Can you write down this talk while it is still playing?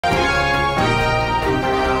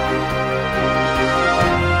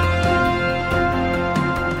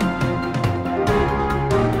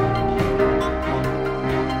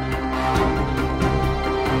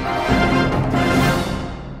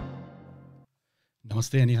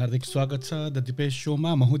नमस्ते अनि हार्दिक स्वागत छ द दिपेश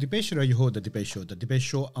शोमा। म हुँ दिपेश र यो हो the Dipesh show. The Dipesh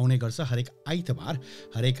show आउने गर्छ हरेक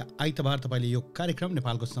आइतबार तपाईले यो कार्यक्रम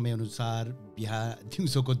नेपालको समयअनुसार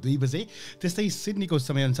दिउँसोको 2 बजे, त्यस्तै सिडनीको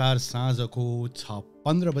समयअनुसार साँझको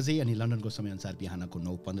 6:15 बजे अनि लन्डनको समयअनुसार बिहानको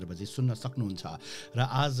 9:15 बजे सुन्न सक्नुहुन्छ। र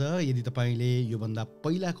आज यदि तपाईले योभन्दा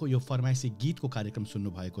पहिलाको यो फरमाइसी गीतको कार्यक्रम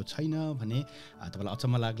सुन्नुभएको छैन भने तपाईलाई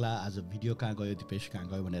अचम्म लाग्ला, आज भिडियो कहाँ गयो, दिपेश कहाँ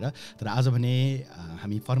गयो भनेर। तर आज भने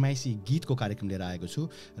हामी फरमाइसी गीतको कार्यक्रम लिएर आएको छु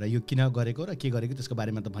र यो किन गरेको र के गरेको त्यसको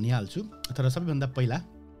बारेमा त भनिहाल्छु। तर सबैभन्दा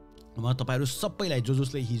पहिला म तपाईहरु सबैलाई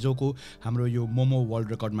जसले हिजोको हाम्रो यो मोमो वर्ल्ड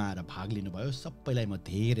रेकर्डमा आएर भाग लिनुभयो सबैलाई म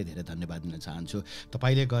धेरै धेरै धन्यवाद दिन चाहन्छु।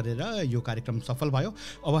 तपाईले गरेर यो कार्यक्रम सफल भयो।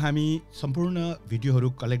 अब हामी सम्पूर्ण भिडियोहरू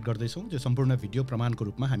कलेक्ट गर्दैछौँ। त्यो सम्पूर्ण भिडियो प्रमाणको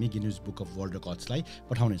रूपमा हामी गिनिज बुक अफ वर्ल्ड रेकर्ड्सलाई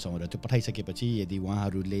पठाउनेछौँ र त्यो पठाइसकेपछि यदि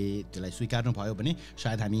उहाँहरूले त्यसलाई स्वीकार्नु भयो भने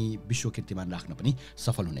सायद हामी विश्व कीर्तिमान राख्न पनि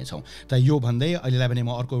सफल हुनेछौँ। त यो भन्दै अहिलेलाई भने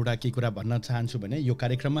म अर्को एउटा के कुरा भन्न चाहन्छु भने यो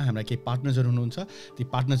कार्यक्रममा हाम्रा केही पार्टनर्सहरू हुनुहुन्छ। ती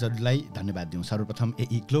पार्टनर्सहरूलाई धन्यवाद दिउँ। सर्वप्रथम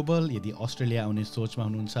एई ग्लोबल, यदि अस्ट्रेलिया आउने सोचमा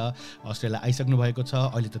हुनुहुन्छ, अस्ट्रेलिया आइसक्नु भएको छ,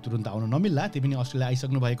 अहिले त तुरुन्त आउन नमिल्ला, त्यो पनि अस्ट्रेलिया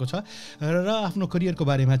आइसक्नु भएको छ र आफ्नो करियरको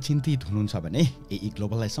बारेमा चिन्तित हुनुहुन्छ भने एई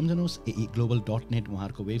ग्लोबललाई सम्झनुहोस्। ei global.net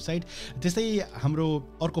उहाँहरूको वेबसाइट। त्यस्तै हाम्रो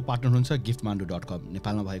अर्को पार्टनर हुनुहुन्छ giftmandu.com।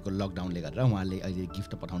 नेपालमा भएको लकडाउनले गरेर उहाँले अहिले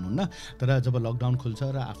गिफ्ट पठाउनुहुन्न, तर जब लकडाउन खुल्छ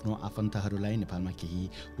र आफ्नो आफन्तहरूलाई नेपालमा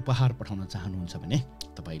केही उपहार पठाउन चाहनुहुन्छ भने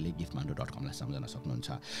तपाईले giftmandu.com लाई सम्झन सक्नुहुन्छ।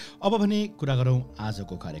 अब भने कुरा गरौँ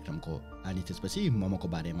आजको कार्यक्रमको अनि त्यसपछि मोमोको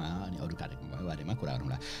बारेमा अनि अरू कार्यक्रमको बारेमा कुरा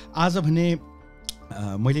गरौँला। आज भने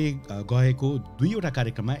मैले गएको 2वटा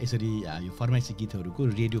कार्यक्रममा यसरी यो फरमाइसी गीतहरूको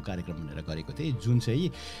रेडियो कार्यक्रम भनेर गरेको थिएँ, जुन चाहिँ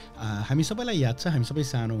हामी सबैलाई याद छ। हामी सबै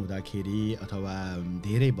सानो हुँदाखेरि अथवा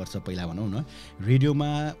धेरै वर्ष पहिला भनौँ न, रेडियोमा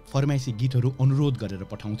फरमाइसी गीतहरू अनुरोध गरेर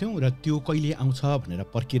पठाउँथ्यौँ र त्यो कहिले आउँछ भनेर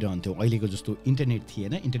पर्खिरहन्थ्यौँ। अहिलेको जस्तो इन्टरनेट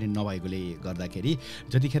थिएन, इन्टरनेट नभएकोले गर्दाखेरि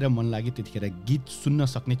जतिखेर मन लाग्यो त्यतिखेर गीत सुन्न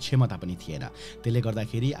सक्ने क्षमता पनि थिएन। त्यसले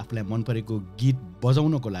गर्दाखेरि आफूलाई मन परेको गीत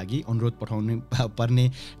बजाउनको लागि अनुरोध पठाउनु पर्ने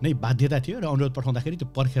नै बाध्यता थियो र अनुरोध पठाउँदा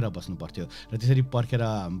त्यो पर्खेर बस्नु पर्थ्यो र त्यसरी पर्खेर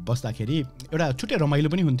बस्दाखेरि एउटा छुट्टै रमाइलो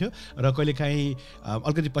पनि हुन्थ्यो र कहिलेकाहीँ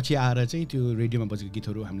अलिकति पछि आएर चाहिँ त्यो रेडियोमा बजेको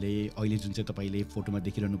गीतहरू हामीले अहिले जुन चाहिँ तपाईँले फोटोमा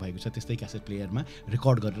देखिरहनु भएको छ त्यस्तै क्यासेट प्लेयरमा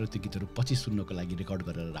रेकर्ड गरेर त्यो गीतहरू पछि सुन्नको लागि रेकर्ड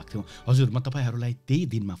गरेर राख्थ्यौँ। हजुर, म तपाईँहरूलाई त्यही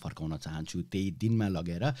दिनमा फर्काउन चाहन्छु, त्यही दिनमा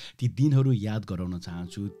लगेर ती दिनहरू याद गराउन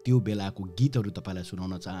चाहन्छु, त्यो बेलाको गीतहरू तपाईँलाई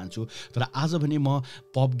सुनाउन चाहन्छु। तर आज भने म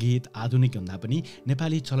पप गीत, आधुनिक भन्दा पनि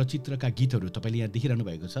नेपाली चलचित्रका गीतहरू तपाईँले यहाँ देखिरहनु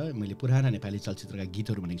भएको छ। मैले पुराना नेपाली चलचित्रका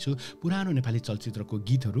गीतहरू भनेको छु, पुरानो नेपाली चलचित्रको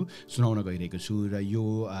गीतहरू सुनाउन गइरहेको छु र यो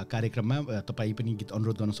कार्यक्रममा तपाईँ पनि गीत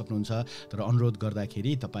अनुरोध गर्न सक्नुहुन्छ। तर अनुरोध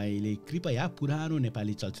गर्दाखेरि तपाईँले कृपया पुरानो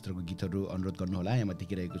नेपाली चलचित्रको गीतहरू अनुरोध गर्नुहोला। यहाँ म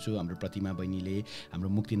देखिरहेको छु हाम्रो प्रतिमा बहिनीले, हाम्रो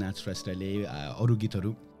मुक्तिनाथ श्रेष्ठले अरू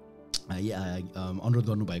गीतहरू अनुरोध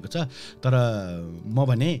गर्नुभएको छ। तर म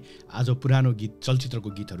भने आज पुरानो गीत, चलचित्रको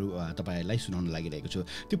गीतहरू तपाईँहरूलाई सुनाउन लागिरहेको छु।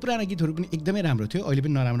 त्यो पुरानो गीतहरू पनि एकदमै राम्रो थियो, अहिले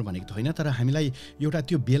पनि नराम्रो भनेको त होइन, तर हामीलाई एउटा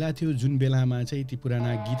त्यो बेला थियो जुन बेलामा चाहिँ ती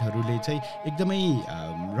पुराना गीतहरूले चाहिँ एकदमै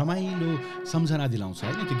रमाइलो सम्झना दिलाउँछ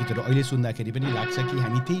होइन। त्यो गीतहरू अहिले सुन्दाखेरि पनि लाग्छ कि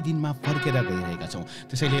हामी त्यही दिनमा फर्केर गइरहेका छौँ।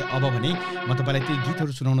 त्यसैले अब भने म तपाईँलाई त्यही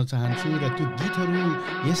गीतहरू सुनाउन चाहन्छु र त्यो गीतहरू,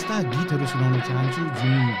 यस्ता गीतहरू सुनाउन चाहन्छु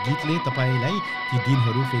जुन गीतले तपाईँलाई ती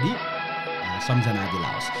दिनहरू फेरि सम्झना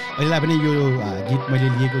दिलाओस्। अहिले पनि यो गीत मैले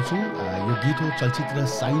लिएको छु। यो गीत हो चलचित्र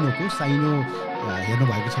साइनोको। साइनो हेर्नु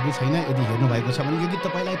भएको छ कि छैन? यदि हेर्नु भएको छ भने यो गीत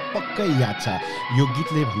तपाईँलाई पक्कै याद छ। यो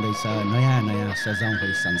गीतले भन्दैछ नयाँ नयाँ सजाउँ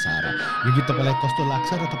है संसार। यो गीत तपाईँलाई कस्तो लाग्छ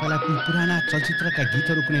र तपाईँलाई पुराना चलचित्रका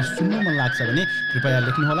गीतहरू कुनै सुन्नु मन लाग्छ भने कृपया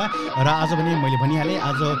लेख्नुहोला। र आज भने मैले भनिहालेँ,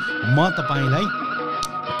 आज म तपाईँलाई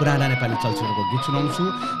पुराना नेपाली चलचित्रको गीत सुनाउँछु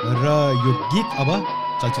र यो गीत अब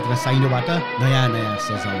चलचित्र साइनोबाट नयाँ नयाँ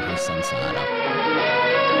सजाउँ है संसार।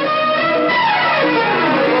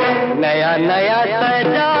 नया नया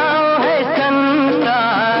सजाओ है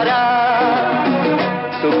संसार,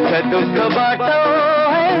 सुख दुख बाटो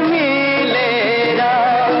है मिलेर,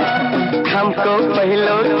 हमको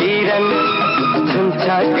पहिलो किरण झुन्छ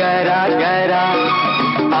गरा गरा,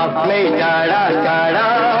 आफ्नै टाढा टाढा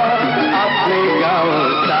आफ्नै गाउँ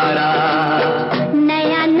सारा।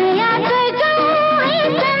 नया नया सजाओ है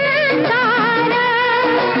संसार,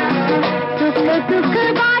 सुख दुख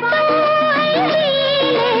बाटो है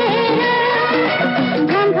मिलेर,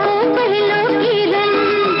 हमको पहिलो किरण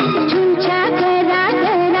झुन्छ गरा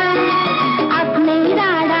गरा, आफ्नै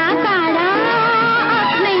टाढा टाढा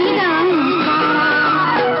आफ्नै गाउँ सारा।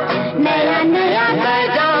 नया नया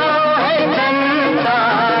सजाओ है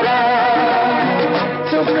संसार,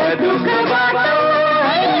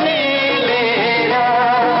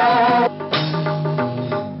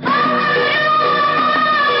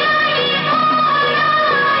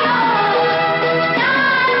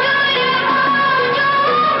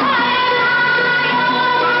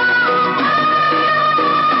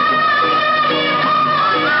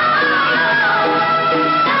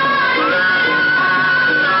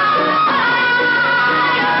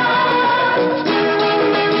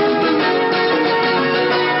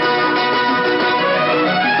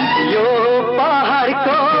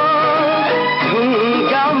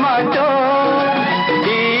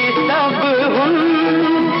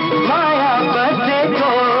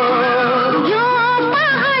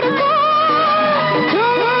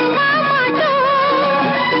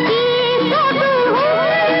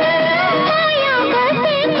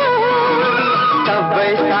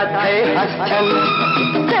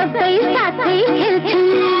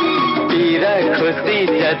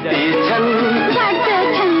 जति छन्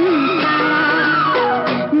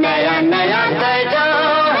नया नया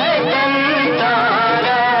सजाओ है संसार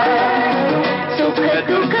सुख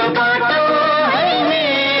दुख बाटो है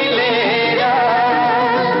मिलेर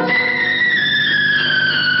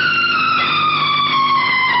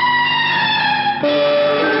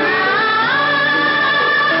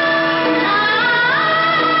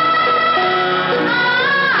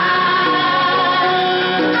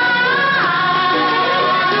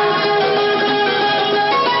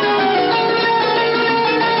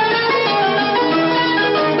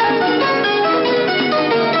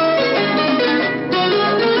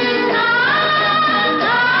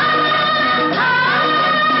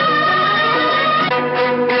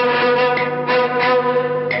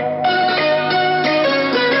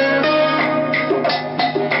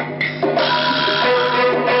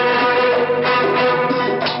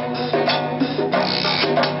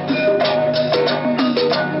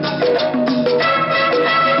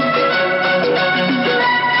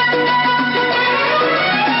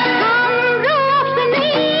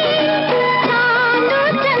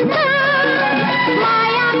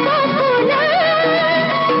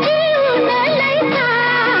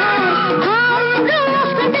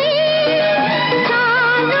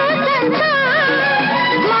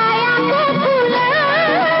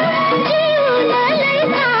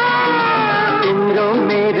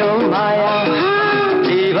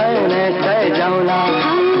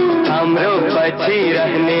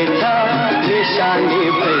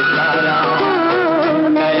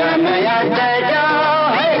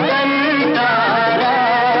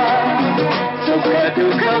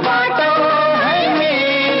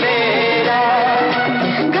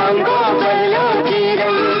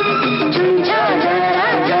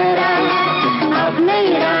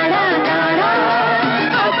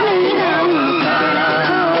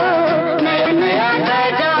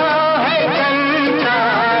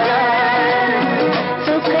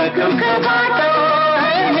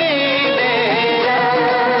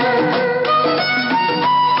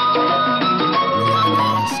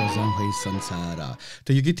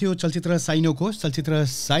त यो गीत थियो चलचित्र साइनोको। चलचित्र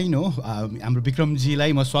साइनो हाम्रो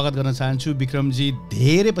विक्रमजीलाई म स्वागत गर्न चाहन्छु। विक्रमजी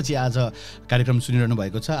धेरै पछि आज कार्यक्रम सुनिरहनु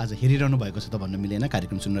भएको छ, आज हेरिरहनु भएको छ त भन्न मिलेन,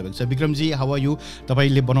 कार्यक्रम सुनिरहनु भएको छ। विक्रमजी हाउ आर यू?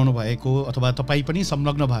 तपाईँले बनाउनु भएको अथवा तपाईँ पनि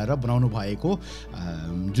संलग्न भएर बनाउनु भएको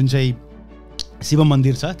जुन चाहिँ शिव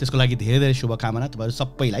मन्दिर छ त्यसको लागि धेरै धेरै शुभकामना तपाईँहरू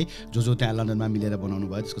सबैलाई, जो त्यहाँ लन्डनमा मिलेर बनाउनु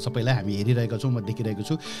भयो त्यसको सबैलाई हामी हेरिरहेको छौँ, म देखिरहेको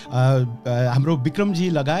छु। हाम्रो विक्रमजी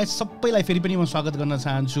लगायत सबैलाई फेरि पनि म स्वागत गर्न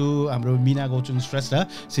चाहन्छु। हाम्रो मिना Gauchan Shrestha,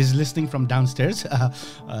 C is listening from down stairs.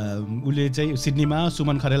 उसले चाहिँ सिडनीमा,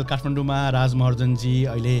 सुमन खरेल काठमाडौँमा, राज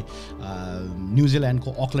महर्जनजी अहिले न्युजिल्यान्डको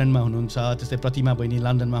अकल्यान्डमा हुनुहुन्छ, त्यस्तै प्रतिमा बहिनी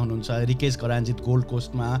लन्डनमा हुनुहुन्छ, Rikesh करान्जित gold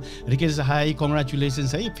कोस्टमा। Rikesh high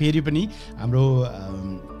congratulations है फेरि पनि हाम्रो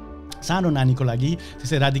सानो नानीको लागि।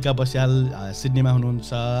 त्यस्तै राधिका बस्याल सिडनीमा हुनुहुन्छ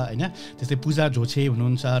होइन, त्यस्तै पूजा झोछे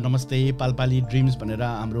हुनुहुन्छ, नमस्ते पालपाली ड्रिम्स भनेर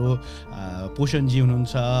हाम्रो पोषणजी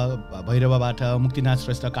हुनुहुन्छ भैरवाबाट, मुक्तिनाथ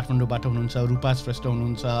श्रेष्ठ काठमाडौँबाट हुनुहुन्छ, रूपा श्रेष्ठ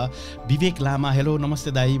हुनुहुन्छ, विवेक लामा हेलो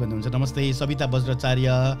नमस्ते दाई भन्नुहुन्छ, नमस्ते सविता वज्राचार्य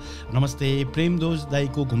नमस्ते, प्रेमदोज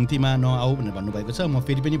दाईको घुम्तीमा नआऊ भनेर भन्नुभएको छ। म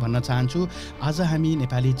फेरि पनि भन्न चाहन्छु आज हामी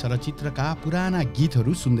नेपाली चलचित्रका पुराना गीतहरू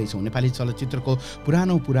सुन्दैछौँ। नेपाली चलचित्रको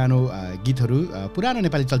पुरानो गीतहरू, पुरानो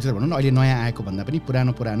नेपाली चलचित्र भनौँ, अहिले नयाँ आएको भन्दा पनि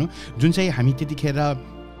पुरानो जुन चाहिँ हामी त्यतिखेर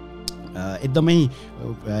एकदमै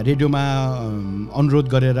रेडियोमा अनुरोध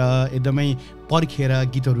गरेर एकदमै पर्खेर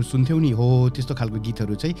गीतहरू सुन्थ्यौँ नि, हो त्यस्तो खालको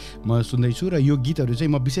गीतहरू चाहिँ म सुन्दैछु। र यो गीतहरू चाहिँ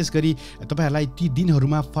म विशेष गरी तपाईँहरूलाई ती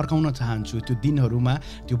दिनहरूमा फर्काउन चाहन्छु। त्यो दिनहरूमा,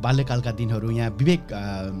 त्यो बाल्यकालका दिनहरू। यहाँ विवेक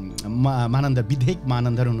विधेक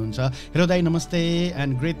मानन्दर हुनुहुन्छ, हेलो दाई नमस्ते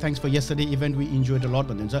and great thanks for yesterday event we enjoyed a lot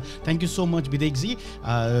भन्नुहुन्छ। Thank you so much Vivekji.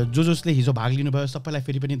 जसले हिजो भाग लिनुभयो सबैलाई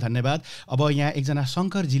फेरि पनि धन्यवाद। अब यहाँ एकजना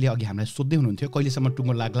शङ्करजीले अघि हामीलाई सोध्दै हुनुहुन्थ्यो कहिलेसम्म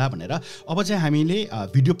टुङ्गो लाग्ला भनेर। अब चाहिँ हामीले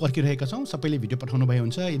भिडियो पर्खिरहेका छौँ, सबैले भिडियो पठाउनु भएको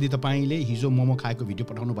हुन्छ। यदि तपाईँले हिजो मोमो खाएको भिडियो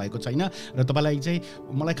पठाउनु भएको छैन र तपाईँलाई चाहिँ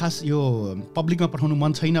मलाई खास यो पब्लिकमा पठाउनु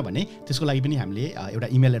मन छैन भने त्यसको लागि पनि हामीले एउटा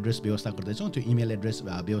इमेल एड्रेस व्यवस्था गर्दैछौँ। त्यो इमेल एड्रेस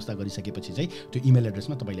व्यवस्था गरिसकेपछि चाहिँ त्यो इमेल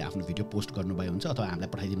एड्रेसमा तपाईँले आफ्नो भिडियो पोस्ट गर्नुभयो हुन्छ अथवा हामीलाई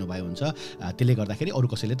पठाइदिनु भयो हुन्छ। त्यसले गर्दाखेरि अरू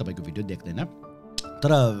कसैले तपाईँको भिडियो देख्दैन।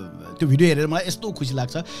 तर त्यो भिडियो हेरेर मलाई यस्तो खुसी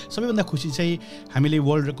लाग्छ। सबैभन्दा खुसी चाहिँ हामीले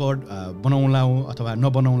वर्ल्ड रेकर्ड बनाउँला अथवा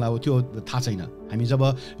नबनाउँला त्यो थाहा छैन। हामी जब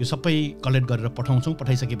यो सबै कलेक्ट गरेर पठाउँछौँ,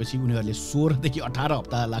 पठाइसकेपछि उनीहरूले 16 देखि 18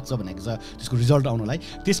 हप्ता लाग्छ भनेको छ त्यसको रिजल्ट आउनलाई।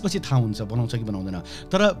 त्यसपछि थाहा हुन्छ बनाउँछ कि बनाउँदैन।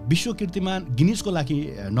 तर विश्व कीर्तिमान गिनिजको लागि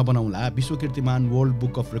नबनाउँला, विश्व कीर्तिमान वर्ल्ड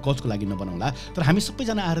बुक अफ रेकर्ड्सको लागि नबनाउँला, तर हामी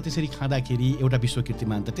सबैजना आएर त्यसरी खाँदाखेरि एउटा विश्व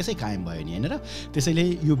कीर्तिमान त त्यसै कायम भयो नि होइन र।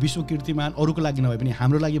 त्यसैले यो विश्व कीर्तिमान अरूको लागि नभए पनि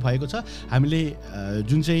हाम्रो लागि भएको छ। हामीले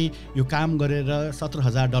जुन चाहिँ यो काम गरेर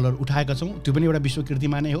 $17,000 उठाएका छौँ त्यो पनि एउटा विश्व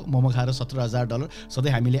कीर्तिमा नै हो मोमो खाएर $17,000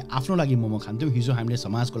 सधैँ हामीले आफ्नो लागि मोमो खान्थ्यौँ हिजो हामीले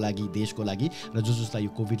समाजको लागि देशको लागि र जसलाई यो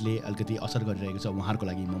कोभिडले अलिकति असर गरिरहेको छ उहाँहरूको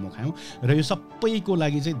लागि मोमो खायौँ र यो सबैको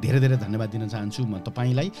लागि चाहिँ धेरै धेरै धन्यवाद दिन चाहन्छु म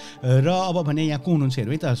तपाईँलाई र अब भने यहाँ को हुनुहुन्छ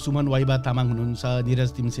हेरौँ है त सुमन वाइबा तामाङ हुनुहुन्छ निरज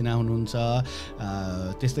तिमसिना हुनुहुन्छ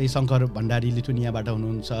त्यस्तै शङ्कर भण्डारी लिथुनियाबाट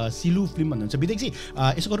हुनुहुन्छ सिलु फिल्म भन्नुहुन्छ विदेशी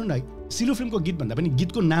यसो गरौँ न सिलु फिल्मको गीत भन्दा पनि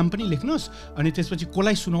गीतको नाम पनि लेख्नुहोस् अनि त्यसपछि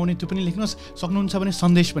कसलाई सुनाउने त्यो पनि लेख्नुहोस् सक्नुहुन्छ भने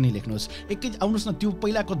सन्देश पनि लेख्नुहोस् एकै आउनुहोस् न त्यो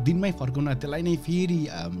पहिलाको दिनमै फर्काउन त्यसलाई नै फेरि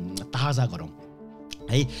ताजा गरौँ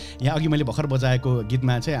है यहाँ अघि मैले भर्खर बजाएको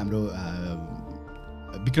गीतमा चाहिँ हाम्रो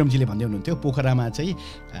विक्रमजीले भन्दै हुनुहुन्थ्यो पोखरामा चाहिँ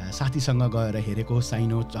साथीसँग गएर हेरेको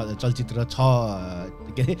साइनो चलचित्र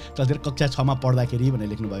के अरे चलचित्र कक्षा 6मा पढ्दाखेरि भनेर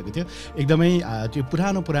लेख्नुभएको थियो एकदमै त्यो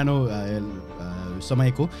पुरानो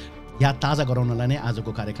समयको याद ताजा गराउनलाई नै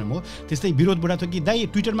आजको कार्यक्रम हो त्यस्तै विरोध बुढाथोकी दाइ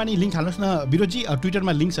ट्विटरमा नि लिङ्क हाल्नुहोस् न विरोधजी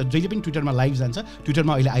ट्विटरमा लिङ्क छ जहिले पनि ट्विटरमा लाइभ जान्छ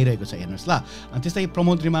ट्विटरमा अहिले आइरहेको छ हेर्नुहोस् ल त्यस्तै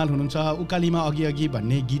प्रमोद रिमाल हुनुहुन्छ उकालीमा अघि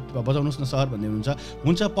भन्ने गीत बजाउनुहोस् न सर भन्ने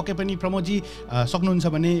हुन्छ पक्कै पनि प्रमोदजी सक्नुहुन्छ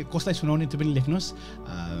भने कसलाई सुनाउने त्यो पनि लेख्नुहोस्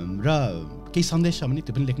र केही सन्देश छ भने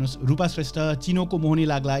त्यो पनि लेख्नुहोस् रूपा श्रेष्ठ चिनोको मोहनी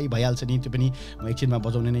लाग्लाई भइहाल्छ नि त्यो पनि म एकछिनमा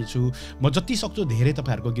बजाउने नै छु म जति सक्छु धेरै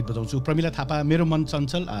तपाईँहरूको गीत बजाउँछु प्रमिला थापा मेरो मन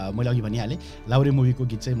चञ्चल मैले अघि भनिहालेँ लाउरे मुभीको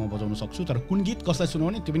गीत चाहिँ म बजाउन सक्छु तर कुन गीत कसलाई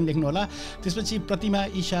सुनाउने त्यो पनि लेख्नु होला त्यसपछि प्रतिमा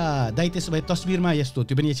ईशा दाइ त्यसो भए तस्बिरमा यस्तो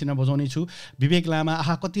त्यो पनि एकछिनमा बजाउने छु विवेक लामा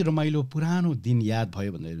आहा कति रमाइलो पुरानो दिन याद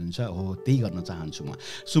भयो भन्दै हुनुहुन्छ हो त्यही गर्न चाहन्छु म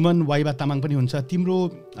सुमन वाइबा तामाङ पनि हुन्छ तिम्रो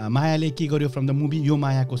मायाले के गर्यो फ्रम द मुभी यो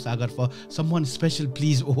मायाको सागर फर समवन स्पेसल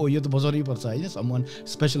प्लिज ओहो यो त बजाउनै पर्छ होइन समवन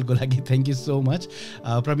स्पेसलको लागि thank you so much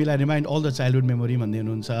Pramila remind all the childhood memory भन्दै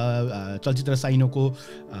हुनुहुन्छ चलचित्र साइनोको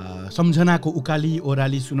सम्झनाको उकाली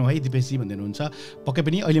ओराली सुनौ है दिपेशजी भन्दै हुनुहुन्छ पक्कै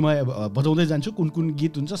पनि अहिले म बजाउँदै जान्छु कुन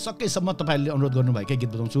गीत हुन्छ सकेसम्म तपाईँहरूले अनुरोध गर्नुभएकै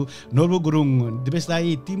गीत बजाउँछु नर्बु गुरुङ दिपेश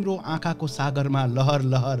दाई तिम्रो आँखाको सागरमा लहर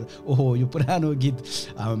लहर ओहो यो पुरानो गीत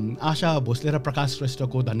आशा भोसले र प्रकाश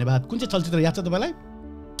श्रेष्ठको धन्यवाद कुन चाहिँ चलचित्र याद छ तपाईँलाई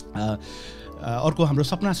अर्को हाम्रो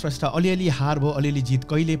सपना श्रेष्ठ अलिअलि हार भयो अलिअलि जित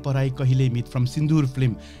कहिले पराई कहिले मित फ्रम सिन्दुर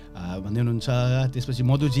फिल्म भन्दै हुनुहुन्छ त्यसपछि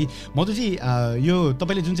मधुजी यो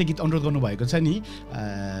तपाईँले जुन चाहिँ गीत अनुरोध गर्नुभएको छ नि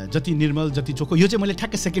जति निर्मल जति चोखो यो चाहिँ मैले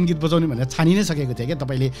ठ्याक्कै सेकेन्ड गीत बजाउने भनेर छानि नै सकेको थिएँ क्या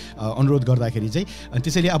तपाईँले अनुरोध गर्दाखेरि चाहिँ अनि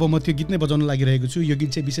त्यसैले अब म त्यो गीत नै बजाउन लागिरहेको छु यो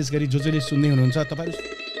गीत चाहिँ विशेष गरी जसले सुन्दै हुनुहुन्छ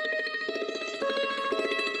तपाईँहरू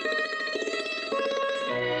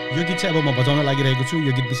यो गीत चाहिँ अब म बजाउन लागिरहेको छु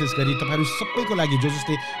यो गीत विशेष गरी तपाईँहरू सबैको लागि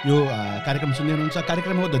जसले यो कार्यक्रम सुन्दै हुनुहुन्छ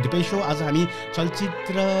कार्यक्रम हो द दिपेश शो आज हामी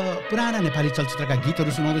चलचित्र पुराना नेपाली चलचित्रका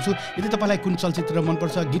गीतहरू सुनाउँदैछु यदि तपाईँलाई कुन चलचित्र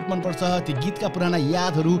मनपर्छ गीत मनपर्छ त्यो गीतका पुराना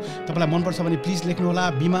यादहरू तपाईँलाई मनपर्छ भने प्लिज लेख्नुहोला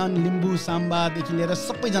विमान लिम्बू साम्बादेखि लिएर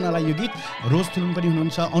सबैजनालाई यो गीत रोज थुलुङ पनि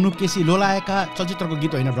हुनुहुन्छ अनुप केसी लोलाएका चलचित्रको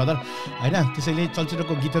गीत होइन ब्रदर होइन त्यसैले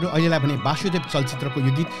चलचित्रको गीतहरू अहिलेलाई भने वासुदेव चलचित्रको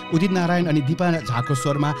यो गीत उदित नारायण अनि दिपा झाको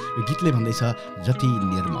स्वरमा यो गीतले भन्दैछ जति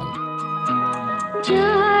निर्मल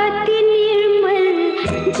जाति निर्मल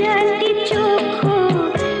जाति चोखो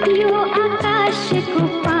यो आकाशको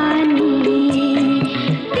पानी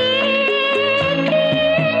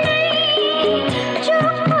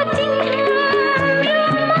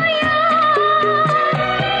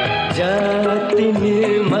जाति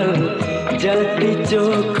निर्मल जाति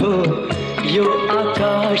चोखो यो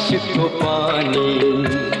आकाशको पानी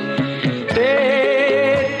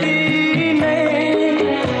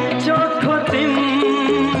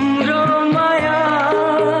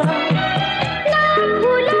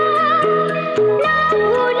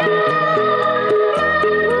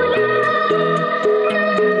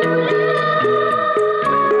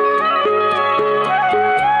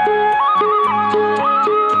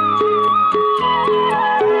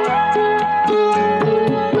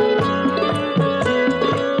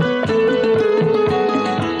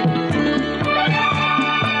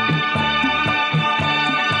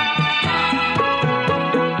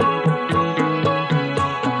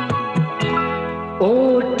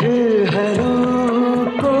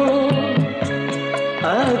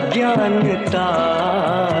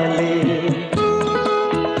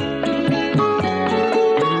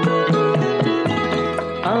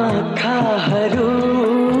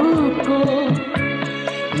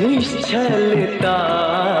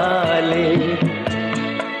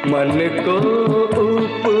मनको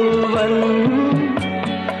उपवन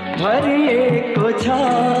भरिएको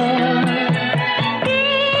छ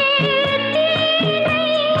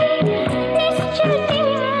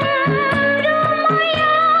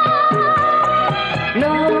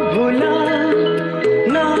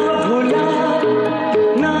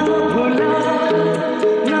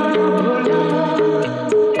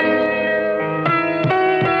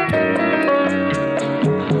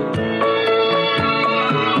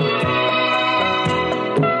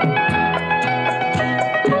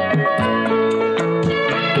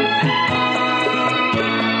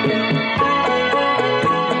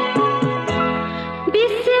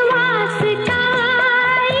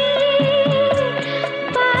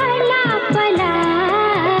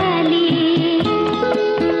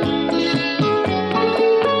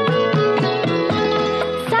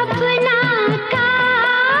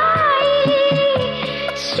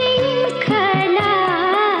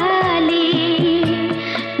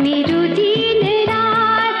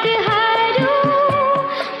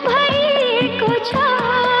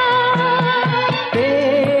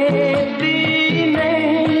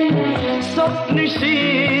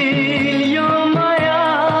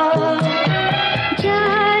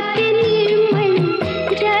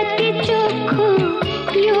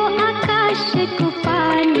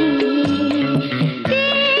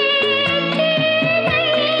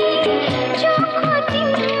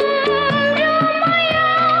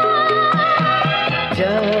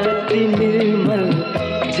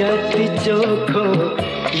चोखो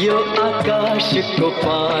यो आकाशको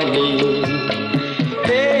पानी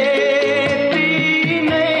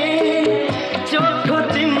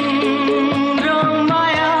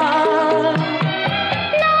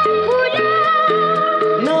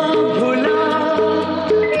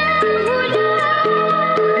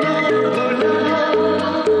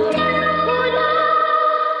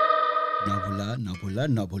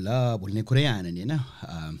नभुला भुल्ने कुरै आएन नि होइन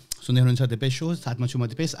सुन्दै हुनुहुन्छ दिपेश शो साथमा छु म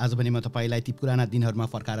दिपेश आज पनि म तपाईँलाई ती पुराना दिनहरूमा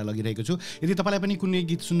फर्काएर लगिरहेको छु यदि तपाईँलाई पनि कुनै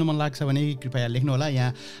गीत सुन्न मन लाग्छ भने कृपया लेख्नुहोला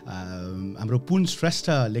यहाँ हाम्रो पुन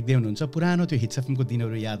श्रेष्ठ लेख्दै हुनुहुन्छ पुरानो त्यो हिट्स एफएमको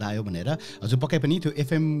दिनहरू याद आयो भनेर हजुर पक्कै पनि त्यो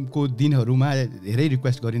एफएमको दिनहरूमा धेरै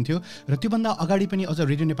रिक्वेस्ट गरिन्थ्यो र त्योभन्दा अगाडि पनि अझ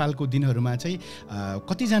रेडियो नेपालको दिनहरूमा चाहिँ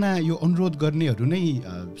कतिजना यो अनुरोध गर्नेहरू नै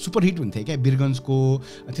सुपरहिट हुन्थे क्या वीरगन्जको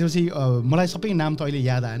त्यसपछि मलाई सबै नाम त अहिले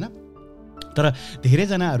याद आएन तर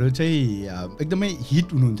धेरैजनाहरू चाहिँ एकदमै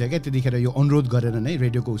हिट हुनुहुन्थ्यो क्या त्यतिखेर यो अनुरोध गरेर नै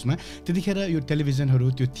रेडियोको उसमा त्यतिखेर यो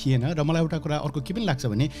टेलिभिजनहरू त्यो थिएन र मलाई एउटा कुरा अर्को के पनि लाग्छ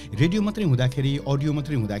भने रेडियो मात्रै हुँदाखेरि अडियो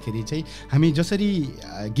मात्रै हुँदाखेरि चाहिँ हामी जसरी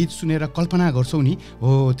गीत सुनेर कल्पना गर्छौँ नि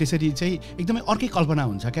हो त्यसरी चाहिँ एकदमै अर्कै कल्पना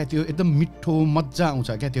हुन्छ क्या त्यो एकदम मिठो मजा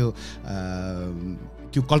आउँछ क्या त्यो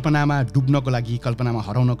कल्पनामा डुब्नको लागि कल्पनामा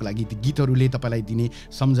हराउनको लागि त्यो गीतहरूले तपाईँलाई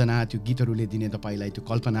दिने सम्झना त्यो गीतहरूले दिने तपाईँलाई त्यो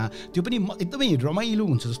कल्पना त्यो पनि एकदमै रमाइलो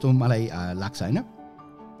हुन्छ जस्तो मलाई लाग्छ होइन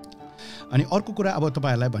अनि अर्को कुरा अब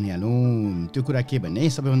तपाईँहरूलाई भनिहालौँ त्यो कुरा के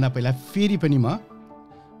भने सबैभन्दा पहिला फेरि पनि म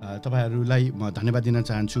तपाईँहरूलाई म धन्यवाद दिन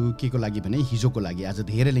चाहन्छु के को लागि भने हिजोको लागि आज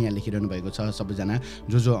धेरैले यहाँ लेखिरहनु भएको छ सबैजना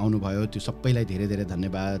जो आउनुभयो त्यो सबैलाई धेरै धेरै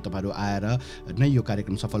धन्यवाद तपाईँहरू आएर नै यो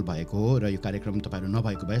कार्यक्रम सफल भएको हो र यो कार्यक्रम तपाईँहरू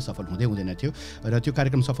नभएको भए सफल हुँदैन थियो र त्यो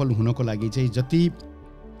कार्यक्रम सफल हुनको लागि चाहिँ जति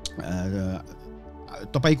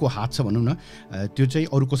तपाईँको हात छ भनौँ न त्यो चाहिँ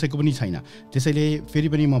अरू कसैको पनि छैन त्यसैले फेरि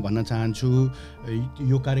पनि म भन्न चाहन्छु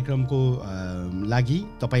यो कार्यक्रमको लागि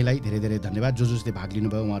तपाईँलाई धेरै धेरै धन्यवाद जसले भाग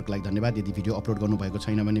लिनुभयो उहाँहरूको लागि धन्यवाद यदि भिडियो अपलोड गर्नुभएको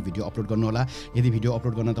छैन भने भिडियो अपलोड गर्नुहोला यदि भिडियो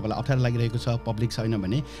अपलोड गर्न तपाईँलाई अप्ठ्यारो लागिरहेको छ पब्लिक छैन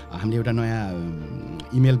भने हामीले एउटा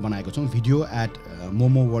नयाँ इमेल बनाएको छौँ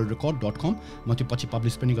video@momoworldrecord.com म त्यो पछि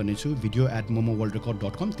पब्लिस पनि गर्नेछु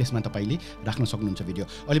video@momoworldrecord.com त्यसमा तपाईँले राख्न सक्नुहुन्छ भिडियो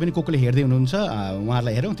अहिले पनि कोले हेर्दै हुनुहुन्छ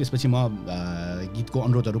उहाँहरूलाई हेरौँ त्यसपछि म गीतको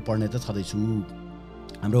अनुरोधहरू पढ्ने त छँदैछु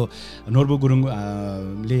हाम्रो नोर्बु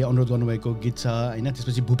गुरुङले अनुरोध गर्नुभएको गीत छ होइन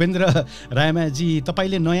त्यसपछि भूपेन्द्र रायमाजी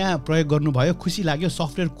तपाईँले नयाँ प्रयोग गर्नुभयो खुसी लाग्यो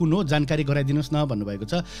सफ्टवेयर कुन हो जानकारी गराइदिनुहोस् न भन्नुभएको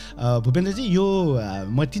छ भूपेन्द्रजी यो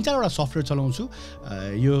म 3-4वटा सफ्टवेयर चलाउँछु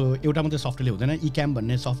यो एउटा मात्रै सफ्टवेयरले हुँदैन इक्याम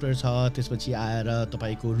भन्ने सफ्टवेयर छ त्यसपछि आएर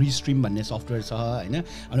तपाईँको रिस्ट्रिम भन्ने सफ्टवेयर छ होइन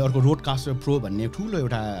अनि अर्को रोडकास्टर प्रो भन्ने ठुलो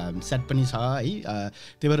एउटा सेट पनि छ है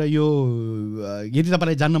त्यही भएर यो यदि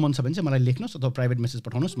तपाईँलाई जान्न मन छ भने चाहिँ मलाई लेख्नुहोस् अथवा प्राइभेट मेसेज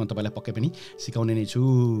पठाउनुहोस् म तपाईँलाई पक्कै पनि सिकाउने नै छु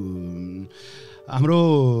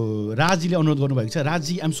हाम्रो राजजीले अनुरोध गर्नुभएको छ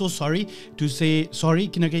Rajaji I'm so sorry to say sorry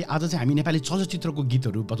किनकि आज चाहिँ हामी नेपाली चलचित्रको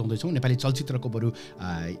गीतहरू बजाउँदैछौँ नेपाली चलचित्रको बरु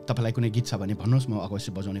तपाईँलाई कुनै गीत छ भने भन्नुहोस् म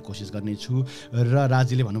अवश्य बजाउने कोसिस गर्नेछु र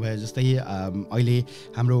राजजीले भन्नुभयो जस्तै अहिले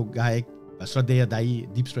हाम्रो गायक श्रद्धेय दाई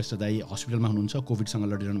दीप श्रेष्ठ दाई हस्पिटलमा हुनुहुन्छ कोभिडसँग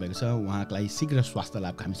लडिरहनु भएको छ उहाँको लागि शीघ्र स्वास्थ्य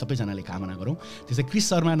लाभको हामी सबैजनाले कामना गरौँ त्यसै क्रिस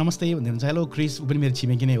शर्मा नमस्ते भन्दै हुनुहुन्छ हेलो क्रिस ऊ पनि मेरो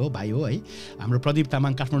छिमेकी नै हो भाइ हो है हाम्रो प्रदीप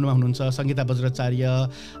तामाङ काठमाडौँमा हुनुहुन्छ सङ्गीता वज्राचार्य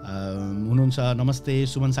हुनुहुन्छ नमस्ते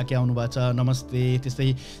सुमन साके आउनुभएको छ नमस्ते त्यस्तै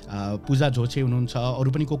पूजा झोछे हुनुहुन्छ अरू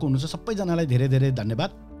पनि को हुनुहुन्छ सबैजनालाई धेरै धेरै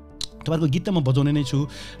धन्यवाद तपाईँहरूको गीत त म बजाउने नै छु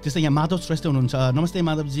त्यस्तै यहाँ माधव श्रेष्ठ हुनुहुन्छ नमस्ते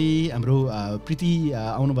माधवजी हाम्रो प्रीति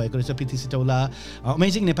आउनुभएको रहेछ प्रीति Sitaula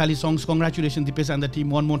amazing Nepali songs congratulation Dipesh and the team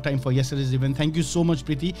one more time for yesterday's event thank you so much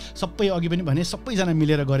प्रीति सबै अघि पनि भने सबैजना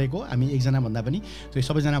मिलेर गरेको हामी एकजना भन्दा पनि त्यो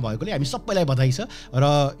सबैजना भएकोले हामी सबैलाई बधाई छ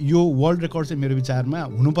र यो वर्ल्ड रेकर्ड चाहिँ मेरो विचारमा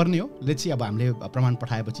हुनुपर्ने हो लेट्स सी अब हामीले प्रमाण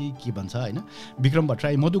पठाएपछि के भन्छ होइन विक्रम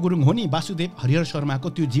भट्टराई मधु गुरुङ हो नि वासुदेव हरिहर शर्माको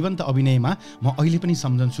त्यो जीवन्त अभिनयमा म अहिले पनि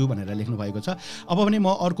सम्झन्छु भनेर लेख्नु भएको छ अब भने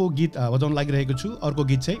म अर्को गीत बजाउन लागिरहेको छु अर्को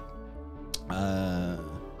गीत चाहिँ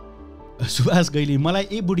सुभाष गैली मलाई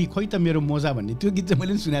ए बुढी खोइ त मेरो मोजा भन्ने त्यो गीत चाहिँ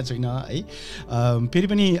मैले पनि सुनेको छैन है फेरि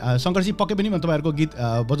पनि शङ्करजी पक्कै पनि म तपाईँहरूको गीत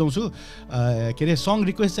बजाउँछु के अरे सङ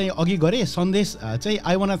रिक्वेस्ट चाहिँ अघि गरेँ सन्देश चाहिँ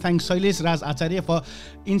I one thank Shailesh Raj Acharya for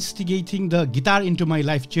इन्स्टिगेटिङ the guitar into my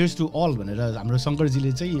life chairs to all भनेर हाम्रो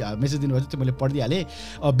शङ्करजीले चाहिँ मेसेज दिनुभएको थियो मैले पढिदिइहालेँ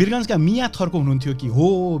वीरगन्जका मिया थरको हुनुहुन्थ्यो कि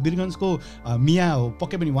हो वीरगन्जको मिया हो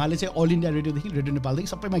पक्कै पनि उहाँले चाहिँ अल इन्डिया रेडियोदेखि रेडियो नेपालदेखि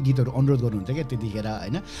सबैमा गीतहरू अनुरोध गर्नुहुन्थ्यो क्या त्यतिखेर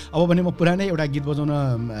होइन अब भने म पुरानै एउटा गीत बजाउन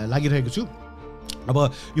लागिरहेको छु अब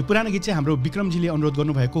यो पुरानो गीत चाहिँ हाम्रो विक्रमजीले अनुरोध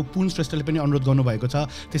गर्नुभएको पुन श्रेष्ठले पनि अनुरोध गर्नुभएको छ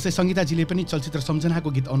त्यस्तै सङ्गीताजीले पनि चलचित्र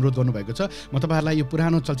सम्झनाको गीत अनुरोध गर्नुभएको छ म तपाईँहरूलाई यो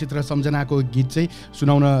पुरानो चलचित्र सम्झनाको गीत चाहिँ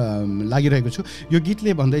सुनाउन लागिरहेको छु यो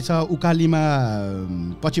गीतले भन्दैछ उकालीमा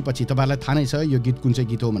पछि पछि तपाईँहरूलाई थाहा नै छ यो गीत कुन चाहिँ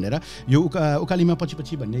गीत हो भनेर यो उकालीमा पछि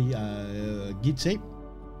पछि भन्ने गीत चाहिँ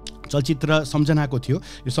चलचित्र सम्झनाको थियो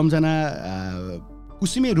यो सम्झना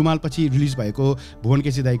उसीमै रुमालपछि रिलिज भएको भुवन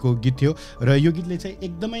केसी दाईको गीत थियो र यो गीतले चाहिँ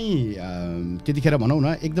एकदमै त्यतिखेर भनौँ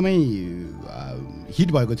न एकदमै हिट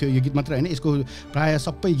भएको थियो। यो गीत मात्र होइन, यसको प्रायः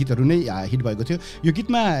सबै गीतहरू नै हिट भएको थियो। यो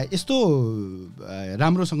गीतमा यस्तो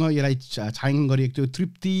राम्रोसँग यसलाई छायाङ्कन गरिएको थियो।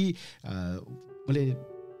 तृप्ति, मैले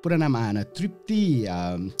पुरा नाम आएन, तृप्ति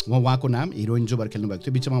उहाँको नाम, हिरोइन जो भएर खेल्नुभएको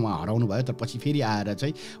थियो। बिचमा उहाँ हराउनु भयो, तर पछि फेरि आएर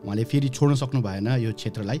चाहिँ उहाँले फेरि छोड्न सक्नु भएन यो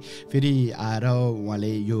क्षेत्रलाई। फेरि आएर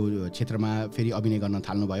उहाँले यो क्षेत्रमा फेरि अभिनय गर्न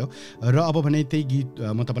थाल्नुभयो र अब भने त्यही गीत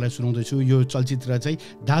म तपाईँलाई सुनाउँदैछु। यो चलचित्र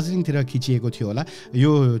चाहिँ दार्जिलिङतिर खिचिएको थियो होला।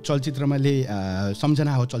 यो चलचित्रमाले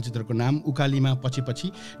सम्झना हो चलचित्रको नाम, उकालीमा पछि पछि।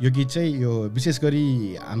 यो गीत चाहिँ यो विशेष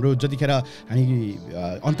गरी हाम्रो जतिखेर हामी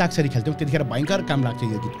अन्ताक्षरी खेल्थ्यौँ त्यतिखेर भयङ्कर काम लाग्थ्यो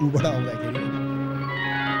यो गीत। ऊबाट आउँदाखेरि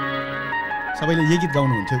सबैले यही गीत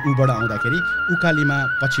गाउनुहुन्थ्यो, ऊबाट आउँदाखेरि उकालीमा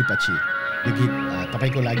पछि पछि। यो गीत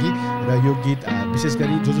तपाईँको लागि र यो गीत विशेष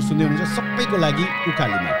गरी जो जो सुन्दै हुनुहुन्छ सबैको लागि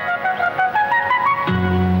उकालीमा।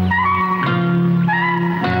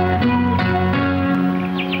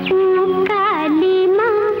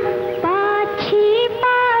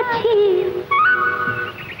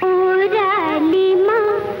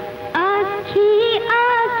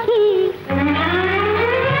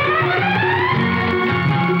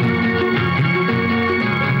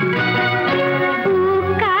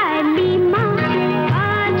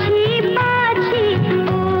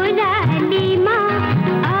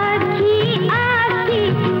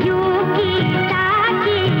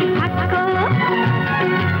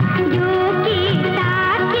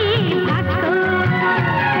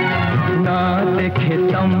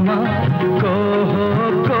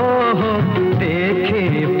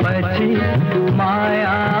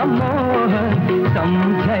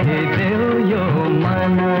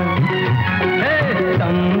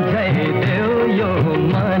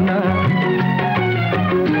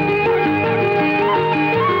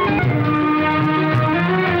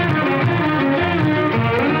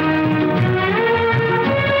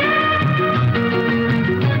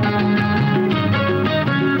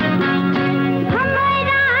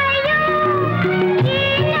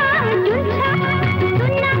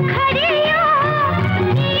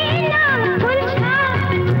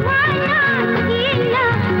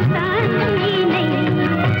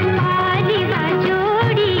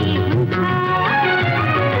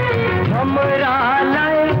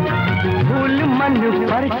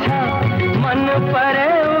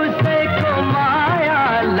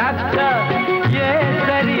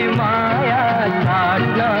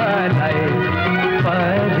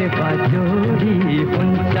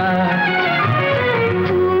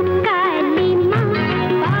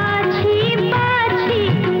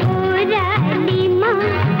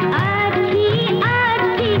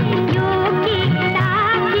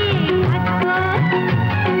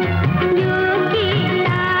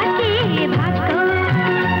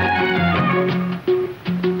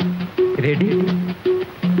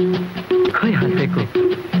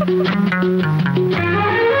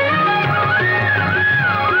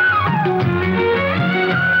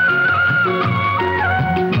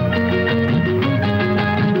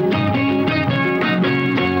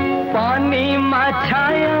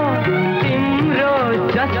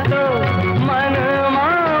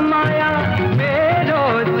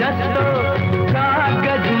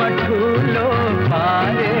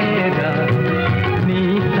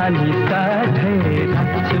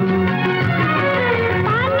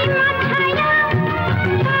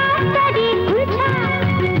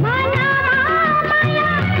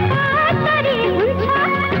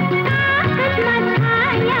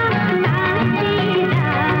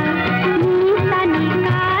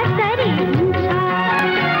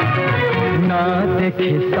 देखे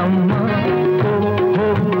सम्म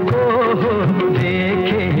हो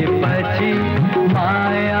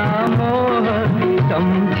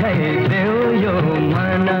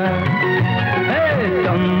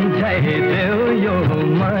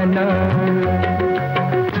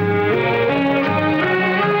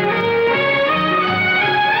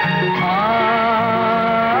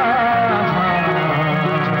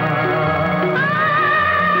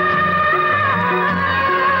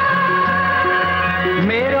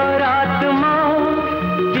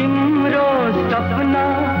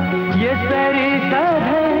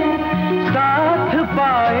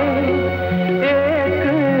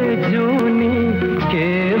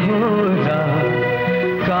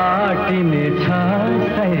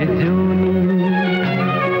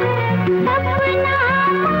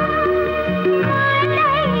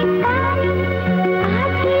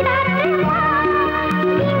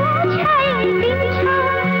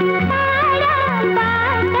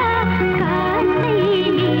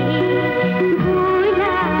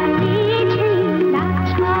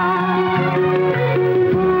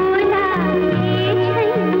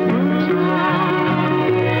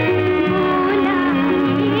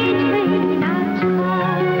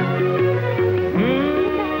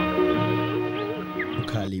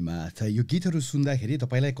गीतहरू सुन्दाखेरि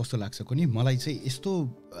तपाईँलाई कस्तो लाग्छ कुनै मलाई चाहिँ यस्तो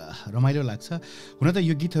रमाइलो लाग्छ हुन त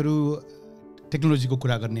यो गीतहरू टेक्नोलोजीको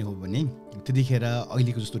कुरा गर्ने हो भने त्यतिखेर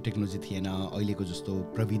अहिलेको जस्तो टेक्नोलोजी थिएन अहिलेको जस्तो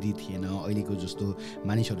प्रविधि थिएन अहिलेको जस्तो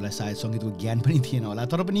मानिसहरूलाई सायद सङ्गीतको ज्ञान पनि थिएन होला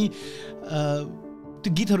तर पनि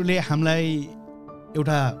त्यो गीतहरूले हामीलाई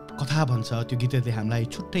एउटा कथा भन्छ त्यो गीतहरूले हामीलाई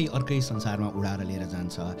छुट्टै अर्कै संसारमा उडाएर लिएर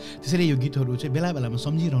जान्छ त्यसैले यो गीतहरू चाहिँ बेला बेलामा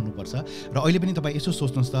सम्झिरहनुपर्छ र अहिले पनि तपाईँ यसो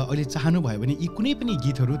सोच्नुहोस् त अहिले चाहनुभयो भने यी कुनै पनि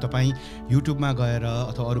गीतहरू तपाईँ युट्युबमा गएर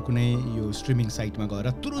अथवा अरू कुनै यो स्ट्रिमिङ साइटमा गएर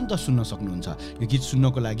तुरुन्त सुन्न सक्नुहुन्छ यो गीत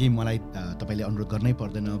सुन्नको लागि मलाई तपाईँले अनुरोध गर्नै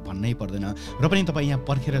पर्दैन भन्नै पर्दैन र पनि तपाईँ यहाँ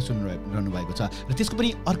पर्खेर सुनिरहनु भएको छ र त्यसको पनि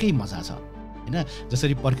अर्कै मजा छ होइन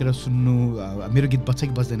जसरी पर्खेर सुन्नु मेरो गीत बज्छ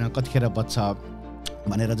कि बज्दैन कतिखेर बज्छ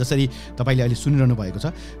भनेर जसरी तपाईँले अहिले सुनिरहनु भएको छ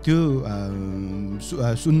त्यो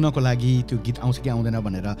सुन्नको लागि त्यो गीत आउँछ कि आउँदैन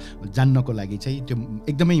भनेर जान्नको लागि चाहिँ त्यो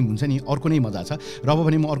एकदमै हुन्छ नि अर्को नै मजा छ र अब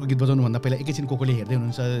भने म अर्को गीत बजाउनुभन्दा पहिला एकैछिन कोले हेर्दै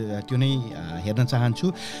हुनुहुन्छ त्यो नै हेर्न चाहन्छु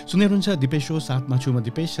सुन्दै हुनुहुन्छ दिपेश शो साथमा छु म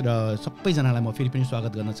दिपेश र सबैजनालाई म फेरि पनि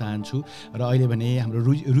स्वागत गर्न चाहन्छु र अहिले भने हाम्रो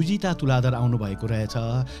रुजिता तुलाधर आउनुभएको रहेछ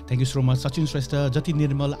thank you so much Sachin Shrestha जति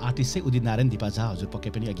निर्मल आर्टिस्ट चाहिँ उदित नारायण दिपा झा हजुर पक्कै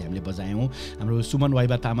पनि अघि हामीले बजायौँ हाम्रो Suman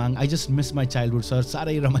viva Tamang I just miss my childhood sir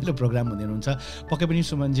साह्रै रमाइलो प्रोग्राम हुँदै हुनुहुन्छ पक्कै पनि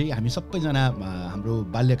सुमनजी हामी सबैजना हाम्रो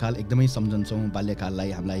बाल्यकाल एकदमै सम्झन्छौँ बाल्यकाललाई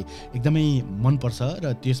हामीलाई एकदमै मनपर्छ र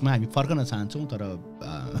त्यसमा हामी फर्कन चाहन्छौँ तर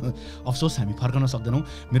अफसोस हामी फर्कन सक्दैनौँ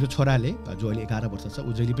मेरो छोराले जो अहिले 11 वर्ष छ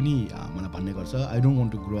ऊ जहिले पनि मलाई भन्ने गर्छ I don't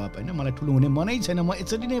want to grow up होइन मलाई ठुलो हुने मनै छैन म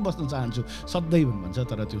यसरी नै बस्न चाहन्छु सधैँ भन्छ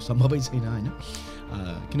तर त्यो सम्भवै छैन होइन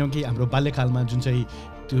किनकि हाम्रो बाल्यकालमा जुन चाहिँ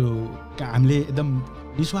त्यो हामीले एकदम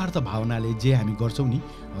निस्वार्थ भावनाले जे हामी गर्छौँ नि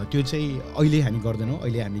त्यो चाहिँ अहिले हामी गर्दैनौँ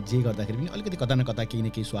अहिले हामी जे गर्दाखेरि पनि अलिकति कता न कता केही न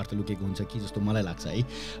केही स्वार्थ लुकेको हुन्छ कि जस्तो मलाई लाग्छ है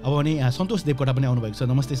अब भने सन्तोष देवकोटा पनि आउनुभएको छ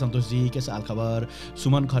नमस्ते सन्तोषजी के छ हालखबर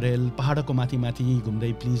सुमन खरेल पहाडको माथि माथि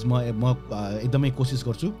घुम्दै प्लिज म एकदमै कोसिस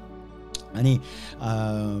गर्छु अनि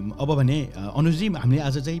अब भने अनुजजी हामीले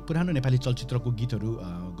आज चाहिँ पुरानो नेपाली चलचित्रको गीतहरू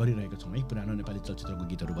गरिरहेका छौँ है पुरानो नेपाली चलचित्रको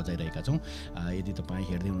गीतहरू बजाइरहेका छौँ यदि तपाईँ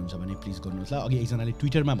हेर्दै हुनुहुन्छ भने प्लिज गर्नुहोस् ल अघि एकजनाले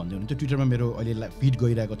ट्विटरमा भन्दै हुनुहुन्थ्यो ट्विटरमा मेरो अहिले फिड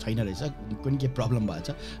गइरहेको छैन रहेछ कुनै के प्रब्लम भएछ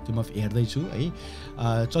त्यो म हेर्दैछु है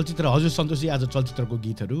चलचित्र हजुर सन्तोषजी आज चलचित्रको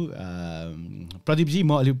गीतहरू प्रदीपजी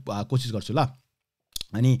म अलिक कोसिस गर्छु ल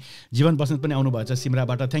अनि जीवन बस्नेत पनि आउनुभएको छ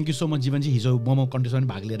सिमराबाट थ्याङ्क यू सो मच जीवनजी हिजो मोमो कन्टेस्टमा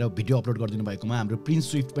भाग लिएर भिडियो अपलोड गरिदिनु भएकोमा हाम्रो प्रिन्स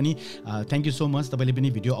स्विफ्ट पनि थ्याङ्क यू सो मच तपाईँले पनि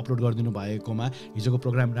भिडियो अपलोड गरिदिनु भएकोमा हिजोको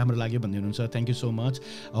प्रोग्राम राम्रो लाग्यो भन्दै हुनुहुन्छ थ्याङ्क यू सो मच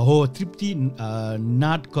हो तृप्ति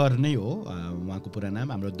नाटकर नै हो उहाँको पुरा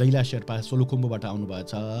नाम हाम्रो दैला शेर्पा सोलुखुम्बुबाट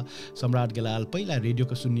आउनुभएको छ सम्राट गेलाल पहिला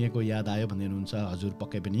रेडियोको सुनिएको याद आयो भन्दै हुनुहुन्छ हजुर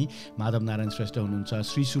पक्कै पनि माधव नारायण श्रेष्ठ हुनुहुन्छ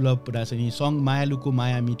श्री सुलभ पुरासनी सङ मायालुको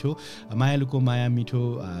माया मिठो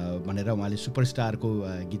भनेर उहाँले सुपरस्टारको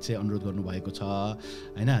गीत चाहिँ अनुरोध गर्नुभएको छ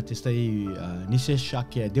होइन त्यस्तै निशेष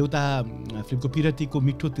शाक्य देउता फिल्मको पिरतीको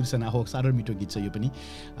मिठो तिर्सना हो साह्रै मिठो गीत छ यो पनि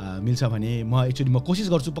मिल्छ भने म कोसिस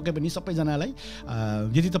गर्छु पक्कै पनि सबैजनालाई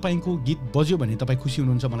यदि तपाईँको गीत बज्यो भने तपाईँ खुसी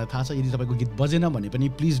हुनुहुन्छ मलाई थाहा छ यदि तपाईँको गीत बजेन भने पनि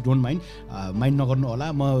प्लिज डोन्ट माइन्ड नगर्नु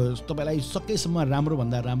होला म तपाईँलाई सकेसम्म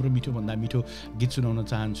राम्रोभन्दा राम्रो मिठोभन्दा मिठो गीत सुनाउन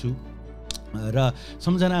चाहन्छु र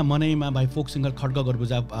सम्झना मनैमा भाइ फोक सिङ्गर खड्ग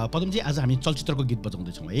गर्बुजा पदमजी आज हामी चलचित्रको गीत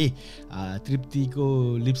बजाउँदैछौँ है तृप्तिको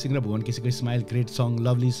लिपसिङ र Bhuwan केसीको smile great song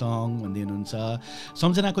lovely song भन्दै हुनुहुन्छ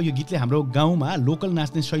सम्झनाको यो गीतले हाम्रो गाउँमा लोकल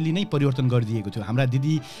नाच्ने शैली नै परिवर्तन गरिदिएको थियो हाम्रा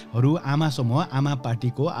दिदीहरू आमा समूह आमा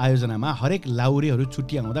पार्टीको आयोजनामा हरेक लाउरेहरू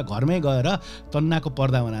छुट्टी आउँदा घरमै गएर तन्नाको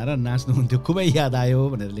पर्दा बनाएर नाच्नुहुन्थ्यो खुबै याद आयो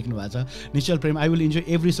भनेर लेख्नु भएको छ निश्चल प्रेम I will enjoy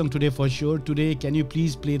every song today for sure today can you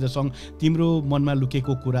please play the song तिम्रो मनमा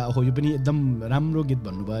लुकेको कुरा हो यो पनि एकदम राम्रो गीत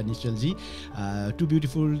भन्नुभयो निश्चलजी टु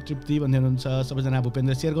ब्युटिफुल तृप्ति भन्दै हुनुहुन्छ सबैजना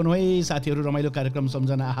भूपेन्द्र सेयर गर्नु है साथीहरू रमाइलो कार्यक्रम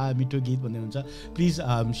सम्झना आहा मिठो गीत भन्दै हुनुहुन्छ प्लिज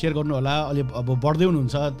सेयर गर्नु होला अलि अब बढ्दै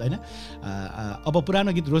हुनुहुन्छ होइन अब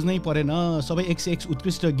पुरानो गीत रोज्नै परेन सबै 101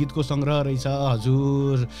 उत्कृष्ट गीतको सङ्ग्रह रहेछ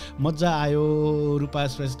हजुर मजा आयो रूपा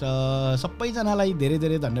श्रेष्ठ सबैजनालाई धेरै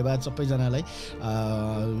धेरै धन्यवाद सबैजनालाई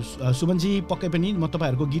सुमनजी पक्कै पनि म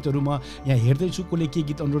तपाईँहरूको गीतहरू म यहाँ हेर्दैछु कसले के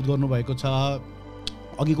गीत अनुरोध गर्नुभएको छ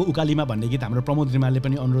अघिको उकालीमा भन्ने गीत हाम्रो प्रमोद रिमालले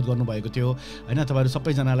पनि अनुरोध गर्नुभएको थियो होइन तपाईँहरू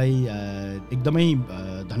सबैजनालाई एकदमै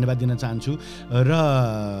धन्यवाद दिन चाहन्छु र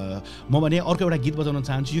म भने अर्को एउटा गीत बजाउन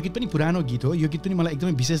चाहन्छु यो गीत पनि पुरानो गीत हो यो गीत पनि मलाई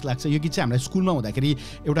एकदमै विशेष लाग्छ यो गीत चाहिँ हामीलाई स्कुलमा हुँदाखेरि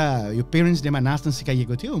एउटा यो पेरेन्ट्स डेमा नाच्न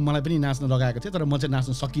सिकाइएको थियो मलाई पनि नाच्न लगाएको थियो तर म चाहिँ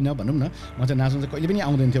नाच्न सकिनँ भनौँ न म चाहिँ नाच्न चाहिँ कहिले पनि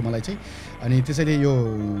आउँदैन थियो मलाई चाहिँ अनि त्यसैले यो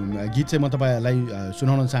गीत चाहिँ म तपाईँहरूलाई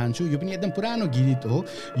सुनाउन चाहन्छु यो पनि एकदम पुरानो गीत हो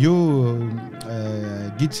यो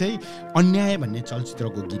गीत चाहिँ अन्याय भन्ने चलचित्रको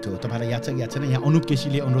गीत हो तपाईँलाई याद छ कि याद छैन यहाँ अनुप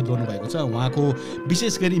केसीले अनुरोध गर्नुभएको छ उहाँको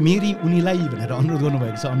विशेष गरी मेरी उनीलाई भनेर अनुरोध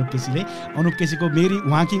गर्नुभएको छ अनुप केसीले अनुप केसीको मेरी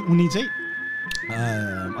उहाँकी उनी चाहिँ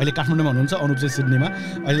अहिले काठमाडौँमा हुनुहुन्छ, अनुप चाहिँ सिडनीमा।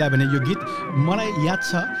 अहिले भने यो गीत मलाई याद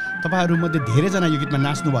छ, तपाईँहरूमध्ये धेरैजना यो गीतमा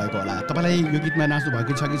नाच्नु भएको होला। तपाईँलाई यो गीतमा नाच्नु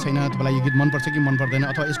भएको छ कि छैन, तपाईँलाई यो गीत मनपर्छ कि मन पर्दैन,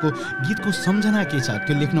 अथवा यसको गीतको सम्झना के छ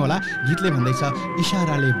त्यो लेख्नु होला। गीतले भन्दैछ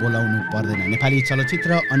इशाराले बोलाउनु पर्दैन, नेपाली चलचित्र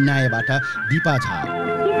अन्यायबाट दीपा झा।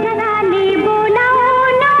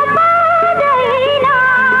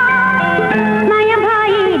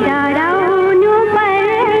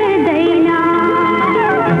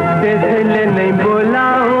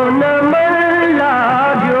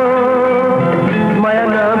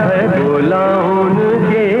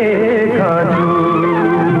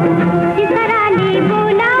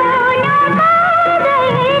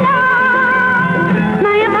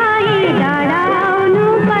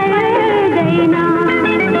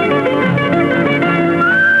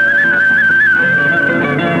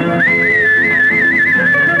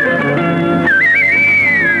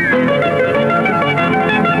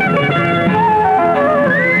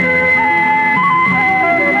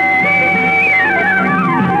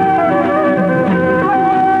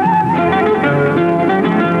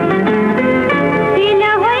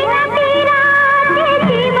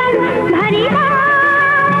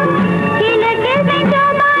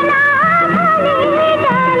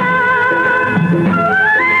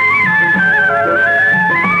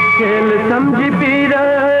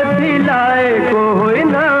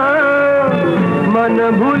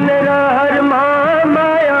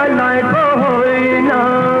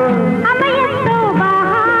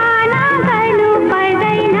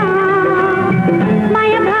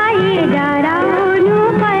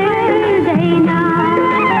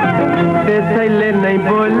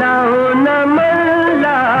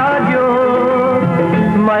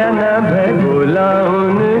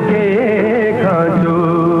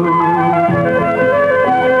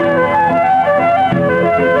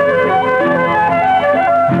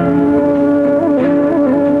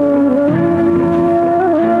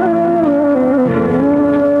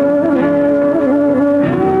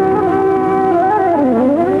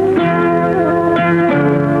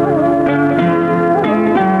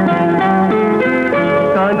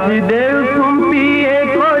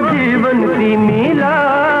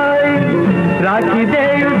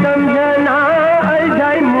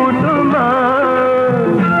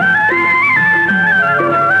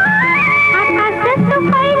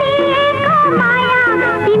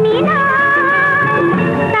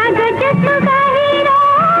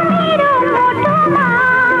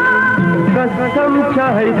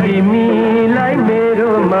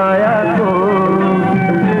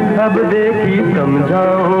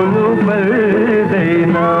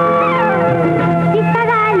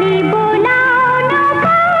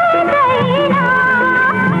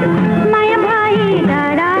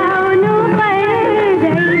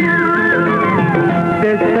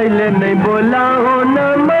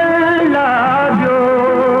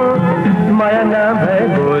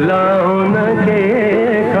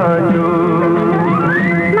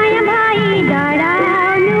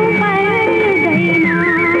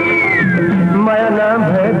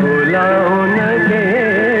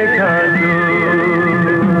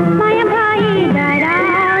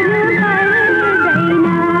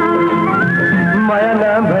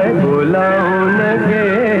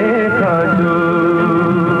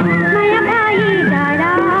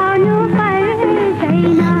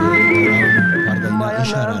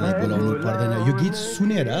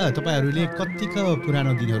 तपाईँहरूले कतिका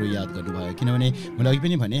पुरानो दिनहरू याद गर्नुभयो? किनभने मैले अघि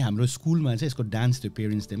पनि भने हाम्रो स्कुलमा चाहिँ यसको डान्स थियो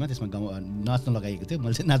पेरेन्ट्स डेमा, त्यसमा गाउँ नाच्न लगाएको थियो,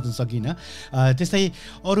 मैले चाहिँ नाच्न सकिनँ। त्यस्तै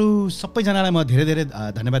अरू सबैजनालाई म धेरै धेरै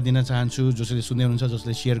धन्यवाद दिन चाहन्छु, जसले सुन्दै हुनुहुन्छ,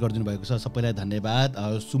 जसले सेयर गरिदिनु भएको छ, सबैलाई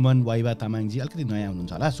धन्यवाद। सुमन वाइवा तामाङजी अलिकति नयाँ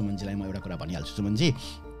हुनुहुन्छ होला, सुमनजीलाई म एउटा कुरा भनिहाल्छु। सुमनजी,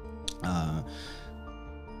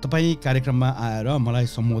 तपाईँ कार्यक्रममा आएर मलाई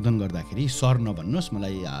सम्बोधन गर्दाखेरि सर नभन्नुहोस्,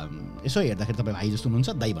 मलाई यसो हेर्दाखेरि तपाईँ भाइ जस्तो हुनुहुन्छ,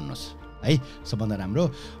 दाइ भन्नुहोस् है, सबभन्दा राम्रो।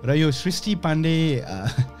 र यो सृष्टि पाण्डे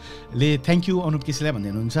ले थ्याङ्क यू अनुप केसीलाई भन्दै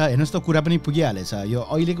हुनुहुन्छ। हेर्नुहोस् त कुरा पनि पुगिहालेछ, यो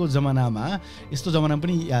अहिलेको जमानामा, यस्तो जमानामा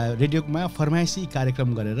पनि रेडियोमा फरमाइसी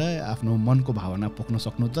कार्यक्रम गरेर आफ्नो मनको भावना पोख्न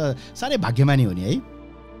सक्नु त साह्रै भाग्यमानी हो नि है।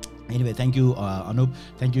 Anyway thank you Anup,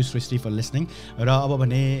 thank you Srishti for listening. र अब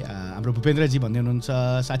भने हाम्रो भूपेन्द्रजी भन्दै हुनुहुन्छ,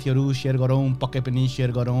 साथीहरू सेयर गरौँ, पक्कै पनि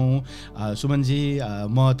सेयर गरौँ। सुमनजी,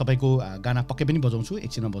 म तपाईँको गाना पक्कै पनि बजाउँछु,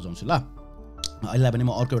 एकछिनमा बजाउँछु ल। अहिले भने म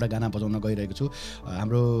अर्को एउटा गाना बजाउन गइरहेको छु।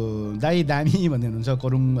 हाम्रो दाई दामी भन्दै हुनुहुन्छ,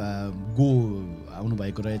 करुङ गो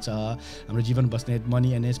आउनुभएको रहेछ। हाम्रो जीवन बस्नेत, मनी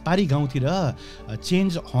एनएस, पारी गाउँतिर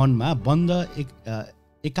चेन्ज हर्नमा बन्द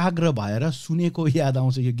एकाग्र भएर सुनेको याद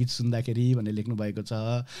आउँछ यो गीत सुन्दाखेरि भनेर लेख्नु भएको छ।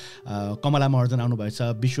 कमला महर्जन आउनुभएछ,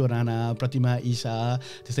 विश्व राणा, प्रतिमा ईशा,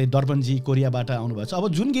 त्यस्तै दर्पणजी कोरियाबाट आउनुभएको छ।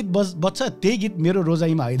 अब जुन गीत बज्छ त्यही गीत मेरो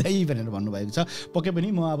रोजाइमा हैदै भनेर भन्नुभएको छ। पक्कै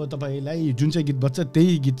पनि म अब तपाईँलाई जुन चाहिँ गीत बज्छ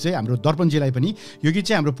त्यही गीत चाहिँ हाम्रो दर्पणजीलाई पनि यो गीत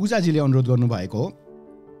चाहिँ हाम्रो पूजाजीले अनुरोध गर्नुभएको हो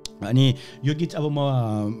अनि यो गीत अब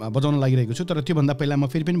म बजाउन लागिरहेको छु। तर त्योभन्दा पहिला म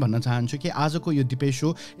फेरि पनि भन्न चाहन्छु कि आजको यो दिपेश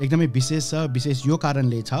शो एकदमै विशेष छ। विशेष यो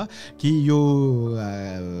कारणले छ कि यो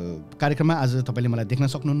कार्यक्रममा आज तपाईँले मलाई देख्न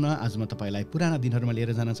सक्नुहुन्न। आज म तपाईँलाई पुराना दिनहरूमा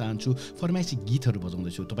लिएर जान चाहन्छु। फरमाइसी गीतहरू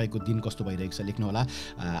बजाउँदैछु। तपाईँको दिन कस्तो भइरहेको छ लेख्नुहोला।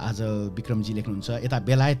 आज विक्रमजी लेख्नुहुन्छ यता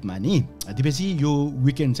बेलायतमा नि दिपेशजी यो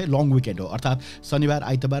विकेन्ड चाहिँ लङ विकेन्ड हो, अर्थात् शनिबार,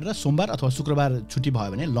 आइतबार र सोमबार अथवा शुक्रबार छुट्टी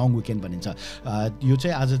भयो भने लङ विकेन्ड भनिन्छ। यो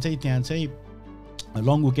चाहिँ आज चाहिँ त्यहाँ चाहिँ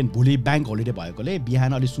लङ विकेन्ड, भोलि ब्याङ्क होलिडे भएकोले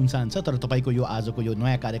बिहान अलिक सुनसान छ। तर तपाईँको यो आजको यो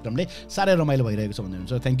नयाँ कार्यक्रमले साह्रै रमाइलो भइरहेको छ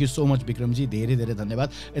भन्नुहुन्छ। थ्याङ्क यू सो मच विक्रमजी, धेरै धेरै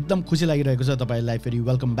धन्यवाद। एकदम खुसी लागिरहेको छ तपाईँलाई फेरि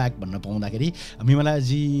वेलकम ब्याक भन्न पाउँदाखेरि।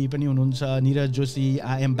 मिमलाजी पनि हुनुहुन्छ, Niraj Joshi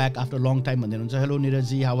I am back after long time भन्दै हुनुहुन्छ। हेलो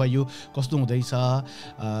निरजजी, हाउ आर यु, कस्तो हुँदैछ।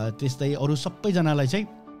 त्यस्तै अरू सबैजनालाई चाहिँ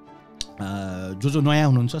जो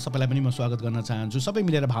नयाँ हुनुहुन्छ सबैलाई पनि म स्वागत गर्न चाहन्छु। सबै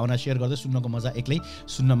मिलेर भावना सेयर गर्दै सुन्नको मजा एक्लै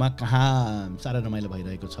सुन्नमा कहाँ साह्रै रमाइलो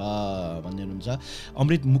भइरहेको छ भन्दै हुनुहुन्छ।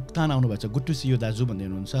 अमृत मुक्तान आउनुभएको छ, गुड टु सी यु दाजु भन्दै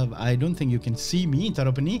हुनुहुन्छ। I don't think you can C me,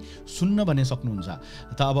 तर पनि सुन्न भने सक्नुहुन्छ।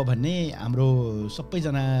 त अब भन्ने हाम्रो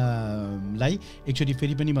सबैजनालाई एकचोटि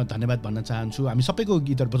फेरि पनि म धन्यवाद भन्न चाहन्छु। हामी सबैको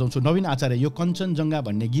गीतहरू बजाउँछु। नवीन आचार्य, यो कञ्चनजङ्घा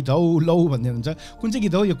भन्ने गीत हौ लौ भन्दै हुनुहुन्छ। कुन चाहिँ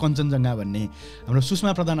गीत हो यो कञ्चनजङ्घा भन्ने? हाम्रो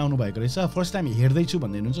सुषमा प्रधान आउनुभएको रहेछ, फर्स्ट टाइम हेर्दैछु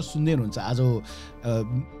भन्दै हुनुहुन्छ, सुन्दै हुनुहुन्छ। आज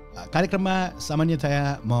कार्यक्रममा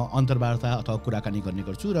सामान्यतया म अन्तर्वार्ता अथवा कुराकानी गर्ने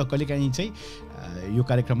गर्छु र कहिलेकाहीँ चाहिँ यो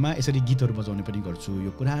कार्यक्रममा यसरी गीतहरू बजाउने पनि गर्छु।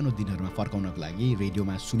 यो पुरानो दिनहरूमा फर्काउनको लागि,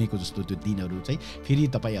 रेडियोमा सुनेको जस्तो त्यो दिनहरू चाहिँ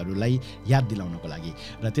फेरि तपाईँहरूलाई याद दिलाउनको लागि।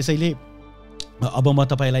 र त्यसैले अब म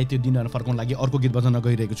तपाईँलाई त्यो दिनहरू फर्काउन लागि अर्को गीत बजाउन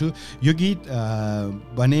गइरहेको छु। यो गीत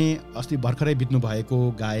भने अस्ति भर्खरै बित्नु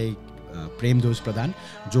भएको गायक प्रेमदोष प्रधान,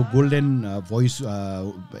 जो गोल्डन भोइस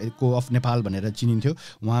को अफ नेपाल भनेर चिनिन्थ्यो,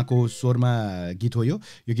 उहाँको स्वरमा गीत हो यो।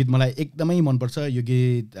 यो गीत मलाई एकदमै मनपर्छ। यो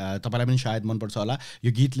गीत तपाईँलाई पनि सायद मनपर्छ होला।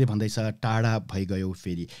 यो गीतले भन्दैछ टाढा भइगयो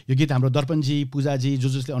फेरि। यो गीत हाम्रो दर्पणजी, पूजाजी,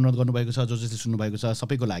 जसले अनुरोध गर्नुभएको छ, जसले सुन्नुभएको छ,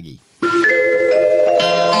 सबैको लागि।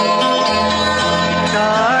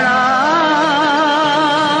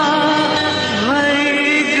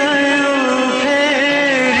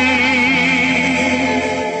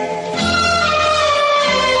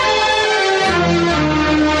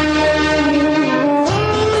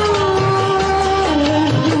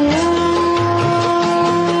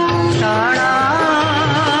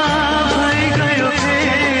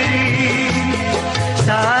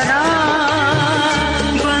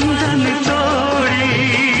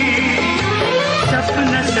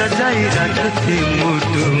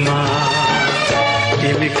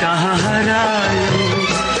 तिमी कहाँ हरायो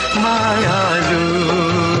मायालु,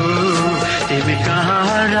 तिमी कहाँ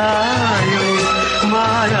हरायो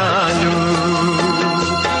मायालु।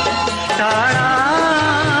 टाढा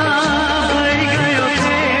भइगयो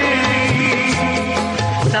फेरि,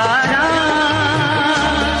 सारा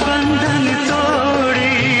बन्धन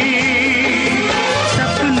तोडी,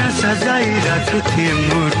 सपना सजाइरहेको थिएँ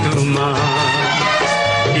मुटुमा।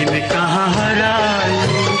 तिमी कहाँ हरायो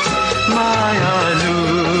मायालु,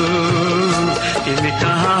 तिमी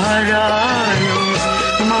कहाँ हरायो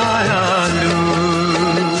मायालु।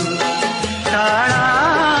 टाढा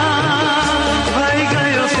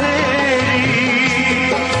भइगयो फेरि,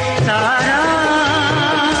 सारा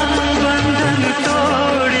बन्धन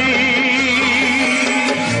तोडी।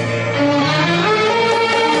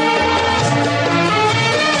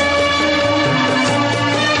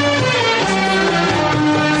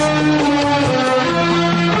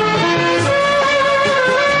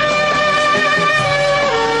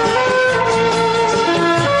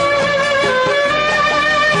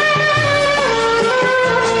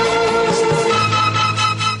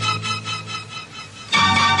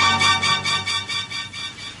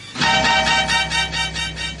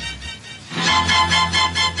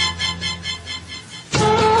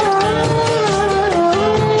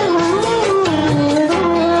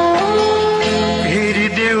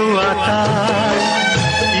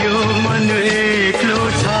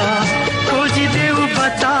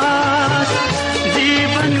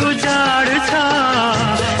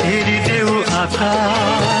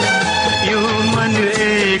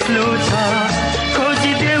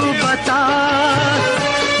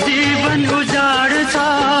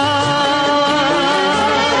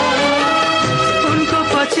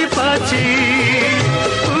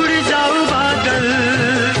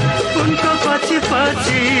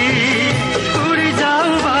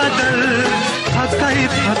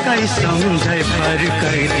 पक्कै सम्झै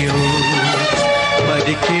फर्काइदेऊ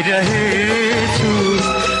पर्खिरहेछु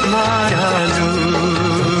मायालु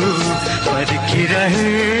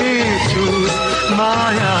पर्खिरहेछु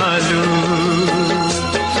मायालु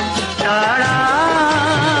टाढा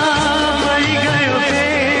भइगयो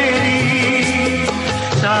फेरि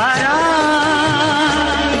सारा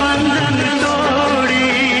बन्धन तोडी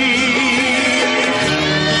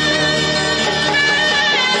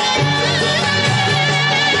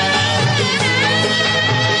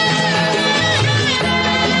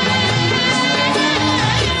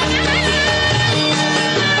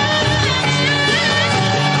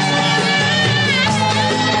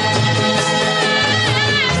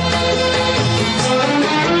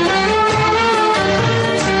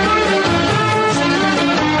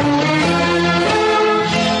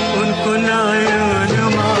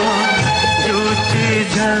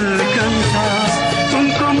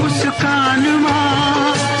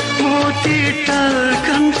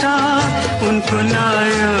उनको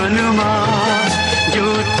नयनमा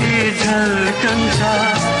ज्योति झल्कन्छ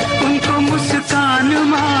उनको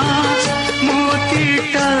मुस्कानमा मोती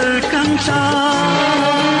टल्कन्छ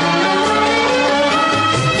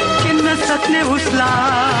चिन्न सक्ने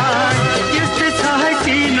उसलाई यस्तै छ है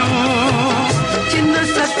चिनो चिन्न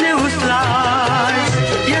सक्ने उसलाई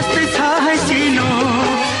यस्तै छ है चिनो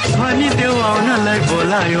भनिदेऊ आउनलाई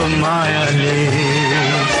बोलायो मायाले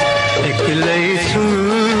एक्लै छु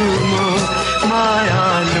म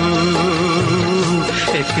मायालु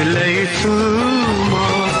एक्लै छु म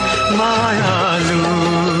मायालु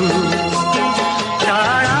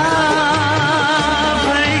टाढा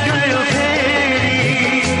भइगयो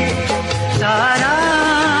फेरि सारा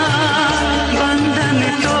बन्धन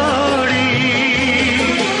तोडी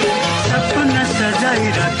सपना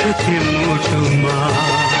सजाइरहेको थिएँ मुटुमा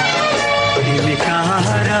तिमी कहाँ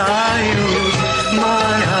हरायो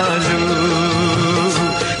मायालु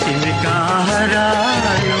तिमी कहाँ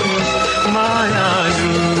हरायो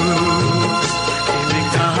मायालु तिमी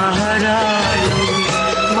कहाँ हरायो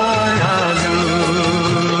मायालु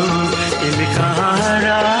तिमी कहाँ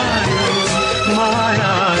हरायो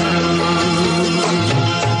मायालु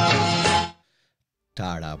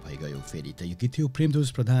टाढा भइगयो फेरि त यो गीत थियो प्रेमदोष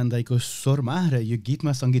प्रधान दाईको स्वरमा र यो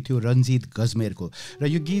गीतमा सङ्गीत थियो रञ्जित गजमेरको र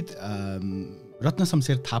यो गीत रत्न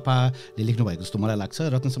शमशेर थापाले लेख्नुभएको जस्तो मलाई लाग्छ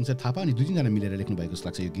रत्न शमशेर थापा अनि दुई तिनजना मिलेर लेख्नुभएको जस्तो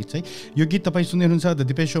लाग्छ यो गीत चाहिँ यो गीत तपाईँ सुन्दै हुनुहुन्छ द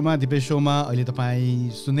दिपेश शोमा अहिले तपाईँ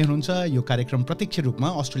सुन्दै हुनुहुन्छ यो कार्यक्रम प्रत्यक्ष रूपमा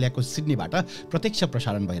अस्ट्रेलियाको सिडनीबाट प्रत्यक्ष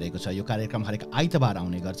प्रसारण भइरहेको छ यो कार्यक्रम हरेक आइतबार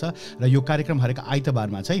आउने गर्छ र यो कार्यक्रम हरेक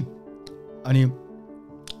आइतबारमा चाहिँ अनि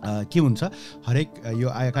के हुन्छ हरेक यो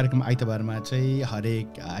कार्यक्रम आइतबारमा चाहिँ हरेक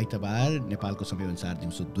आइतबार नेपालको समयअनुसार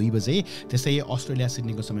दिउँसो 2 बजे त्यसै अस्ट्रेलिया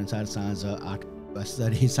सिडनीको समयअनुसार साँझ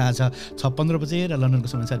 6:15 बजे र लन्डनको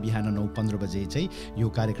समयअनुसार बिहान 9:15 बजे चाहिँ यो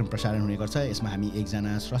कार्यक्रम प्रसारण हुने गर्छ यसमा हामी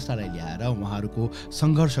एकजना स्रष्टालाई ल्याएर उहाँहरूको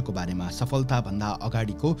सङ्घर्षको बारेमा सफलताभन्दा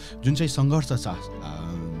अगाडिको जुन चाहिँ सङ्घर्ष छ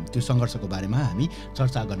त्यो सङ्घर्षको बारेमा हामी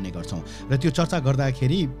चर्चा गर्ने गर्छौँ र त्यो चर्चा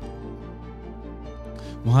गर्दाखेरि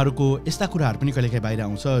उहाँहरूको यस्ता कुराहरू पनि कहिलेकाहीँ बाहिर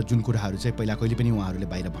आउँछ जुन कुराहरू चाहिँ पहिला कहिले पनि उहाँहरूले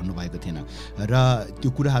बाहिर भन्नुभएको थिएन र त्यो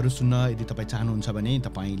कुराहरू सुन्न यदि तपाईँ चाहनुहुन्छ भने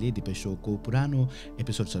तपाईँले दिपेश शोको पुरानो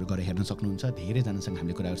एपिसोड्सहरू गएर हेर्न सक्नुहुन्छ धेरैजनासँग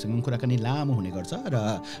हामीले कुराहरूसँग कुराकानी लामो हुने गर्छ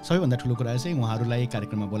र सबैभन्दा ठुलो कुरा चाहिँ उहाँहरूलाई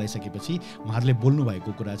कार्यक्रममा बोलाइसकेपछि उहाँहरूले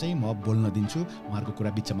बोल्नुभएको कुरा चाहिँ म बोल्न दिन्छु उहाँहरूको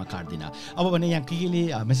कुरा बिचमा काट्दिनँ अब भने यहाँ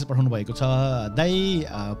केले मेसेज पठाउनु भएको छ दाई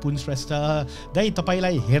पुन श्रेष्ठ दाई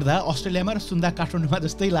तपाईँलाई हेर्दा अस्ट्रेलियामा र सुन्दा काठमाडौँमा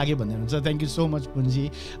जस्तै लाग्यो भन्ने हुन्छ थ्याङ्क यू सो मच पुनजी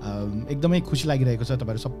एकदमै खुसी लागिरहेको छ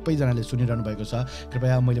तपाईँहरू सबैजनाले सुनिरहनु भएको छ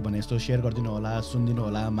कृपया मैले भने जस्तो सेयर गरिदिनु होला सुनिदिनु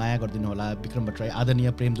होला माया गरिदिनु होला विक्रम भट्टराई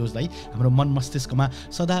आदरणीय प्रेमदोष दाई हाम्रो मन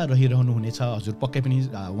मस्तिष्कमा सदा रहिरहनु हुनेछ हजुर पक्कै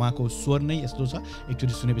पनि उहाँको स्वर नै यस्तो छ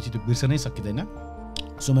एकचोटि सुनेपछि त्यो बिर्सनै सकिँदैन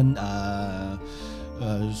सुमन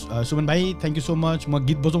भाइ थ्याङ्क यू सो मच म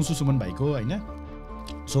गीत बजाउँछु सुमन भाइको होइन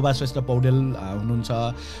शोभा श्रेष्ठ पौडेल हुनुहुन्छ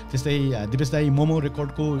त्यस्तै दिपेश दाई मोमो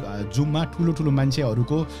रेकर्डको जुममा ठुलो ठुलो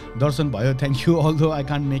मान्छेहरूको दर्शन भयो thank you although I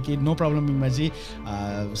can't make it no problem मिमाजी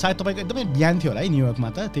सायद तपाईँको एकदमै बिहान थियो होला है न्युयोर्कमा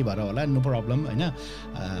त त्यही भएर होला नो प्रब्लम होइन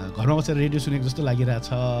घरमा बसेर रेडियो सुनेको जस्तो लागिरहेछ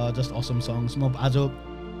जस्ट असम सङ्ग्स म आज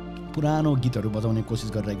पुरानो गीतहरू बजाउने कोसिस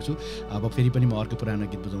गरिरहेको छु अब फेरि पनि म अर्को पुरानो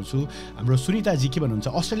गीत बजाउँछु हाम्रो सुनिताजी के भन्नुहुन्छ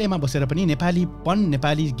अस्ट्रेलियामा बसेर पनि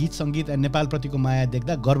नेपाली गीत सङ्गीत नेपालप्रतिको माया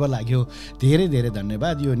देख्दा गर्व लाग्यो धेरै धेरै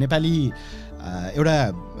धन्यवाद यो नेपाली एउटा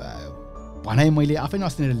भनाइ मैले आफै नै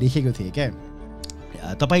अस्ति लेखेको थिएँ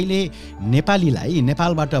क्या तपाईँले नेपालीलाई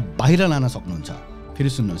नेपालबाट बाहिर लान सक्नुहुन्छ फेरि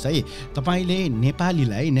सुन्नुहोस् है, तपाईँले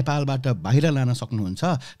नेपालीलाई नेपालबाट बाहिर लान सक्नुहुन्छ,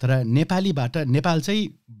 तर नेपाल चाहिँ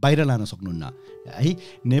बाहिर लान सक्नुहुन्न है।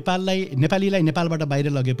 नेपालीलाई नेपालबाट बाहिर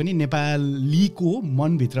लगे पनि नेपालीको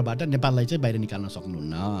मनभित्रबाट नेपाललाई चाहिँ बाहिर निकाल्न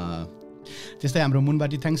सक्नुहुन्न। त्यस्तै हाम्रो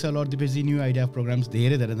मुनबाटी thanks a lot दिपेशजी, new idea of programmes,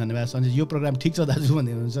 धेरै धेरै धन्यवाद। सञ्जय यो प्रोग्राम ठिक छ दाजु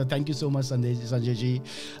भन्दै हुनुहुन्छ, thank you so much सञ्जयजी।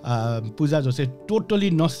 Puja Jose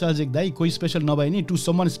totally नस्टाल्जिक दाइ, कोही स्पेसल नभए नि टु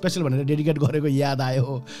समन स्पेसल भनेर डेडिकेट गरेको याद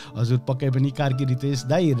आयो हजुर, पक्कै पनि। कार्की रितेश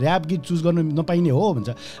दाइ ऱ्याप गीत चुज गर्नु नपाइने हो भन्छ।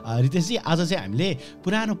 रितेशजी आज चाहिँ हामीले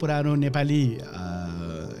पुरानो नेपाली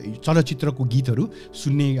चलचित्रको गीतहरू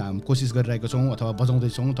सुन्ने कोसिस गरिरहेको छौँ अथवा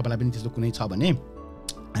बजाउँदैछौँ। तपाईँलाई पनि त्यस्तो कुनै छ भने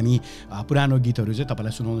हामी पुरानो गीतहरू चाहिँ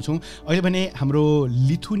तपाईँलाई सुनाउँछौँ। अहिले भने हाम्रो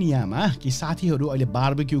लिथुनियामा कि साथीहरू अहिले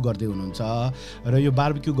बार्बेक्यू गर्दै हुनुहुन्छ र यो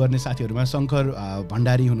बार्बेक्यू गर्ने साथीहरूमा शङ्कर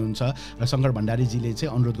भण्डारी हुनुहुन्छ र शङ्कर भण्डारीजीले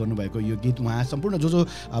चाहिँ अनुरोध गर्नुभएको यो गीत उहाँ सम्पूर्ण जो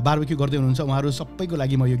बार्बेक्यू गर्दै हुनुहुन्छ उहाँहरू सबैको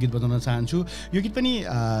लागि म यो गीत बजाउन चाहन्छु। यो गीत पनि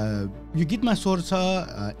यो गीतमा स्वर छ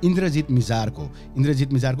इन्द्रजित मिजारको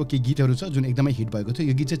केही गीतहरू छ जुन एकदमै हिट भएको थियो।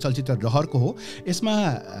 यो गीत चाहिँ चलचित्र रहरको हो। यसमा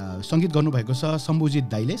सङ्गीत गर्नुभएको छ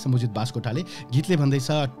शम्भुजित बास्कोटाले। गीतले भन्दैछ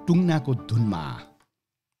टुङ्नाको धुनमा।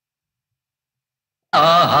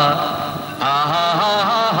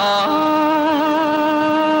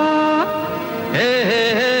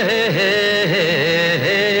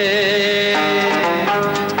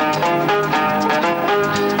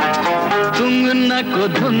 टुङ्नाको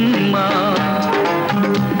धुनमा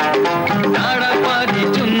डाँडा पारी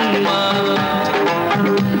जुनमा,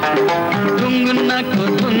 टुङ्नाको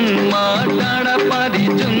धुनमा डाँडा पारी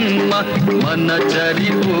जुनमा, मन चरी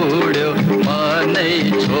उड्यो मनै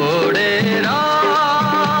छोडेर,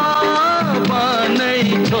 मनै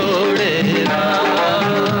छोडेर।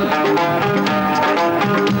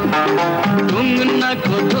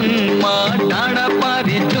 टुङ्नाको धुनमा डाँडा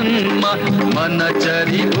पारी जुनमा, मन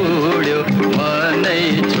चरी उड्यो मनै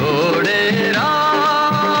छोडेर,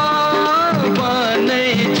 मनै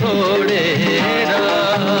छोडेर।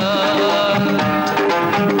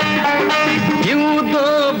 हिउँदो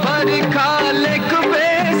बर्खालेको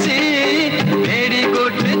बेसी भेडी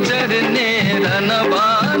गोठ चर्ने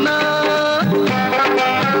रनबाना,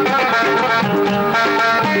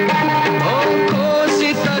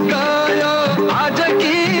 कोसित गयो आज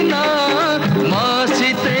किन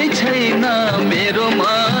मसितै छैन मेरो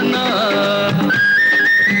मन,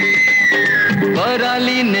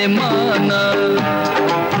 बरालिने मन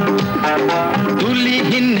डुली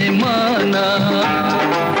हिँड्ने मन,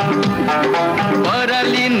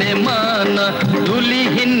 बरालिने मन डुली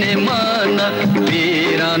हिँड्ने मन,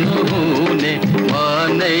 बिरानो हुने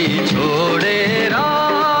मनै छोडेर,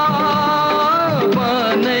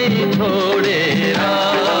 मनै छोडेर।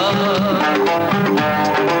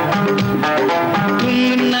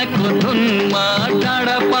 टुङ्नाको धुनमा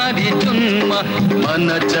डाँडा पारी जुनमा, मन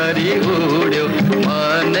चरी उड्यो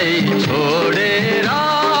मनै छोडेर,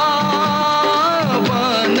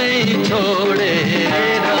 मनै छोडेर।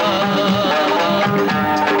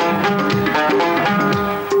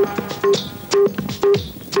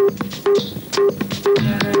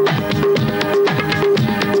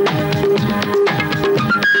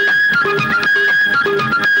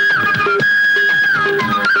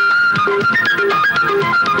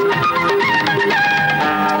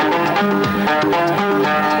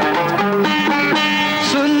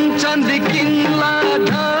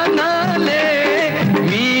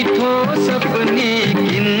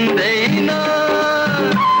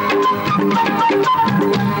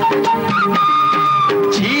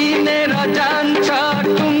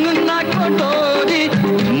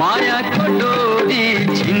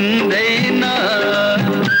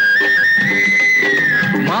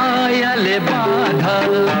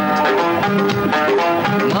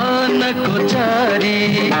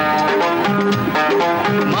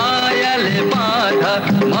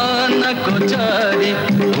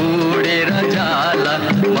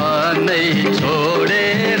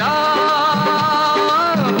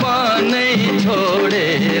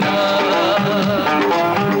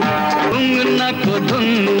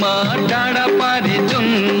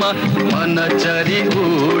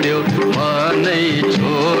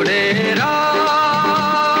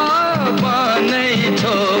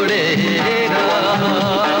 छोडेर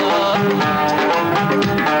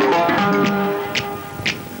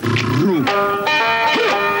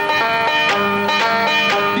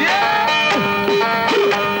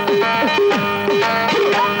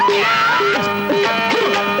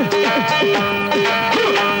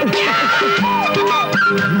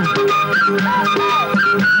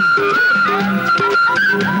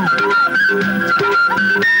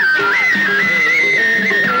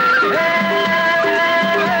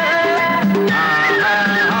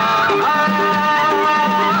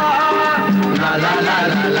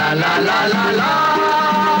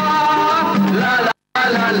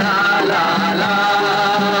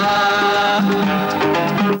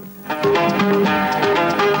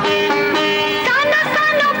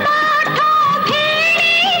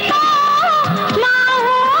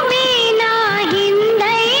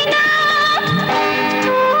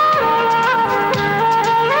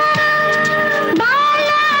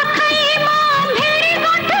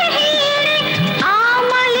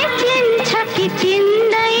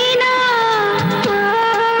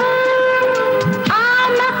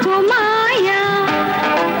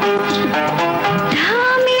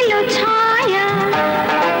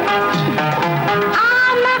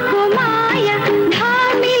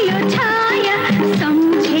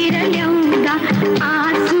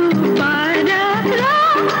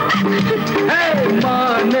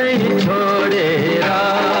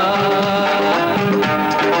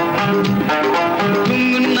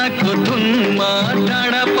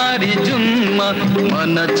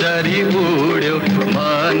मन चरी उड्यो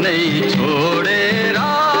मनै छोडेर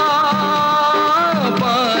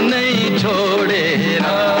मनै छोडेर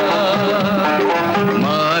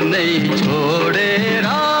मनै छोडेर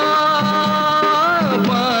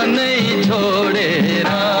मनै छोडेर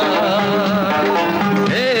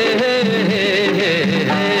हे हे हे हे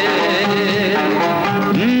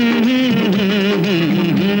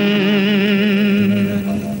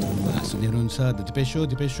सुन्दै हुनुहुन्छ द दिपेश शो।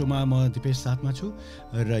 दिपेश शोमा म दिपेश साथमा छु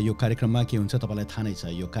र यो कार्यक्रममा के हुन्छ तपाईँलाई थाहा नै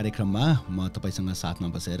छ। यो कार्यक्रममा म तपाईँसँग साथमा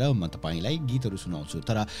बसेर म तपाईँलाई गीतहरू सुनाउँछु।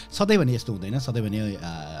 तर सधैँ भने यस्तो हुँदैन, सधैँ भने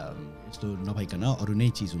यस्तो नभइकन अरू नै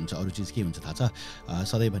चिज हुन्छ। अरू चिज के हुन्छ थाहा छ?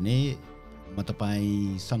 सधैँ भने म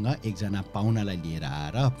तपाईँसँग एकजना पाहुनालाई लिएर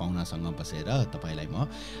आएर पाहुनासँग बसेर तपाईँलाई म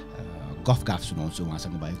गफ गाफ सुनाउँछु,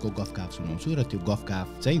 उहाँसँग भएको गफ गाफ सुनाउँछु। र त्यो गफ गाफ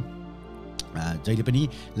चाहिँ जहिले पनि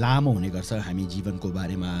लामो हुने गर्छ। हामी जीवनको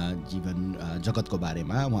बारेमा, जीवन जगतको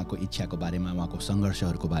बारेमा, उहाँको इच्छाको बारेमा, उहाँको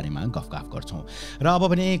सङ्घर्षहरूको बारेमा गफगाफ गर्छौँ। र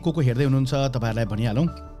अब भने को हेर्दै हुनुहुन्छ तपाईँहरूलाई भनिहालौँ।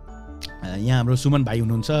 यहाँ हाम्रो सुमन भाइ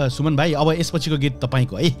हुनुहुन्छ। सुमन भाइ, अब यसपछिको गीत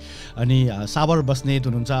तपाईँको है। अनि साबर बस्नेत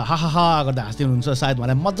हुनुहुन्छ, हा हा हा गर्दा हाँस्दै हुनुहुन्छ। सायद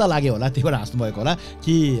मलाई मजा लाग्यो होला, त्यही भएर हाँस्नुभएको होला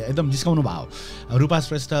कि एकदम जिस्काउनु भयो। रूपा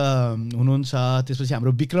श्रेष्ठ हुनुहुन्छ। त्यसपछि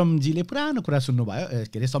हाम्रो विक्रमजीले पुरानो कुरा सुन्नुभयो,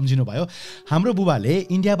 के अरे सम्झिनु भयो। हाम्रो बुबाले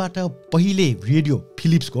इन्डियाबाट पहिले रेडियो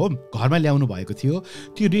फिलिप्सको घरमा ल्याउनु भएको थियो।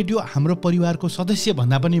 त्यो रेडियो हाम्रो परिवारको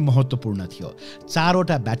सदस्यभन्दा पनि महत्त्वपूर्ण थियो।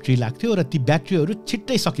 4वटा ब्याट्री लाग्थ्यो र ती ब्याट्रीहरू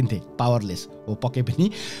छिट्टै सकिन्थे, पावरलेस हो पक्कै पनि।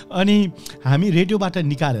 अनि हामी रेडियोबाट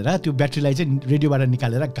निकालेर त्यो ब्याट्रीलाई चाहिँ रेडियोबाट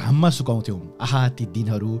निकालेर घाममा सुकाउँथ्यौँ। आहा, ती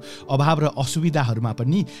दिनहरू अभाव र असुविधाहरूमा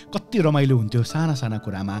पनि कति रमाइलो हुन्थ्यो साना साना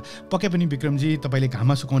कुरामा। पक्कै पनि विक्रमजी तपाईँले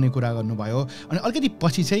घाममा सुकाउने कुरा गर्नुभयो। अनि अलिकति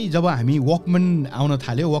पछि चाहिँ जब हामी वकम्यान आउन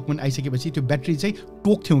थाल्यो, वकम्यान आइसकेपछि त्यो ब्याट्री चाहिँ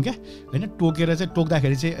टोक्थ्यौँ क्या, होइन? टोकेर चाहिँ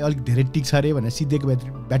टोक्दाखेरि चाहिँ अलिक धेरै टिक्छ अरे भनेर सिद्धेको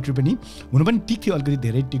ब्याट्री पनि हुनु पनि टिक्थ्यो, अलिकति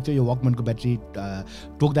धेरै टिक्थ्यो। यो वकम्यानको ब्याट्री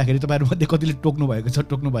टोक्दाखेरि तपाईँहरूमध्ये कतिले टोक्नु भएको छ,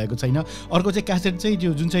 टोक्नु भएको छैन। अर्को चाहिँ क्यासेट चाहिँ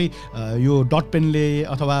त्यो जुन चाहिँ यो डट पेनले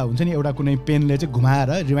अथवा हुन्छ नि एउटा कुनै पेनले चाहिँ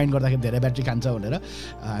घुमाएर रिवाइन्ड गर्दाखेरि धेरै ब्याट्री खान्छ भनेर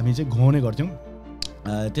हामी चाहिँ घुमाउने गर्थ्यौँ।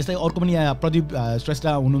 त्यस्तै अर्को पनि यहाँ प्रदीप श्रेष्ठ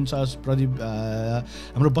हुनुहुन्छ। प्रदीप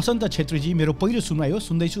हाम्रो बसन्त छेत्रीजी मेरो पहिलो सुनवाई हो,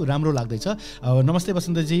 सुन्दैछु, राम्रो लाग्दैछ। नमस्ते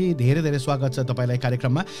बसन्तजी, धेरै धेरै स्वागत छ तपाईँलाई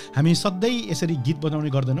कार्यक्रममा। हामी सधैँ यसरी गीत बजाउने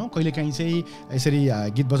गर्दैनौँ, कहिलेकाहीँ चाहिँ यसरी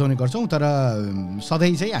गीत बजाउने गर्छौँ। तर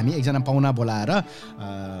सधैँ चाहिँ हामी एकजना पाहुना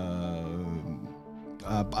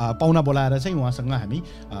बोलाएर चाहिँ उहाँसँग हामी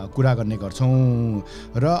कुरा गर्ने गर्छौँ।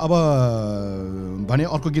 र अब भने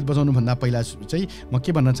अर्को गीत बजाउनुभन्दा पहिला चाहिँ म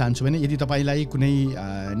के भन्न चाहन्छु भने, यदि तपाईँलाई कुनै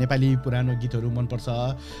नेपाली पुरानो गीतहरू मनपर्छ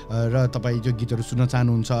र तपाईँ त्यो गीतहरू सुन्न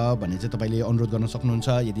चाहनुहुन्छ भने चाहिँ तपाईँले अनुरोध गर्न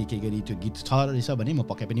सक्नुहुन्छ। यदि केही गरी त्यो गीत छ रहेछ भने म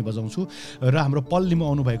पक्कै पनि बजाउँछु। र हाम्रो पल लिम्बू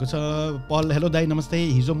आउनुभएको छ। पल, हेलो दाई,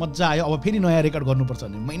 नमस्ते। हिजो मजा आयो, अब फेरि नयाँ रेकर्ड गर्नुपर्छ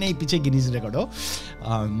भने महिनै पछि गिनिज रेकर्ड हो।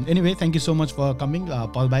 Anyway, thank you so much for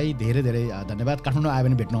coming पल भाइ, धेरै धेरै धन्यवाद। काठमाडौँ आयो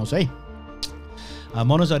भने भेट्नुहोस् है।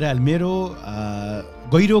 मनोज अर्याल, मेरो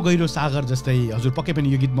गहिरो गहिरो सागर जस्तै। हजुर, पक्कै पनि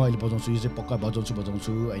यो गीत म अहिले बजाउँछु, यो चाहिँ पक्का बजाउँछु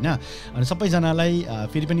होइन। अनि सबैजनालाई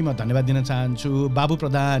फेरि पनि म धन्यवाद दिन चाहन्छु। बाबु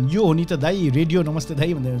प्रधान, यो हो नि त दाई रेडियो, नमस्ते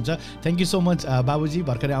दाई भन्दै हुनुहुन्छ। थ्याङ्क यू सो मच बाबुजी,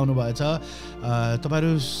 भर्खरै आउनुभएछ।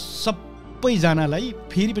 तपाईँहरू सबैजनालाई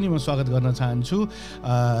फेरि पनि म स्वागत गर्न चाहन्छु।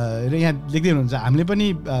 र यहाँ लेख्दै हुनुहुन्छ, हामीले पनि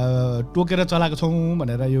टोकेर चलाएको छौँ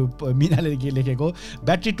भनेर यो मिनाले के लेखेको।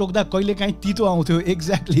 ब्याट्री टोक्दा कहिलेकाहीँ तितो आउँथ्यो।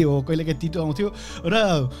 एक्ज्याक्टली हो, कहिलेकाहीँ तितो आउँथ्यो। र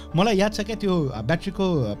मलाई याद छ क्या, त्यो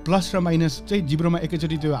ब्याट्रीको प्लस र माइनस चाहिँ जिब्रोमा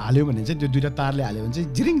एकैचोटि त्यो हाल्यो भने चाहिँ, त्यो दुईवटा तारले हाल्यो भने चाहिँ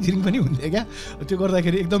झिरिङ झिरिङ पनि हुन्थ्यो क्या। त्यो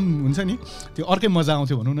गर्दाखेरि एकदम हुन्छ नि, त्यो अर्कै मजा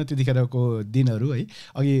आउँथ्यो भनौँ न त्यतिखेरको दिनहरू है।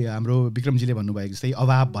 अघि हाम्रो विक्रमजीले भन्नुभएको जस्तै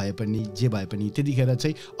अभाव भए पनि जे भए पनि त्यतिखेर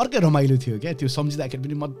चाहिँ अर्कै रमाइलो थियो क्या। त्यो सम्झिँदाखेरि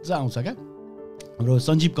पनि मजा आउँछ क्या। हाम्रो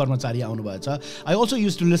सञ्जीव कर्मचारी आउनुभएछ। I also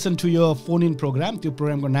use to listen to your phone in programme. त्यो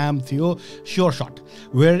प्रोग्रामको नाम थियो sure shot,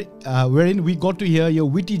 where in we got to hear your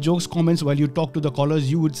witty jokes comments while you talk to the colours.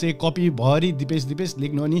 You would say copy भरि दिपेश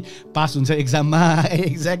लेख्नु अनि pass हुन्छ एक्जाममा।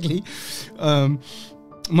 Exactly.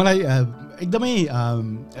 मलाई एकदमै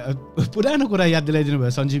पुरानो कुरा याद दिलाइदिनु भयो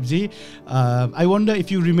सञ्जीवजी। I wonder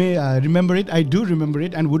if you remember it. I do remember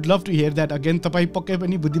it and would love to hear that again. तपाईँ पक्कै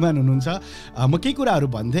पनि बुद्धिमान हुनुहुन्छ। म केही कुराहरू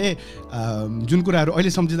भन्थेँ, जुन कुराहरू अहिले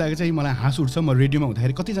सम्झिँदाखेरि चाहिँ मलाई हाँस उठ्छ। म रेडियोमा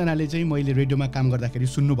हुँदाखेरि कतिजनाले चाहिँ मैले रेडियोमा काम गर्दाखेरि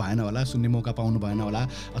सुन्नु भएन होला, सुन्ने मौका पाउनु भएन होला,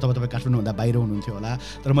 अथवा तपाईँ काठमाडौँभन्दा बाहिर हुनुहुन्थ्यो होला।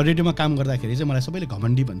 तर म रेडियोमा काम गर्दाखेरि चाहिँ मलाई सबैले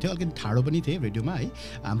घमण्डी भन्थ्यो। अलिकति ठाडो पनि थिएँ रेडियोमा है।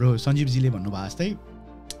 हाम्रो सञ्जीवजीले भन्नुभयो जस्तै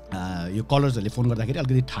यो कलर्सहरूले फोन गर्दाखेरि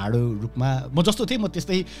अलिकति ठाडो रूपमा म जस्तो थिएँ, म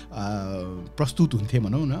त्यस्तै प्रस्तुत हुन्थेँ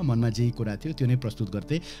भनौँ न। मनमा जे कुरा थियो त्यो नै प्रस्तुत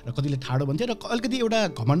गर्थेँ। र कतिले ठाडो भन्थ्यो र अलिकति एउटा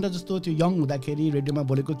घमण्ड जस्तो त्यो यङ हुँदाखेरि रेडियोमा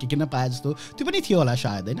बोलेको के न पाए जस्तो त्यो पनि थियो होला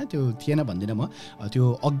सायद, होइन? त्यो थिएन भन्दिनँ म। त्यो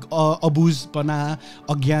अबुझपना,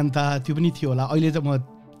 अज्ञानता त्यो पनि थियो होला। अहिले त म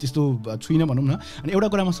त्यस्तो छुइनँ भनौँ न। अनि एउटा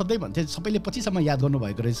कुरा म सधैँ भन्थेँ, सबैले पछिसम्म याद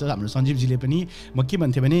गर्नुभएको रहेछ, हाम्रो सञ्जीवजीले पनि। म के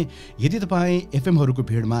भन्थेँ भने यदि तपाईँ एफएमहरूको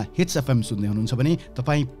भिडमा हिट्स एफएम सुन्दै हुनुहुन्छ भने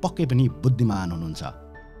तपाईँ पक्कै पनि बुद्धिमान हुनुहुन्छ,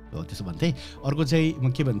 हो त्यसो भन्थेँ। अर्को चाहिँ म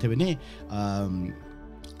के भन्थेँ भने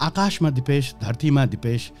आकाशमा दिपेश, धरतीमा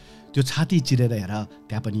दिपेश, त्यो छाती चिरेर हेर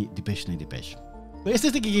त्यहाँ पनि दिपेश नै दिपेश। यस्तै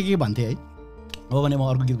यस्तै के भन्थेँ है। हो भने म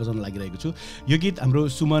अर्को गीत बजाउन लागिरहेको छु। यो गीत हाम्रो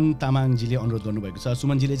सुमन तामाङजीले अनुरोध गर्नुभएको छ।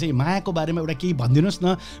 सुमनजीले चाहिँ मायाको बारेमा एउटा केही भनिदिनुहोस्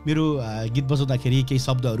न, मेरो गीत बजाउँदाखेरि केही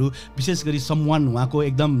शब्दहरू, विशेष गरी समवान, उहाँको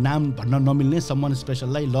एकदम नाम भन्न नमिल्ने समवान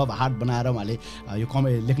स्पेसललाई लभ हार्ट बनाएर उहाँले यो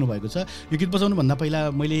लेख्नुभएको छ। यो गीत बजाउनुभन्दा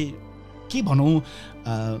पहिला मैले के भनौँ,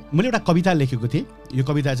 मैले एउटा कविता लेखेको थिएँ। यो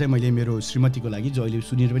कविता चाहिँ मैले मेरो श्रीमतीको लागि, जो अहिले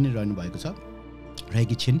सुनेर पनि रहनु भएको छ,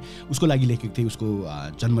 रहेकी छिन्, उसको लागि लेखेको थिएँ, उसको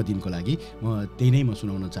जन्मदिनको लागि। म त्यही नै म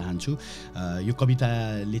सुनाउन चाहन्छु। यो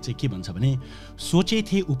कविताले चाहिँ के भन्छ भने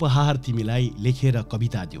सोचेथे उपहार तिमीलाई लेखेर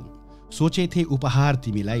कविता दिउँ, सोचेथे उपहार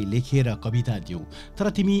तिमीलाई लेखेर कविता दिउँ, तर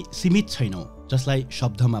तिमी सीमित छैनौ जसलाई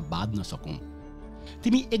शब्दमा बाँध्न सकौँ।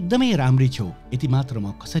 तिमी एकदमै राम्री छौ यति मात्र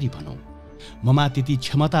म कसरी भनौँ, ममा त्यति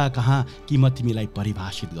क्षमता कहाँ कि म तिमीलाई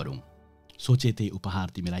परिभाषित गरौँ। सोचेथे उपहार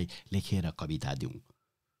तिमीलाई लेखेर कविता दिउँ।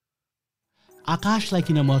 आकाशलाई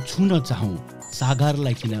किन म छुन चाहूँ,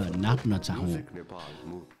 सागरलाई किन नाप्न चाहूँ,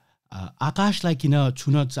 आकाशलाई किन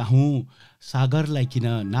छुन चाहूँ, सागरलाई किन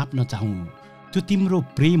नाप्न चाहूँ, त्यो तिम्रो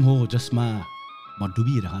प्रेम हो जसमा म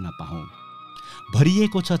डुबिरहन पाऊँ।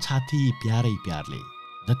 भरिएको छ छाती प्यारै प्यारले,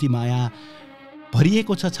 जति माया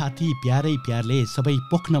भरिएको छ छाती प्यारै प्यारले, सबै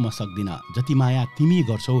पोख्न म सक्दिनँ, जति माया तिमी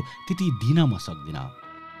गर्छौ त्यति दिन म सक्दिनँ।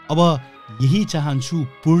 अब यही चाहन्छु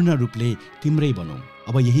पूर्ण रूपले तिम्रै बनौँ,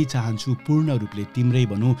 अब यही चाहन्छु पूर्ण रूपले तिम्रै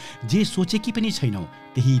बनौँ, जे सोचेकी पनि छैनौ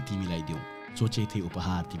त्यही तिमीलाई दिउँ, सोचेथे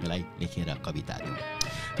उपहार तिमीलाई लेखेर कविता दिउँ।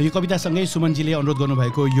 त यो कवितासँगै सुमनजीले अनुरोध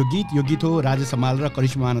गर्नुभएको यो गीत हो राजेश हमाल र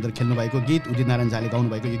करिश्मा महानगर खेल्नुभएको गीत, उदित नारायण झाले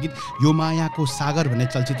गाउनुभएको यो गीत, यो मायाको सागर भन्ने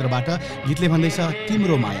चलचित्रबाट। गीतले भन्दैछ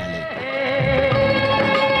तिम्रो मायाले।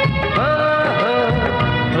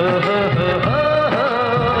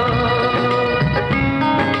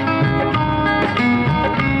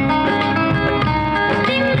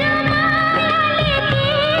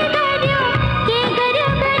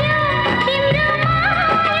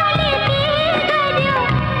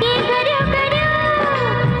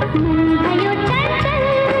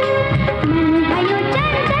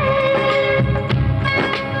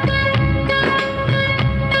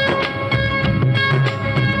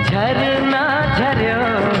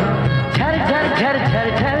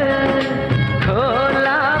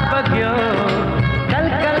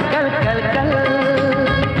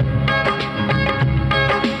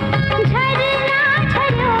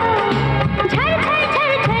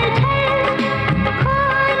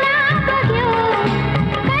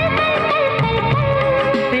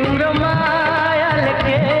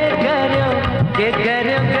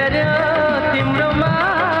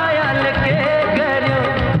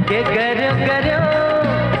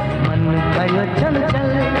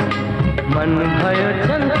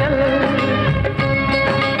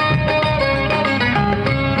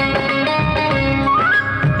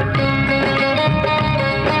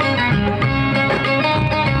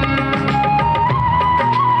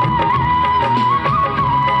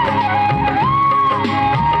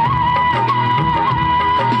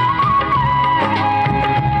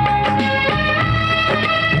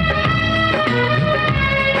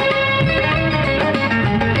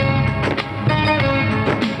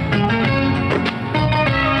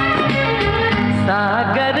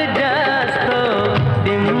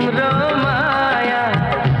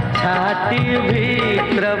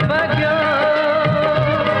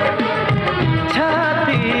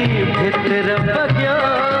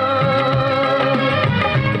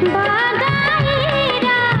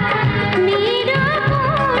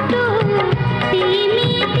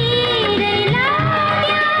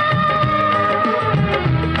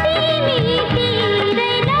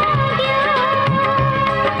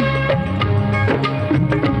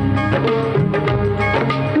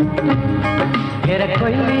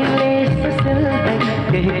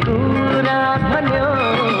 कुरा भन्यो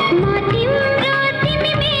म तिम्रो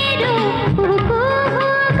तिमी मेरो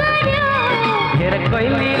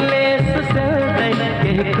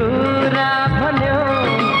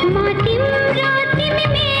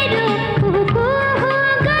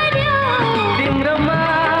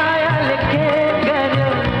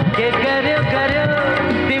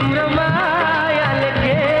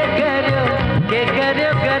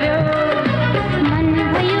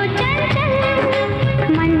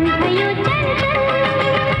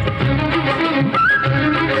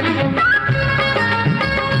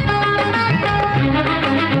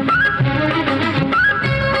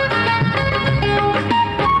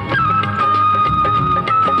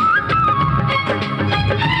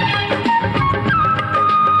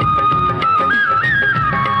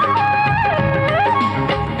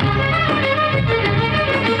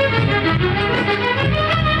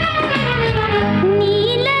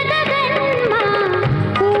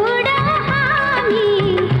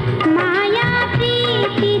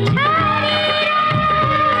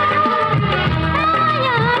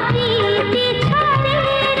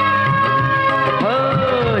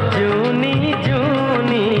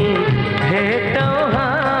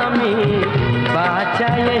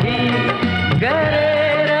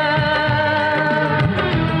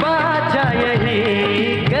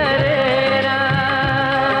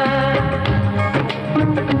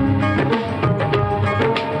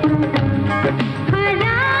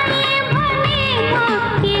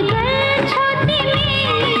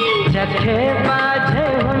झखे बाझे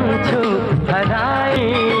हुन्छु हराए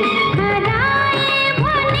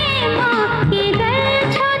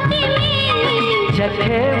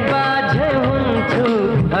झखे बाझे हुन्छु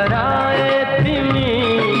हराए तिमी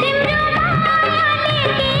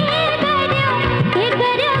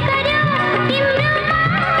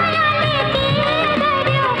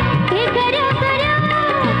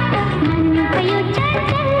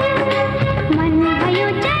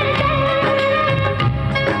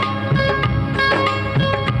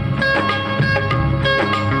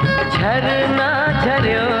झरना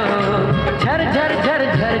झर्यो झर झर झर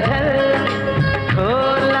झर झर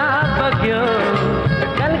खोला बग्यो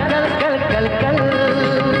call call call call call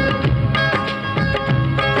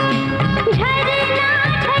झरना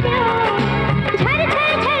झर्यो झर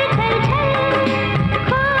झर झर झर झर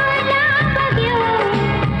खोला बग्यो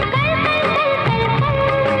call call call call call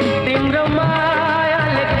तिम्रो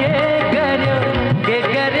मायाले के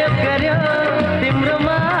गर्यो गर्यो तिम्रो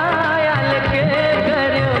मायाले के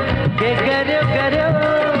गर्यो गर्यो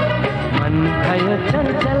मन भयो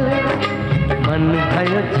चञ्चल मन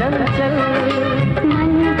भयो चञ्चल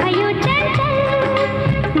मन भयो चञ्चल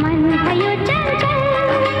मन भयो चञ्चल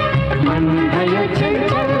मन भयो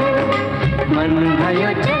चञ्चल मन भयो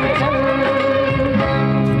चञ्चल तिम्रो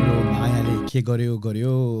मायाले के गर्यो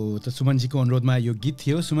गर्यो त सुमनजीको अनुरोधमा यो गीत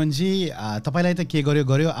थियो सुमनजी तपाईँलाई त के गर्यो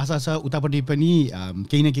गर्यो आशा छ उतापट्टि पनि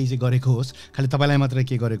केही न केही चाहिँ गरेको होस् खालि तपाईँलाई मात्र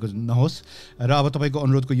के गरेको नहोस् र अब तपाईँको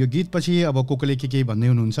अनुरोधको यो गीतपछि अब कोले के भन्दै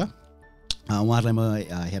हुनुहुन्छ उहाँहरूलाई म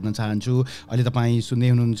हेर्न चाहन्छु अहिले तपाईँ सुन्दै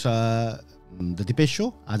हुनुहुन्छ द दिपेश शो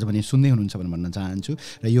आज भने सुन्दै हुनुहुन्छ भनेर भन्न चाहन्छु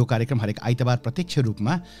र यो कार्यक्रम हरेक आइतबार प्रत्यक्ष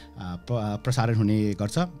रूपमा प्रसारण हुने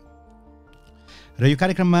गर्छ र यो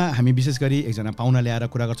कार्यक्रममा हामी विशेष गरी एकजना पाहुना ल्याएर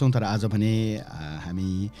कुरा गर्छौँ तर आज भने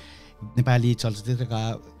हामी नेपाली चलचित्रका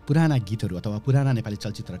पुराना गीतहरू अथवा पुराना नेपाली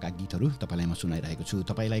चलचित्रका गीतहरू तपाईँलाई म सुनाइरहेको छु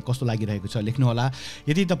तपाईँलाई कस्तो लागिरहेको छ लेख्नुहोला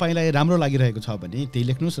यदि तपाईँलाई राम्रो लागिरहेको छ भने त्यही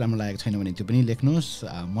लेख्नुहोस् राम्रो लागेको छैन भने त्यो पनि लेख्नुहोस्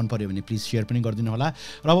मन पर्यो भने प्लिज सेयर पनि गरिदिनु होला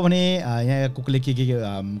र अब भने यहाँ कोले के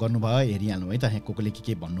गर्नुभयो हेरिहाल्नु है त यहाँ कोले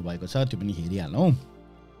के भन्नुभएको छ त्यो पनि हेरिहाल्नु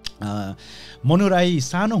मनु राई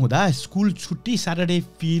सानो हुँदा स्कुल छुट्टी स्याटरडे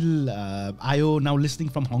फिल आयो now listening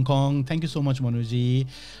from Hong Kong thank you so much मनुजी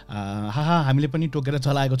हामीले पनि टोकेर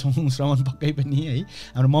चलाएको छौँ श्रवण पक्कै पनि है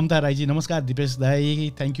हाम्रो ममता राईजी नमस्कार दिपेश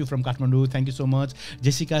दाई thank you from Kathmandu thank you so much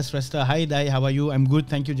Jessica Shrestha high दाई how are you I'm good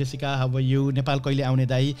thank you Jessica how are you Nepal कहिले आउने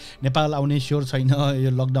दाई नेपाल आउने स्योर छैन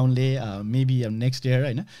यो लकडाउनले मेबी नेक्स्ट इयर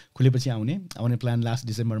होइन खुलेपछि आउने प्लान लास्ट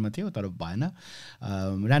डिसेम्बरमा थियो तर भएन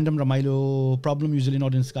ऱ्यान्डम रमाइलो problem usually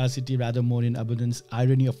not in scarcity rather more in abundance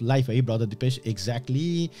irony of life है brother दिपेश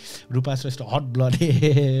एक्ज्याक्टली रूपा श्रेष्ठ हट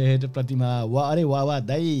ब्लडेड प्रतिमा वा अरे वा वा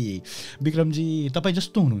दाई विक्रमजी तपाईँ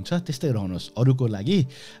जस्तो हुनुहुन्छ त्यस्तै रहनुहोस् अरूको लागि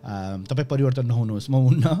तपाईँ परिवर्तन नहुनुहोस् म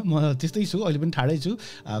हुन्न म त्यस्तै छु अहिले पनि ठाडै छु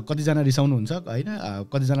कतिजना रिसाउनुहुन्छ होइन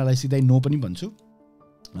कतिजनालाई सिधै नो पनि भन्छु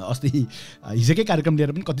अस्ति हिजोकै कार्यक्रम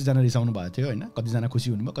लिएर पनि कतिजना रिसाउनु भएको थियो होइन कतिजना खुसी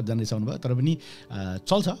हुनुभयो कतिजना रिसाउनु भयो तर पनि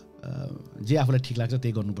चल्छ जे आफूलाई ठिक लाग्छ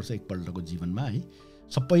त्यही गर्नुपर्छ एकपल्टको जीवनमा है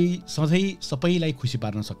सधैँ सबैलाई खुसी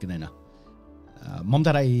पार्न सकिँदैन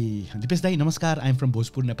ममता राई दिपेश दाई नमस्कार आइएम फ्रम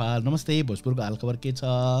भोजपुर नेपाल नमस्ते भोजपुरको हालखबर के छ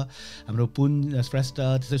हाम्रो पुन श्रेष्ठ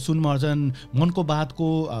त्यस्तै सुन महर्जन मनको बातको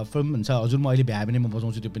फिल्म भन्छ हजुर म अहिले भ्याए भने म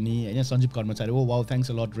बजाउँछु त्यो पनि होइन सञ्जीव कर्मचारी ओ wow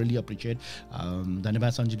thanks a lot really appreciate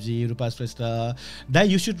धन्यवाद सञ्जीवजी रूपा श्रेष्ठ दाई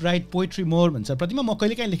you should right poetry more भन्छ प्रतिमा म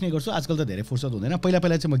कहिले काहीँ लेख्ने गर्छु आजकल त धेरै फुर्सद हुँदैन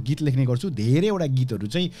पहिला चाहिँ म गीत लेख्ने गर्छु धेरैवटा गीतहरू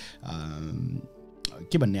चाहिँ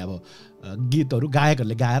के भन्ने अब गीतहरू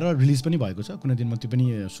गायकहरूले गाएर रिलिज पनि भएको छ कुनै दिन म त्यो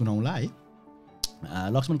पनि सुनाउँला है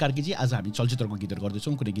लक्ष्मण कार्कीजी आज हामी चलचित्रको गीतहरू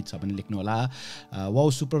गर्दैछौँ कुनै गीत छ भने लेख्नु होला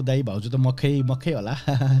वाउ सुपर दाई भाउजू त मक्खै होला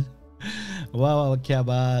वा वा क्या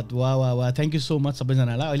बात वा वा वा थ्याङ्क यू सो मच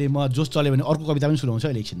सबैजनालाई अहिले म जोस चल्यो भने अर्को कविता पनि सुनाउँछु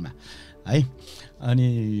अहिले एकछिनमा है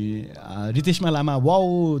अनि रितेशमा लामा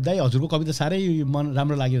वाउ दाई हजुरको कविता साह्रै मन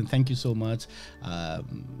राम्रो लाग्यो थ्याङ्क यू सो मच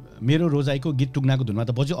मेरो रोजाइको गीत टुक्नाको धुनमा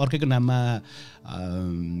त बज्यो अर्कैको नाममा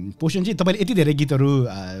पोषणजी तपाईँले यति धेरै गीतहरू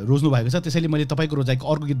रोज्नु भएको छ त्यसैले मैले तपाईँको रोजाइको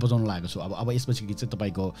अर्को गीत बजाउन लागेको छु अब यसपछि गीत चाहिँ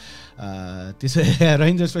तपाईँको त्यसै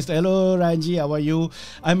रहिन्द्र श्रेष्ठ हेलो रायनजी अब you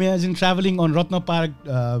I imagine travelling on Ratna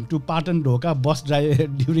park to Patan ढोका बस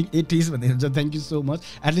ड्राइभ ड्युरिङ 80s भन्ने हुन्छ thank you so much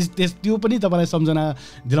at least त्यो पनि तपाईँलाई सम्झना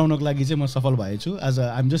दिलाउनको लागि चाहिँ म सफल भएछु as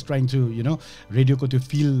I am just trying to रेडियोको त्यो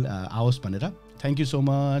फिल आओस् भनेर थ्याङ्क यू सो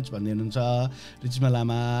मच भन्दै हुनुहुन्छ रिचिमा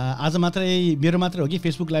लामा आज मेरो मात्रै हो कि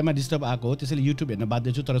फेसबुक लाइभमा डिस्टर्ब आएको हो त्यसैले युट्युब हेर्न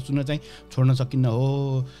बाध्य छु तर सुन्न चाहिँ छोड्न सकिन्न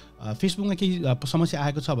हो फेसबुकमा केही समस्या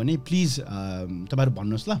आएको छ भने प्लिज तपाईँहरू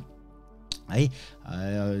भन्नुहोस् ल है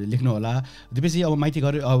लेख्नु होला दिपेशजी अब माइती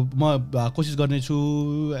घर म कोसिस गर्नेछु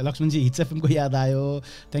लक्ष्मणजी हिट्स एफएमको याद आयो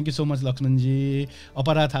thank you so much Lakshmanji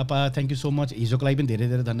अपरा Thapa thank you so much हिजोको लागि पनि धेरै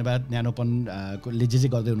धेरै धन्यवाद न्यानोपनले जे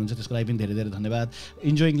गर्दै हुनुहुन्छ त्यसको लागि पनि धेरै धेरै धन्यवाद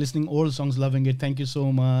enjoying listening old songs loving it thank you so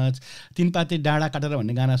much तिन पाते डाँडा काटेर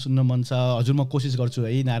भन्ने गाना सुन्न मन छ हजुर म कोसिस गर्छु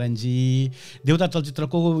है नारायणजी देवता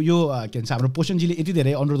चलचित्रको यो के भन्छ हाम्रो पोषणजीले यति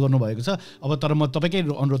धेरै अनुरोध गर्नुभएको छ अब तर म तपाईँकै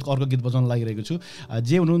अनुरोधको अर्को गीत बजाउन लागिरहेको छु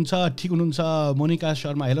जे हुनुहुन्छ ठिक हुनुहुन्छ मोनिका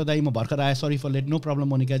शर्मा हेलो दाइ म भर्खर आएँ sorry for late no problem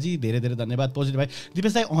मोनिकाजी धेरै धेरै धन्यवाद पोजिटिभ भाइ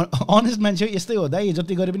दिपेश दाइ अनेस्ट मान्छे हो यस्तै हो दाइ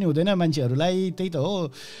जति गरे पनि हुँदैन मान्छेहरूलाई त्यही त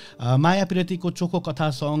हो माया प्रीतिको चोखो कथा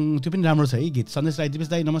सङ त्यो पनि राम्रो छ है गीत सन्देश राई दिपेश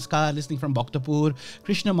दाइ नमस्कार लिसनिङ फ्रम भक्तपुर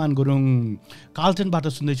कृष्णमान गुरुङ कार्लटनबाट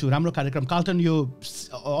सुन्दैछु राम्रो कार्यक्रम कार्लटन यो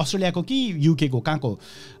अस्ट्रेलियाको कि युकेको कहाँको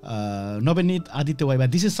Navneet Aditya viva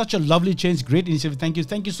this is such a lovely change great initiative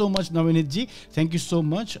thank you so much नवनीतजी thank you so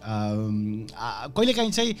much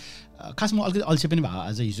कहिलेकाहीँ चाहिँ खासमा अलिकति अल्छे पनि भयो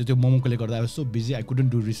आज हिजो त्यो मोमोकोले गर्दा I was so busy I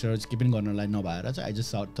couldn't do research केही पनि गर्नलाई नभएर चाहिँ आई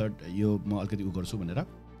जस्ट थर्ड यो म अलिकति उ गर्छु भनेर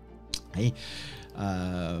है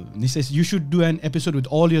Nishesh, you should do an episode with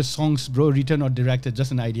all your songs, bro, written or directed.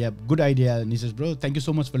 Just an idea. Good idea, Nishesh, bro. Thank you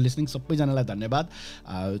so much for listening. सबैजनालाई धन्यवाद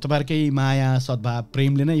तपाईँहरूकै माया सद्भाव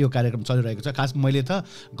प्रेमले नै यो कार्यक्रम चलिरहेको छ खास मैले त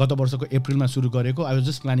गत वर्षको अप्रिलमा सुरु गरेको I was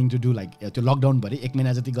just planning to do like त्यो लकडाउनभरि 1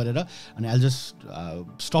 महिना जति गरेर अनि आई जस्ट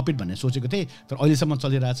स्टप इट भन्ने सोचेको थिएँ तर अहिलेसम्म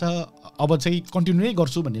चलिरहेछ अब चाहिँ कन्टिन्यू नै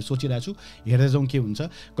गर्छु भन्ने सोचिरहेको छु हेर्दै जाउँ के हुन्छ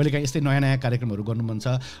कहिलेकाहीँ यस्तै नयाँ नयाँ कार्यक्रमहरू गर्नु मन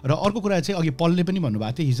छ र अर्को कुरा चाहिँ अघि पलले पनि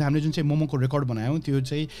भन्नुभएको थियो हिजो हामीले जुन चाहिँ मोमोको रेकर्ड बनायौँ त्यो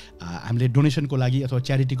चाहिँ हामीले डोनेसनको लागि अथवा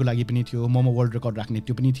च्यारिटीको लागि पनि थियो मोमो वर्ल्ड रेकर्ड राख्ने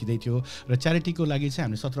त्यो पनि थिँदै थियो र च्यारिटीको लागि चाहिँ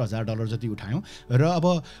हामीले $17,000 जति उठायौँ र अब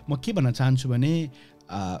म के भन्न चाहन्छु भने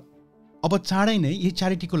अब चाँडै नै यही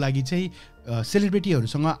च्यारिटीको लागि चाहिँ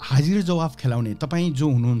सेलिब्रिटीहरूसँग हाजिर जवाफ खेलाउने तपाईँ जो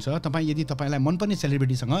हुनुहुन्छ तपाईँ यदि तपाईँलाई मनपर्ने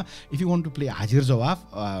सेलिब्रिटीसँग if you want to play हाजिर जवाफ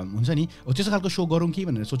हुन्छ नि हो त्यस्तो खालको सो गरौँ कि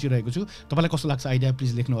भनेर सोचिरहेको छु तपाईँलाई कस्तो लाग्छ आइडिया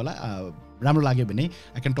प्लिज लेख्नु होला राम्रो लाग्यो भने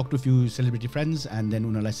I can talk to few celebrity friends and then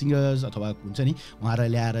उनीहरूलाई सिङ्गर्स अथवा हुन्छ नि उहाँहरूलाई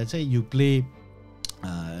ल्याएर चाहिँ यु प्ले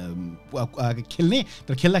खेल्ने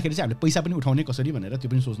तर खेल्दाखेरि चाहिँ हामीले पैसा पनि उठाउने कसरी भनेर त्यो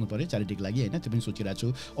पनि सोच्नु पऱ्यो च्यारिटीको लागि होइन त्यो पनि सोचिरहेको छु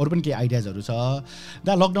अरू पनि केही आइडियाजहरू छ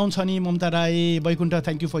दा लकडाउन छ नि Mamata Rai Vaikuntha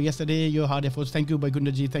thank you for yesterday यो hard efforts thank you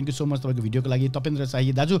वैकुण्ठजी thank you so much तपाईँको भिडियोको लागि तपेन्द्र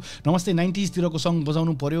साई दाजु नमस्ते 90s तिरको सङ्ग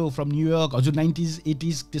बजाउनु पऱ्यो फ्रम न्युयोर्क हजुर 90s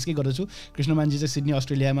 80s त्यसकै गर्दैछु कृष्णमानजी चाहिँ सिडनी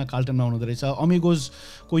अस्ट्रेलियामा कार्लटनमा आउनुहुँदो रहेछ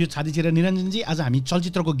अमिगोजको यो छातीचेर निरञ्जनजी आज हामी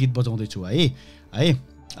चलचित्रको गीत बजाउँदैछौँ है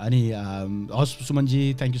अनि हस् Sumanji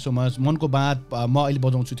thank you so much मनको बात म अहिले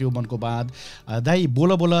बजाउँछु त्यो मनको बात दाइ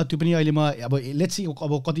बोल त्यो पनि अहिले म अब लेट्स सी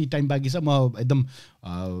अब कति टाइम बाँकी छ म एकदम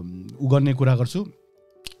उ गर्ने कुरा गर्छु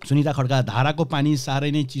सुनिता खड्का धाराको पानी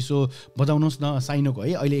साह्रै नै चिसो बजाउनुहोस् न साइनोको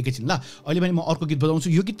है अहिले एकैछिन ल अहिले पनि म अर्को गीत बजाउँछु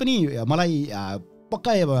यो गीत पनि मलाई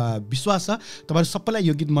पक्का विश्वास छ तपाईँहरू सबैलाई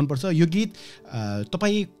यो गीत मनपर्छ यो गीत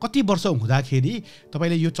तपाईँ कति वर्ष हुँदाखेरि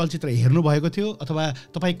तपाईँले यो चलचित्र हेर्नुभएको थियो अथवा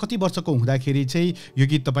तपाईँ कति वर्षको हुँदाखेरि चाहिँ यो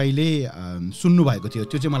गीत तपाईँले सुन्नुभएको थियो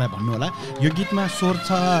त्यो चाहिँ मलाई भन्नु होला यो गीतमा स्वर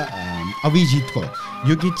छ अभिजितको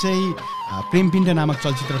यो गीत चाहिँ प्रेमपिण्ड नामक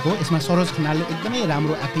चलचित्रको यसमा सरोज खनालले एकदमै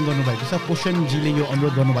राम्रो एक्टिङ गर्नुभएको छ पोषणजीले यो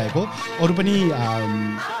अनुरोध गर्नुभएको अरू पनि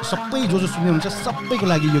सबै जो सुन्दै हुनुहुन्छ सबैको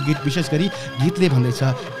लागि यो गीत विशेष गरी गीतले भन्दैछ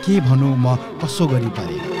के भनौँ म कसो गरी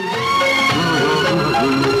परे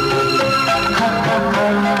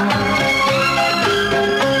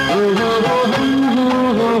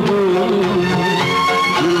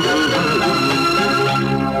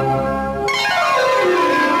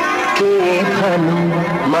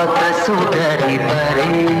कसो गरी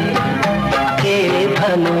परे के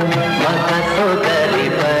भनु म कसो गरी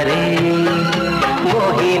परे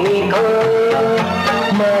मोहिनीको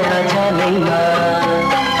माया जालैमा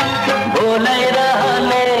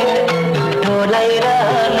बोलाइरहने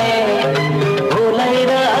टोलाइरहने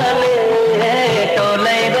बोलाइरहने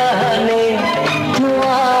टोलाइरहने त्यो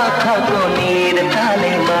आँखाको निर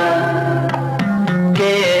तालैमा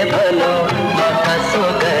के भनु म कसो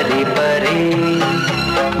गरी परे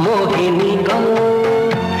मोहिनीको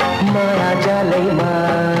माया जालैमा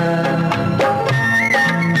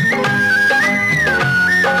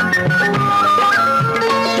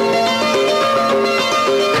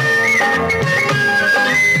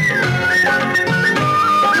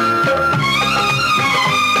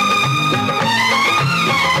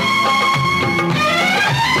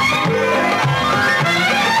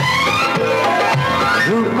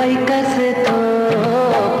रूपै कस्तो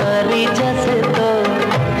परी जस्तो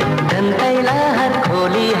धन्दैलाई हात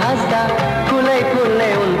खोली हाँस्दा फुलै फुल्ने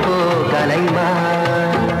उनको गलैमा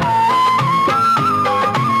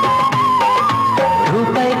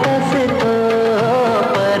रूपै कस्तो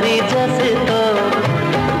परी जस्तो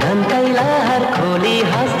धन्दैलाई हात खोली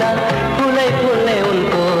हाँस्दा फुलै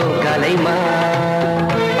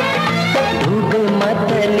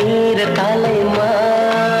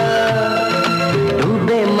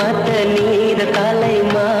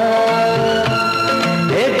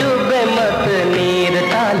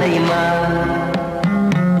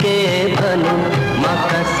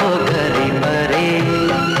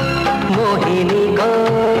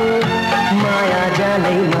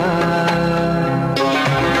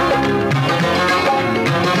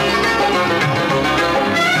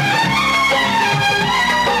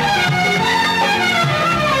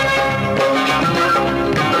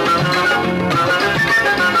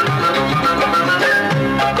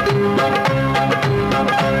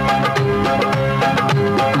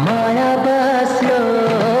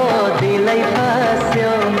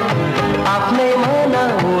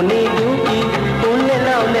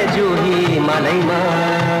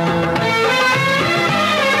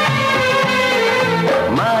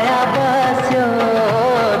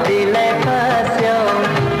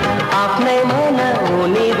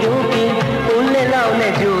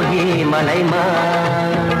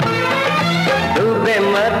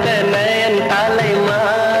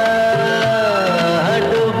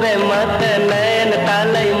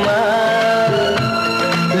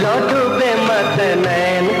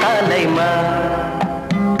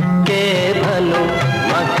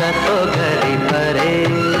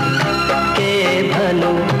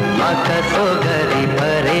कसो गरी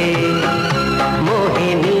परे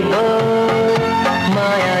मोहिनी हो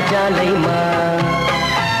माया जालैमा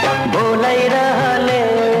बोलाइरहले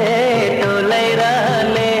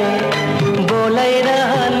टोलाइरहले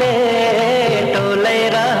बोलाइरहले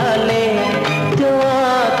टोलाइरहले त्यो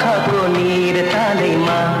आँखाको निर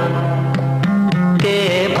तालैमा के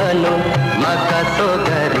भनौँ म कसो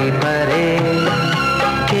गरी परे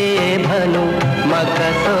के भनौँ म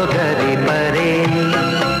कसो गरी परे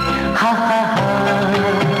हा हा हा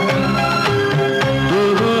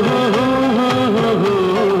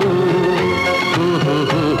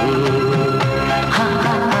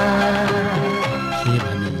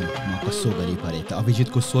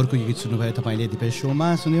अभिजितको स्वरको यो गीत सुन्नुभयो तपाईँले दिपेश शोमा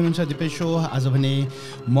सुन्दै हुनुहुन्छ। दिपेश शो आज भने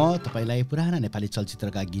म तपाईँलाई पुराना नेपाली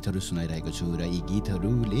चलचित्रका गीतहरू सुनाइरहेको छु र यी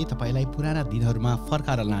गीतहरूले तपाईँलाई पुराना दिनहरूमा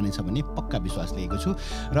फर्काएर लानेछ भन्ने पक्का विश्वास लिएको छु।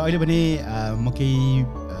 र अहिले भने म केही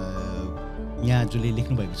यहाँ जसले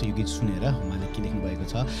लेख्नुभएको छ यो गीत सुनेर उहाँले के लेख्नुभएको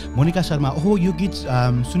छ, मोनिका शर्मा, ओहो यो गीत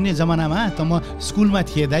सुन्ने जमानामा त म स्कुलमा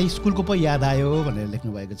थिएँ दाइ, स्कुलको पो याद आयो भनेर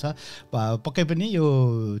लेख्नुभएको छ। पक्कै पनि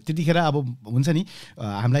यो त्यतिखेर अब हुन्छ नि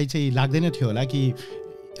हामीलाई चाहिँ लाग्दैन थियो होला कि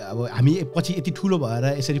अब हामी पछि यति ठुलो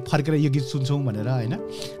भएर यसरी फर्केर यो गीत सुन्छौँ भनेर होइन।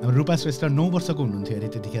 हाम्रो रूपा श्रेष्ठ 9 वर्षको हुनुहुन्थ्यो अरे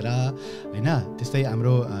त्यतिखेर होइन। त्यस्तै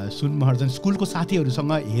हाम्रो सुन महर्जन स्कुलको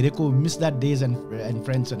साथीहरूसँग हेरेको miss that days and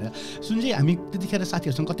friends भनेर सुन चाहिँ हामी त्यतिखेर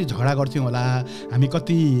साथीहरूसँग कति झगडा गर्थ्यौँ होला, हामी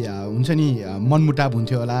कति हुन्छ नि मनमुटाव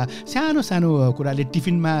हुन्थ्यो होला, सानो सानो कुराले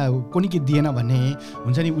टिफिनमा कुनै के दिएन भने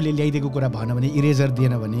हुन्छ नि उसले ल्याइदिएको कुरा भएन भने इरेजर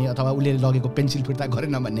दिएन भने अथवा उसले लगेको पेन्सिल फिर्ता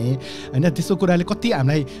गरेन भने होइन, त्यस्तो कुराले कति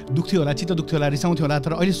हामीलाई दुख्थ्यो होला, चित्त दुख्थ्यो होला, रिसाउँथ्यो होला।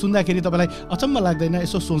 तर अहिले सुन्दाखेरि तपाईँलाई अचम्म लाग्दैन?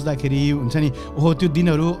 यसो सोच्दाखेरि हुन्छ नि ओहो त्यो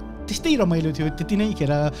दिनहरू त्यस्तै रमाइलो थियो, त्यति नै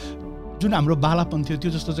खेर जुन हाम्रो बालापन थियो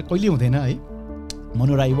त्यो जस्तो चाहिँ कहिले हुँदैन है।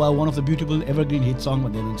 मनु राई वा one of the beautiful Evergreen hit song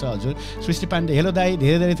भन्दै हुनुहुन्छ हजुर। सृष्टि पाण्डे, हेलो दाई,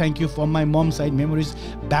 धेरै धेरै thank you from my momo side, memories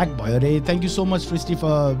back भयो रे, thank you so much Srishti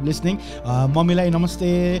for listening. मम्मीलाई नमस्ते।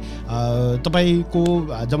 तपाईँको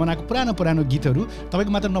जमानाको पुरानो पुरानो गीतहरू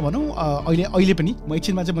तपाईँको मात्र नभनौँ अहिले पनि म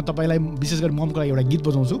एकछिनमा चाहिँ म तपाईँलाई विशेष गरी ममको लागि एउटा गीत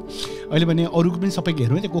बजाउँछु। अहिले भने अरूको पनि सबैको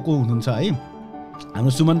हेर्नु है, को हुनुहुन्छ है।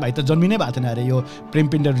 हाम्रो सुमन भाइ त जन्मिनै भएको थिएन अरे यो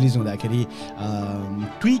प्रेमपिण्ड रिलिज हुँदाखेरि।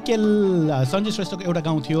 ट्विकेल सञ्जय श्रेष्ठको एउटा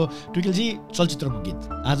गाउँ थियो, ट्विकेलजी चलचित्रको गीत,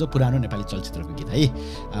 आज पुरानो नेपाली चलचित्रको गीत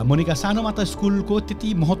है। मोनिका, सानोमा त स्कुलको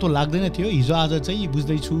त्यति महत्त्व लाग्दैन थियो, हिजो आज चाहिँ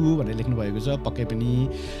बुझ्दैछु भनेर लेख्नुभएको छ। पक्कै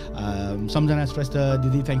पनि सम्झना श्रेष्ठ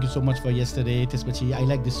दिदी thank you so much for yesterday. त्यसपछि आई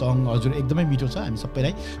लाइक दिस सङ, हजुर एकदमै मिठो छ हामी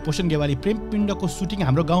सबैलाई। पोषण गेवाली, प्रेमपिण्डको सुटिङ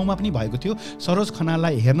हाम्रो गाउँमा पनि भएको थियो, सरोज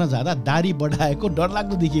खनाललाई हेर्न जाँदा दारी बढाएको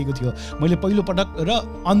डरलाग्दो देखिएको थियो, मैले पहिलोपटक र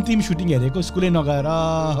अन्तिम सुटिङ हेरेको स्कुलै नगएर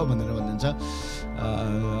भनेर भन्नुहुन्छ।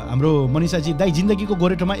 हाम्रो मनिषाजी, दाइ जिन्दगीको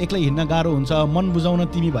गोरेटोमा एक्लै हिँड्न गाह्रो हुन्छ, मन बुझाउन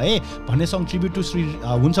तिमी भए भन्ने सङ ट्रिब्युट टु श्री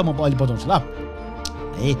हुन्छ, म अहिले बजाउँछु ल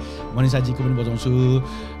है, मनिषाजीको पनि बजाउँछु।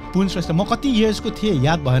 पुन श्रेष्ठ, म कति इयर्सको थिएँ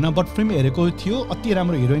याद भएन, बट फिल्म हेरेको थियो, अति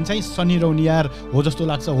राम्रो हिरोइन चाहिँ सनी रौनियार हो जस्तो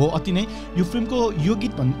लाग्छ। हो अति नै यो फिल्मको यो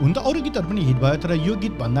गीत हुन त अरू गीतहरू पनि हिट भयो, तर यो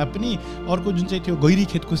गीत भन्दा पनि अर्को जुन चाहिँ थियो गैरी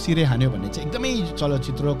खेतको सिरे हान्यो भन्ने चाहिँ एकदमै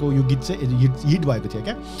चलचित्रको यो गीत चाहिँ हिट भएको थियो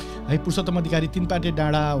क्या है। पुरुषोत्तम अधिकारी, तिन पाटे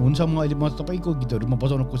डाँडा हुन्छ, अहिले म तपाईँको गीतहरू म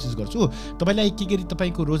बजाउन कोसिस गर्छु। तपाईँलाई के गरी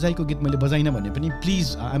तपाईँको रोजाइको गीत मैले बजाइनँ भने पनि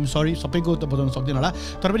प्लिज आइएम सरी, सबैको त बजाउन सक्दिनँ होला,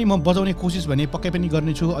 तर पनि म बजाउने कोसिस भने पक्कै पनि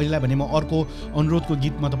गर्नेछु। अहिलेलाई भने म अर्को अनुरोधको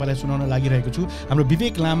गीत म तपाईँलाई सुनाउन लागिरहेको छु। हाम्रो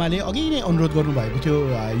विवेक लामाले अघि नै अनुरोध गर्नुभएको थियो,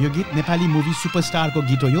 यो गीत नेपाली मुभी सुपरस्टारको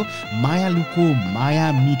गीत हो यो, मायालुको माया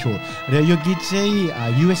मिठो। र यो गीत चाहिँ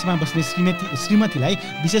युएसमा बस्ने श्रीमतीलाई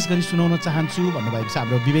विशेष गरी सुनाउन चाहन्छु भन्नुभएको छ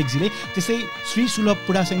हाम्रो विवेकजीले। त्यस्तै श्री सुलभ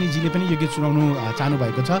पुडासैनीजीले पनि यो गीत सुनाउनु चाहनु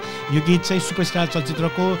भएको छ। यो गीत चाहिँ सुपरस्टार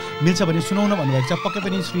चलचित्रको मिल्छ भने सुनाउन भन्नुभएको छ। पक्कै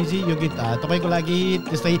पनि श्रीजी यो गीत तपाईँको लागि,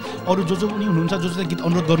 त्यस्तै अरू जो पनि हुनुहुन्छ जो गीत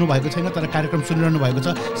अनुरोध गर्नुभएको छैन तर कार्यक्रम सुनिरहनु भएको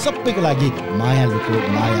छ, सबैको लागि मायालुको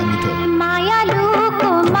माया मिठो।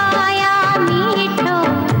 मायालुको माया मिठो,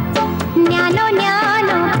 न्यानो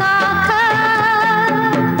न्यानो काखा,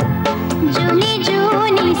 जुनी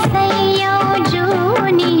जुनी सैयौ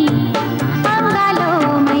जुनी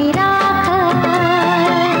अङ्गालोमै राख,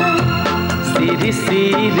 सिरी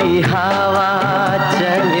सिरी हावा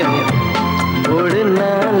चल्यो उड्न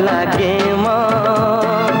लागे म,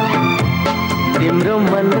 तिम्रो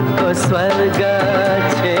मनको स्वर्ग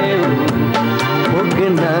छेउ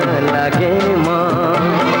पुग्न लागे म,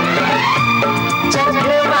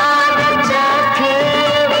 चक्रवात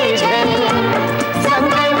चक्रवी झैं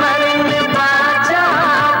सँगै मर्न बाचा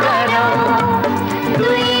गरौँ,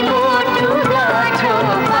 दुई मुटु गाँठो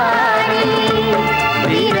पारी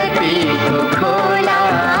विरतीको खोला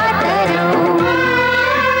तरौँ।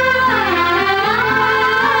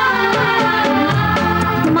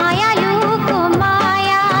 मायालुको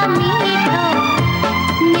माया मिठो,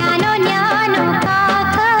 न्यानो न्यानो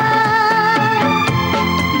काखा,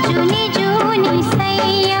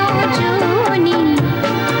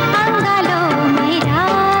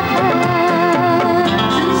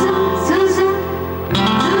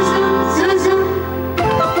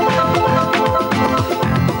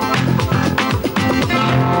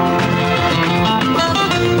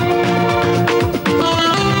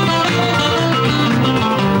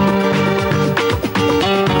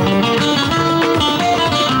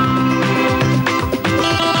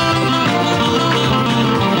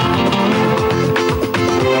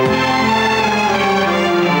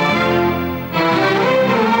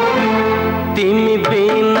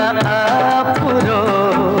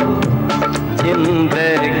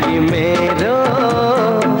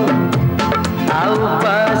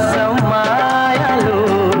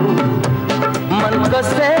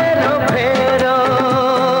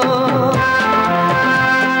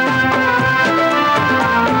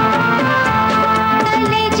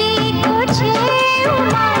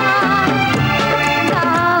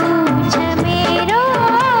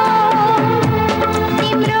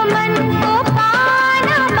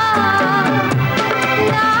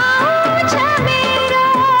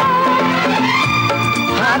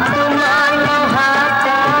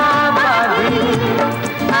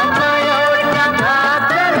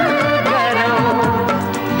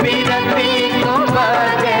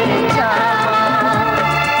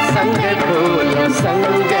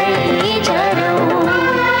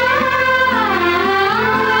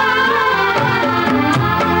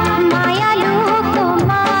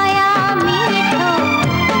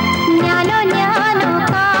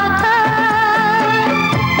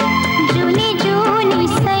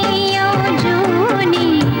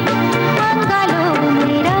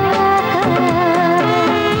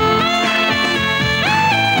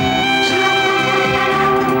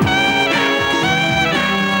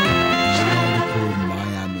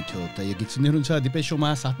 सुन्दै हुनुहुन्छ दिपेश शोमा,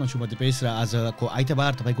 साथमा छु म दिपेश र आजको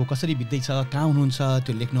आइतबार तपाईँको कसरी बित्दैछ, कहाँ हुनुहुन्छ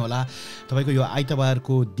त्यो लेख्नुहोला। तपाईँको यो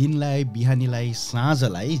आइतबारको दिनलाई, बिहानीलाई,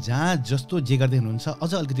 साँझलाई जहाँ जस्तो जे गर्दै हुनुहुन्छ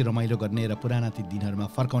अझ अलिकति रमाइलो गर्ने र पुराना ती दिनहरूमा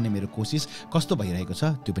फर्काउने मेरो कोसिस कस्तो भइरहेको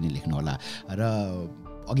छ त्यो पनि लेख्नुहोला। र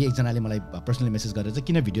अघि एकजनाले मलाई पर्सनली मेसेज गरेर चाहिँ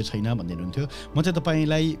किन भिडियो छैन भन्दै हुनुहुन्थ्यो। म चाहिँ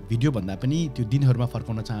तपाईँलाई भिडियो भन्दा पनि त्यो दिनहरूमा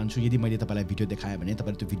फर्काउन चाहन्छु। यदि मैले तपाईँलाई भिडियो देखाएँ भने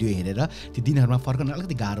तपाईँले त्यो भिडियो हेरेर त्यो दिनहरूमा फर्काउन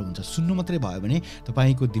अलिकति गाह्रो हुन्छ। सुन्नु मात्रै भयो भने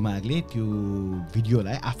तपाईँको दिमागले त्यो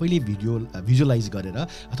भिडियोलाई आफैले भिजुअलाइज गरेर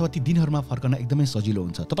अथवा ती दिनहरूमा फर्कन एकदमै सजिलो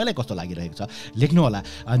हुन्छ। तपाईँलाई कस्तो लागिरहेको छ लेख्नुहोला।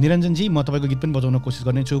 निरञ्जनजी, म तपाईँको गीत पनि बजाउन कोसिस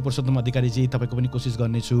गर्नेछु। पुरुषोत्तम अधिकारीजी, तपाईँको पनि कोसिस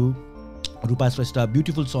गर्नेछु। रूपा श्रेष्ठ,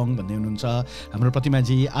 ब्युटिफुल सङ भन्दै हुनुहुन्छ। हाम्रो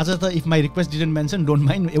प्रतिमाजी, आज त if my request didn't mention don't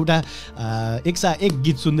mind, एउटा एक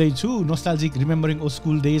गीत सुन्दैछु, नोस्टाल्जिक रिमेम्बरिङ ओ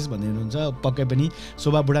स्कुल डेज भन्दै हुनुहुन्छ। पक्कै पनि।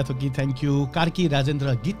 शोभा बुढाथोकी, थ्याङ्क यू। कार्की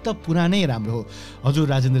राजेन्द्र, गीत त पुरानै राम्रो हो। हजुर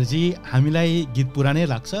राजेन्द्रजी, हामीलाई गीत पुरानै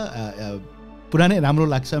लाग्छ, पुरानै राम्रो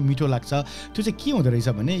लाग्छ, मिठो लाग्छ। त्यो चाहिँ के हुँदो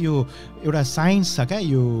रहेछ भने यो एउटा साइन्स छ क्या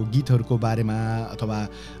यो गीतहरूको बारेमा, अथवा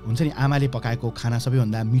हुन्छ नि आमाले पकाएको खाना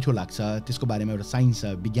सबैभन्दा मिठो लाग्छ, त्यसको बारेमा एउटा साइन्स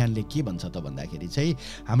छ। विज्ञानले के भन्छ त भन्दाखेरि चाहिँ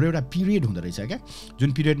हाम्रो एउटा पिरियड हुँदो रहेछ क्या,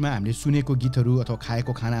 जुन पिरियडमा हामीले सुनेको गीतहरू अथवा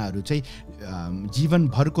खाएको खानाहरू चाहिँ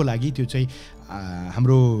जीवनभरको लागि त्यो चाहिँ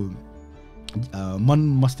हाम्रो मन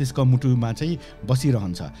मस्तिष्क मुटुमा चाहिँ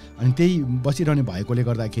बसिरहन्छ। अनि त्यही बसिरहने भएकोले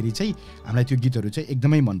गर्दाखेरि चाहिँ हामीलाई त्यो गीतहरू चाहिँ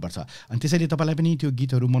एकदमै मनपर्छ। अनि त्यसैले तपाईँलाई पनि त्यो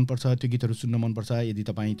गीतहरू मनपर्छ, त्यो गीतहरू सुन्न मनपर्छ। यदि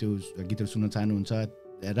तपाईँ त्यो गीतहरू सुन्न चाहनुहुन्छ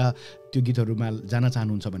र त्यो गीतहरूमा जान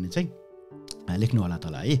चाहनुहुन्छ भने चाहिँ लेख्नु होला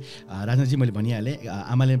तल है। राजनाथजी, मैले भनिहालेँ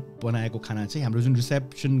आमाले बनाएको खाना चाहिँ हाम्रो जुन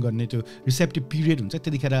रिसेप्सन गर्ने त्यो रिसेप्टिभ पिरियड हुन्छ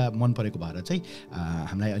त्यतिखेर मन परेको भएर चाहिँ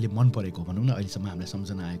हामीलाई अहिले मन परेको भनौँ न, अहिलेसम्म हामीलाई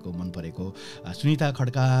सम्झना आएको मन परेको। सुनिता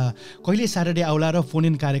खड्का, कहिले स्याटरडे आउला र फोन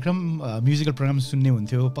इन कार्यक्रम म्युजिकल प्रोग्राम सुन्ने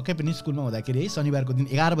हुन्थ्यो। पक्कै पनि स्कुलमा हुँदाखेरि है शनिबारको दिन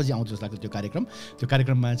 11 बजी आउँछ जस्तो लाग्छ त्यो कार्यक्रम। त्यो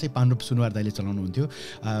कार्यक्रममा चाहिँ पाण्डव सुनवार दाइले चलाउनुहुन्थ्यो।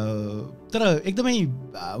 तर एकदमै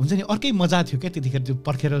हुन्छ नि अर्कै मजा थियो क्या त्यतिखेर, त्यो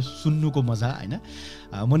पर्खेर सुन्नुको मजा होइन।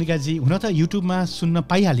 मोनिकाजी, हुन त युट्युबमा सुन्न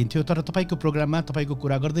पाइहालिन्थ्यो, तर तपाईँको प्रोग्राममा तपाईँको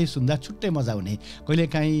कुरा गर्दै सुन्दा छुट्टै मजा हुने,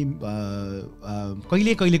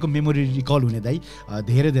 कहिलेको मेमोरी रिकल हुने। दाइ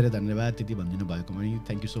धेरै धेरै धन्यवाद त्यति भनिदिनु भएको पनि,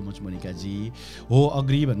 थ्याङ्क यू सो मच मोनिकाजी। हो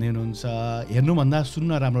अग्री भन्दै हुनुहुन्छ, हेर्नुभन्दा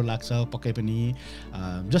सुन्न राम्रो लाग्छ, पक्कै पनि।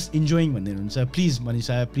 जस्ट इन्जोइङ भन्दै हुनुहुन्छ। प्लिज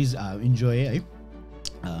मनिषा, प्लिज इन्जोय है।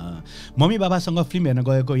 मम्मी बाबासँग फिल्म हेर्न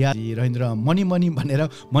गएको या रहेन्द्र, मनी मनी भनेर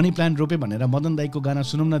मनी प्लान्ट रोपे भनेर मदन दाईको गाना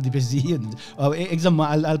सुनौँ न दिपेशजी। एकदम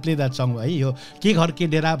आल प्ले द्याट सङ है। यो के घर के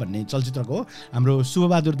डेरा भन्ने चलचित्रको हो। हाम्रो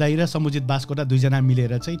शुभबहादुर दाई र सम्मुजित बास्कोटा दुईजना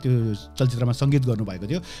मिलेर चाहिँ त्यो चलचित्रमा सङ्गीत गर्नुभएको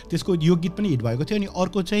थियो। त्यसको यो गीत पनि हिट भएको थियो। अनि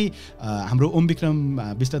अर्को चाहिँ हाम्रो ओम विक्रम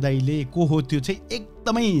विष्ट दाईले को हो त्यो चाहिँ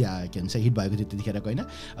एकदमै के भन्छ हिट भएको थियो त्यतिखेरको होइन।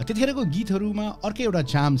 त्यतिखेरको गीतहरूमा अर्कै एउटा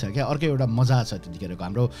चाम छ क्या, अर्कै एउटा मजा छ त्यतिखेरको।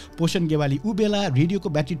 हाम्रो पोषण गेवाली ऊ बेला रेडियोको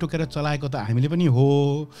ब्याट्री टोकेर चलाएको त हामीले पनि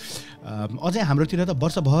हो। अझै हाम्रोतिर त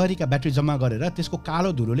वर्षभरिका ब्याट्री जम्मा गरेर त्यसको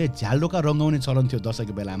कालो धुलोले झ्यालडोका रङ्गाउने चलन थियो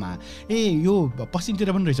दसैँको बेलामा। यो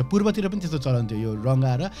पश्चिमतिर पनि रहेछ, पूर्वतिर पनि त्यस्तो चलन थियो। यो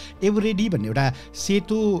रङ्गाएर एभरेडी भन्ने एउटा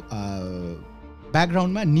सेतो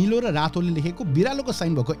ब्याकग्राउन्डमा निलो र रातोले लेखेको बिरालोको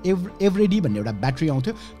साइन भएको एभरेडी भन्ने एउटा ब्याट्री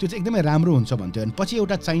आउँथ्यो। त्यो चाहिँ एकदमै राम्रो हुन्छ भन्थ्यो। अनि पछि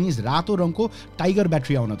एउटा चाइनिज रातो रङको टाइगर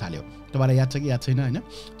ब्याट्री आउन थाल्यो। तपाईँलाई याद छ कि याद छैन होइन?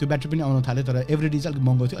 त्यो ब्याट्री पनि आउन थाल्यो, तर एभरेडी चाहिँ अलिक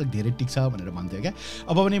महँगो थियो, अलिक धेरै टिक्छ भनेर भन्थ्यो क्या।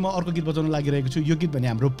 अब पनि म अर्को गीत बजाउन लागिरहेको छु। यो गीत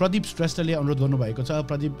भने हाम्रो प्रदीप श्रेष्ठले अनुरोध गर्नुभएको छ।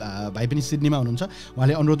 प्रदीप भाइ पनि सिडनीमा हुनुहुन्छ,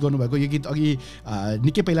 उहाँले अनुरोध गर्नुभएको यो गीत अघि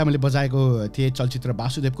निकै पहिला मैले बजाएको थिएँ चलचित्र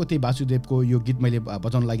वासुदेवको, त्यही वासुदेवको यो गीत मैले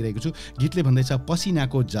बजाउन लागिरहेको छु। गीतले भन्दैछ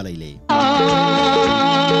पसिनाको जलैले।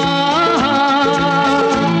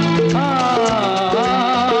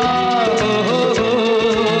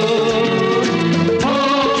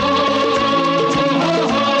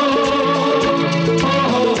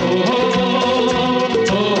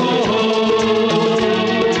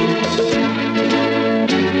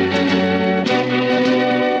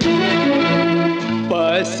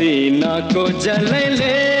 पसीना को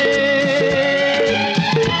जलैले,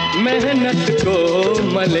 मेहनत को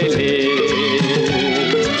मलैले,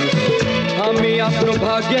 हामी आफ्नो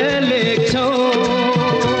भाग्य लेख्छौँ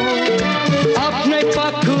आफ्नै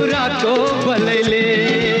पाखुराको बलैले।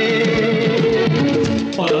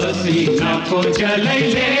 पसीना को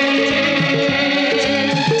जलैले,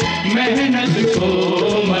 मेहनत को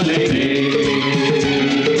मलैले,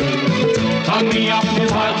 हामी आफ्नो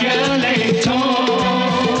भाग्य लेख्छौँ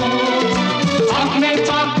आफ्नै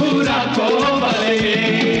पाखुराको बलैले।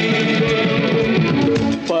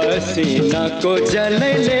 पसीना को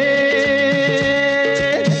जलैले,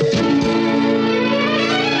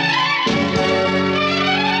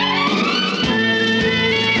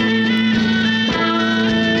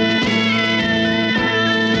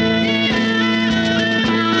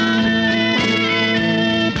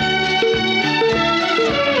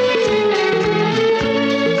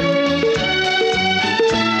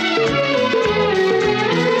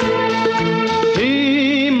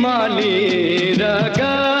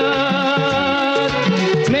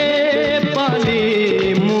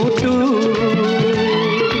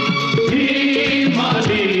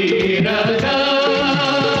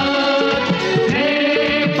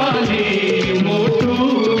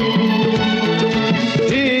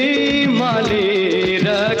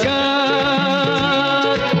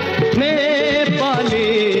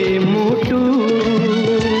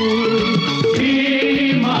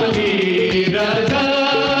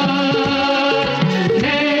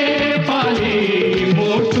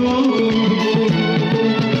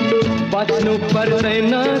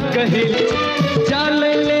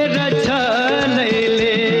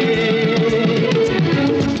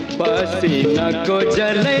 पसीना को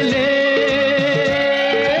जलैले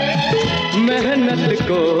मेहनत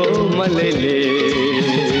को मलैले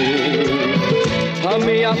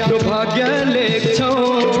हामी आफ्नो भाग्य लेख्छौँ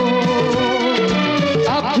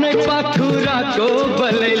आफ्नै पाखुराको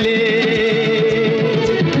बलैले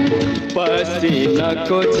पसीना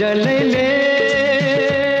को जलैले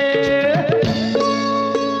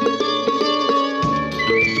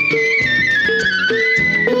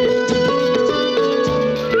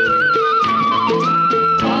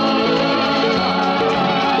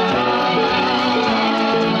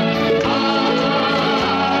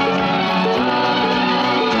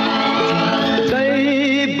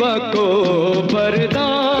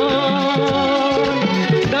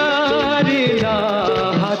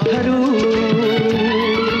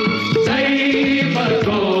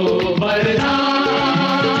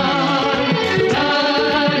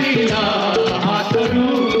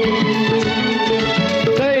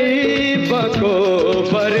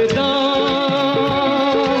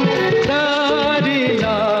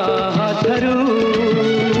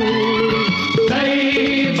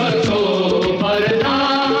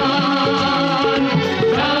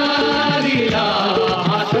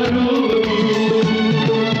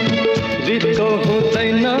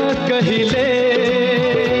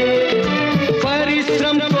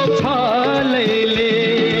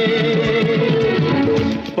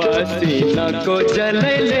को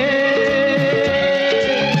जलैले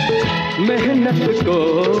मेहनत को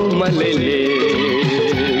मलैले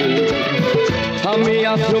हामी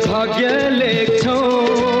आफ्नो भाग्य लेख्छौँ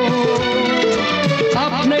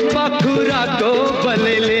आफ्नै पाखुराको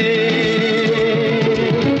बलैले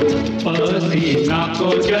पसीना को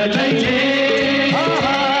जलैले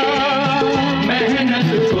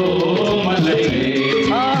मेहनत को मलैले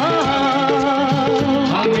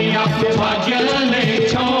हामी आफ्नो भाग्य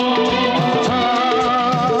लेख्छौँ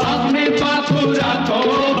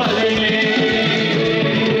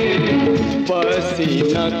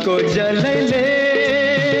पसीनाको जलैले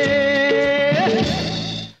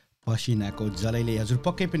पसिनाको जलैले हजुर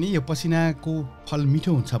पक्कै पनि यो पसिनाको फल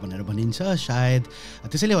मिठो हुन्छ भनेर भनिन्छ सायद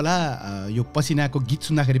त्यसैले होला यो पसिनाको गीत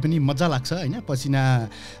सुन्दाखेरि पनि मजा लाग्छ हैन पसिना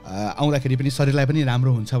आउँदाखेरि पनि शरीरलाई पनि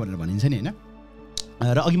राम्रो हुन्छ भनेर भनिन्छ नि हैन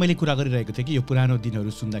र अघि मैले कुरा गरिरहेको थिएँ कि यो पुरानो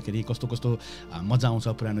दिनहरू सुन्दाखेरि कस्तो कस्तो मजा आउँछ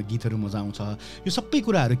पुरानो गीतहरू मजा आउँछ यो सबै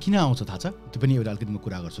कुराहरू किन आउँछ थाहा छ त्यो पनि एउटा अलिकति म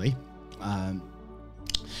कुरा गर्छु है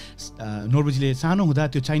नोर्बुजीले सानो हुँदा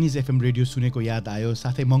त्यो चाइनिज एफएम रेडियो सुनेको याद आयो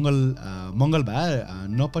साथै मङ्गलबार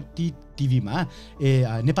नपट्टी टिभीमा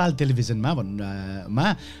नेपाल टेलिभिजनमा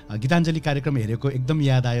गीताञ्जली कार्यक्रम हेरेको एकदम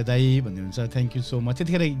याद आयो दाइ भन्नुहुन्छ थ्याङ्क यू सो मच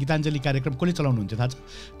त्यतिखेर गीताञ्जली कार्यक्रम कसले चलाउनुहुन्थ्यो थाहा छ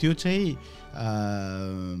त्यो चाहिँ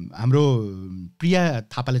हाम्रो प्रिया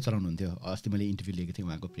थापाले चलाउनुहुन्थ्यो अस्ति मैले इन्टरभ्यू लिएको थिएँ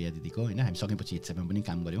उहाँको प्रिया दिदीको होइन हामी सकेपछि हिटसेपमा पनि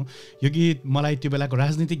काम गऱ्यौँ यो गीत मलाई त्यो बेलाको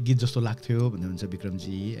राजनीतिक गीत जस्तो लाग्थ्यो भन्नुहुन्छ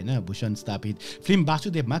विक्रमजी होइन भूषण स्थापित फिल्म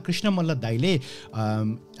वासुदेवमा कृष्ण मल्ल दाईले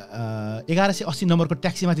 1180 नम्बरको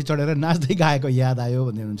ट्याक्सीमाथि चढेर नाच्दै गाएको याद आयो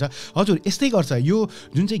भन्दै हुनुहुन्छ हजुर यस्तै गर्छ यो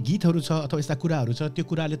जुन चाहिँ गीतहरू छ अथवा यस्ता कुराहरू छ त्यो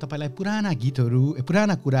कुराले तपाईँलाई पुराना गीतहरू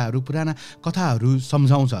पुराना कुराहरू पुराना कथाहरू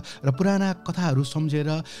सम्झाउँछ र पुराना कथाहरू सम्झेर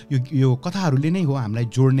यो कथाहरूले नै हो हामीलाई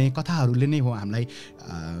जोड्ने कथाहरूले नै हो हामीलाई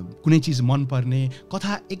कुनै चिज मनपर्ने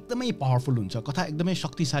कथा एकदमै पावरफुल हुन्छ कथा एकदमै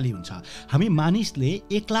शक्तिशाली हुन्छ हामी मानिसले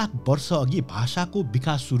 1 लाख वर्ष अघि भाषाको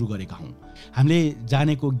विकास सुरु गरेका हौँ हामीले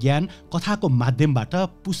जानेको ज्ञान कथाको माध्यमबाट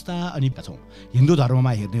पुस्ता अनि छौँ हिन्दू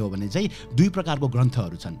धर्ममा हेर्ने हो भने चाहिँ 2 प्रकारको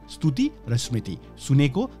ग्रन्थहरू छन् स्तुति र स्मृति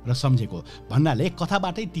सुनेको र सम्झेको भन्नाले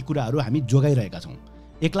कथाबाटै ती कुराहरू हामी जोगाइरहेका छौँ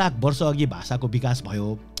 1 लाख वर्ष अघि भाषाको विकास भयो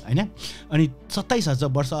हैन अनि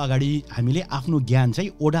 27,000 वर्ष अगाडि हामीले आफ्नो ज्ञान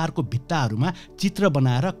चाहिँ ओडारको भित्ताहरूमा चित्र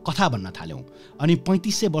बनाएर कथा भन्न थाल्यौँ अनि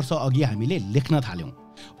 3500 वर्ष अघि हामीले लेख्न थाल्यौँ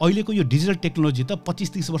अहिलेको यो डिजिटल टेक्नोलोजी त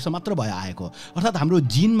 25-30 वर्ष मात्र भयो आएको अर्थात् हाम्रो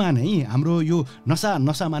जिनमा नै हाम्रो यो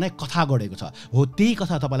नसामा नै कथा गढेको छ हो त्यही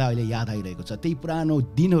कथा तपाईँलाई अहिले याद आइरहेको छ त्यही पुरानो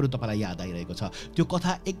दिनहरू तपाईँलाई याद आइरहेको छ त्यो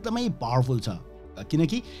कथा एकदमै पावरफुल छ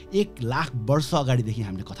किनकि 1 लाख वर्ष अगाडिदेखि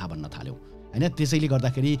हामीले कथा भन्न थाल्यौँ हैन त्यसैले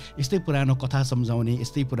गर्दाखेरि यस्तै पुरानो कथा सम्झाउने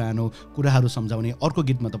यस्तै पुरानो कुराहरू सम्झाउने अर्को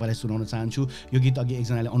गीत म तपाईँलाई सुनाउन चाहन्छु यो गीत अघि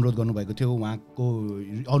एकजनाले अनुरोध गर्नुभएको थियो उहाँको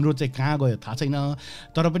अनुरोध चाहिँ कहाँ गयो थाहा छैन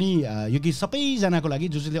तर पनि यो गीत सबैजनाको लागि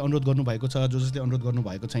जसले अनुरोध गर्नुभएको छ जसले अनुरोध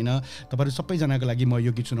गर्नुभएको छैन तपाईँहरू सबैजनाको लागि म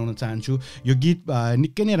यो गीत सुनाउन चाहन्छु यो गीत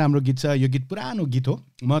निकै नै राम्रो गीत छ यो गीत पुरानो गीत हो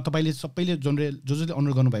म तपाईँले सबैले जसले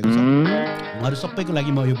अनुरोध गर्नुभएको छ उहाँहरू सबैको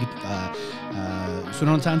लागि म यो गीत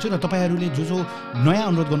सुनाउन चाहन्छु र तपाईँहरूले जो नयाँ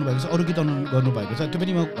अनुरोध गर्नुभएको छ अरू गीत अनुरोध गर्नुभएको छ त्यो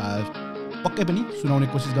पनि म पक्कै पनि सुनाउने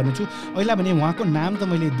कोसिस गर्नेछु अहिले भने उहाँको नाम त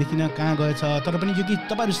मैले देखिनँ कहाँ गएछ तर पनि यो गीत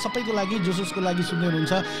तपाईँहरू सबैको लागि जसको लागि सुन्दै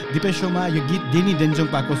हुनुहुन्छ दिपेश शोमा यो गीत डेनी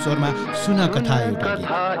डेन्जोङपाको स्वरमा सुन कथा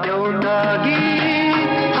एउटा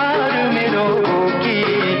गीत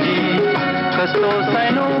कस्तो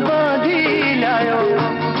सानो बाँधी ल्यायो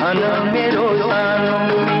भन मेरो सानो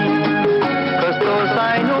कस्तो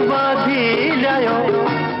सानो बाँधी ल्यायो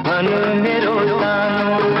भन मेरो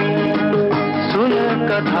सानो सुन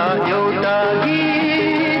कथा एउटा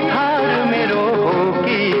गीत मेरो हो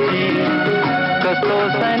कि कस्तो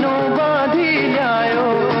सानो बाँधी ल्यायो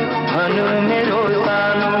भन मेरो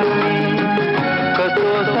सानो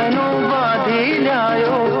कस्तो सानो बाँधी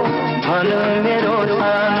ल्यायो भन मेरो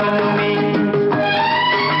सानो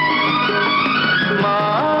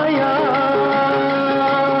माया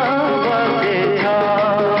बसेछ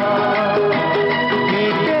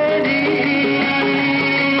मितेरी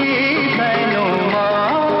सानोमा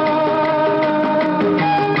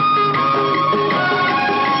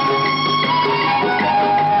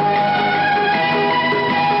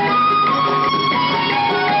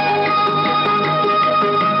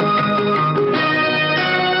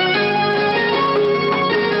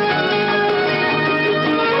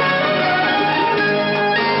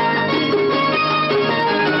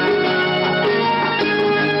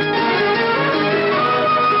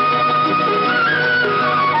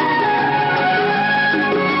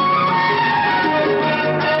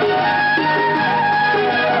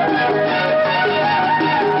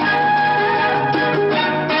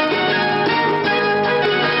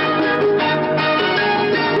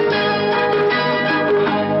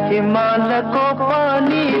हिमालको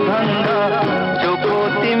पानी भन्दा चोखो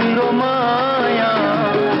तिम्रो माया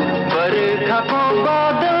बर्खाको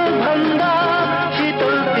बादल भन्दा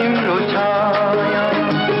शीतल तिम्रो छाया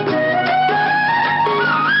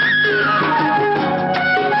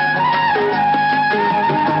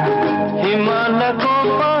हिमालको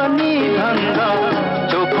पानी भन्दा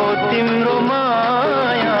चोखो तिम्रो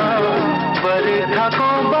माया बर्खाको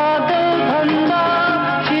बादल भन्दा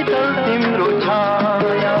शीतल तिम्रो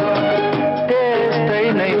छाया त्यस्तै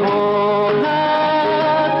नै होला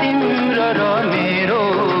तिम्रो र मेरो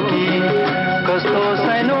गीत कस्तो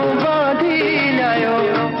सानो बाँधी ल्यायो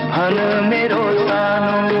भन मेरो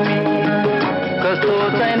सानो कस्तो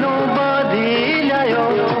सानो बाँधी ल्यायो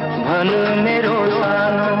भन मेरो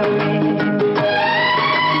सानो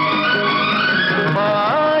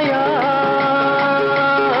माया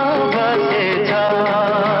बसेछ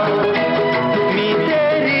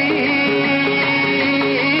मितेरी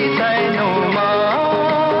सानोमा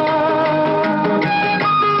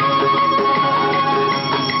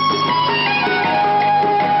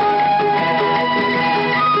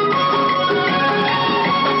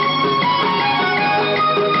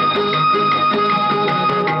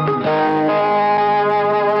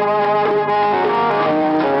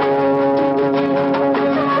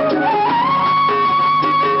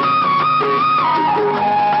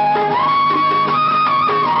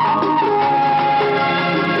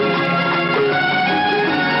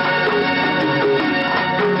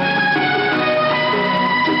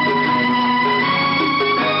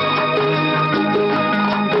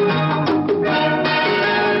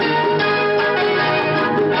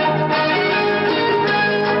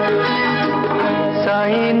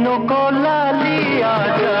साइनोको लाली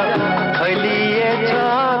आज खैलिएछ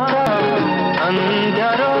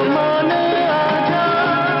अन्धारो मन आज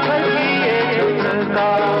फर्किएछ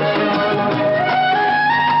प्रकाशमा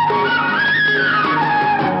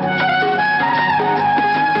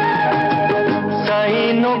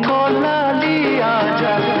साइनोको लाली आज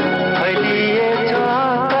खैलिएछ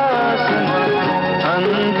आकाशमा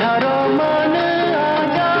अन्धारो मन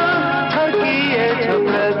आज फर्किएछ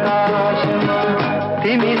प्रकाशमा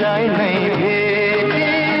तिमीलाई नै भेटे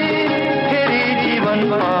फेरि जीवन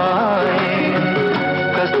पाए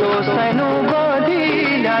कस्तो सानो बाँधी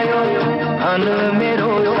ल्यायो भन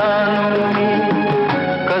मेरो सानो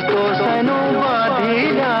कस्तो सानो बाँधी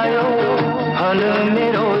ल्यायो भन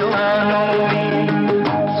मेरो सानो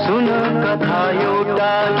सुन कथा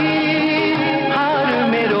एउटा गीत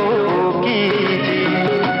मेरो कि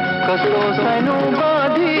कस्तो सानो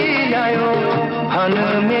बाँधी ल्यायो भन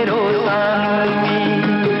मेरो सानो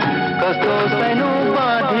कस्तो सानो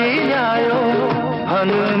बाँधी ल्यायो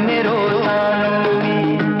भन मेरो सानो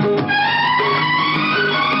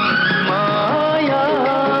माया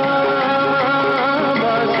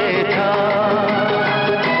बसेछ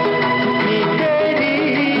मितेरी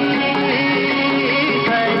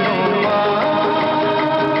सानोमा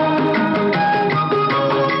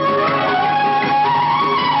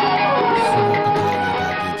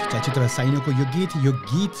चलचित्र साइनोको यो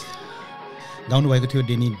गीत गाउनुभएको थियो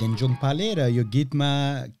डेनी डेन्जोङपाले र यो गीतमा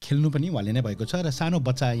खेल्नु पनि उहाँले नै भएको छ र सानो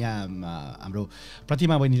बच्चा यहाँ हाम्रो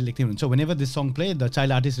प्रतिमा बहिनीले लेख्दै हुनुहुन्छ whenever this song play the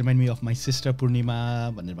child artist remind me of my sister पूर्णिमा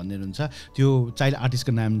भनेर भन्दै हुनुहुन्छ त्यो चाइल्ड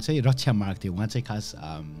आर्टिस्टको नाम चाहिँ रक्षा मार्ग थियो उहाँ चाहिँ खास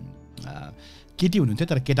केटी हुनुहुन्थ्यो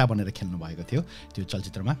तर केटा बनेर खेल्नु भएको थियो त्यो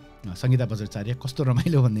चलचित्रमा सङ्गीता बज्राचार्य कस्तो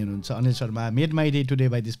रमाइलो भन्ने हुनुहुन्छ Anil Sharma made my day today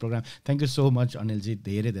by this programme thank you so much Anilji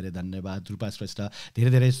धेरै धेरै धन्यवाद रूपा श्रेष्ठ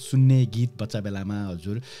धेरै धेरै सुन्ने गीत बच्चा बेलामा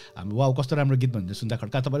हजुर वाउ कस्तो राम्रो गीत भनेर सुन्दा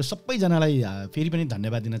खड्का तपाईँहरू सबैजनालाई फेरि पनि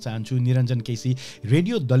धन्यवाद दिन चाहन्छु निरञ्जन केसी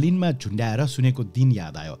रेडियो दलिनमा झुन्ड्याएर सुनेको दिन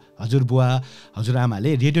याद आयो हजुर बुवा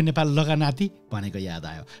हजुरआमाले रेडियो नेपाल लगानाति भनेको याद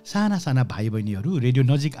आयो साना साना भाइ बहिनीहरू रेडियो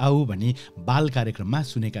नजिक आऊ भन्ने बाल कार्यक्रममा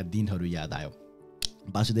सुनेका दिनहरू याद आयो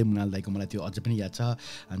वासुदेव मुनाल दाईको मलाई त्यो अझै पनि याद छ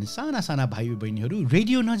अनि साना साना भाइ बहिनीहरू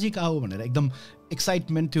रेडियो नजिक आऊ भनेर एकदम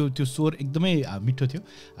एक्साइटमेन्ट त्यो स्वर एकदमै मिठो थियो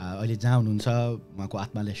अहिले जहाँ हुनुहुन्छ उहाँको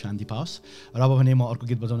आत्माले शान्ति पाओस् र अब भने म अर्को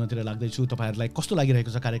गीत बजाउनतिर लाग्दैछु तपाईँहरूलाई कस्तो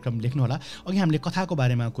लागिरहेको छ कार्यक्रम लेख्नुहोला अघि हामीले कथाको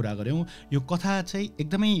बारेमा कुरा गऱ्यौँ यो कथा चाहिँ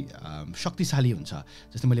एकदमै शक्तिशाली हुन्छ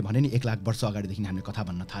जस्तै मैले भने नि 1 लाख वर्ष अगाडिदेखि हामीले कथा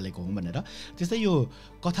भन्न थालेको हौँ भनेर त्यस्तै यो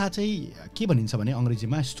कथा चाहिँ के भनिन्छ भने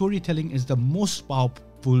अङ्ग्रेजीमा story telling is the most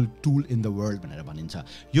powerful tool in the world भनेर भनिन्छ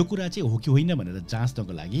यो कुरा चाहिँ हो कि होइन भनेर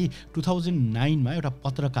जाँच्नको लागि 2009मा एउटा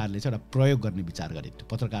पत्रकारले चाहिँ एउटा प्रयोग गर्ने विचार गरे त्यो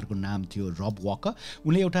पत्रकारको नाम थियो रब वकर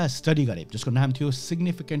उनले एउटा स्टडी गरे जसको नाम थियो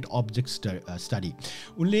सिग्निफिकेन्ट अब्जेक्ट स्टडी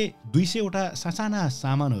उनले 200 वटा सासाना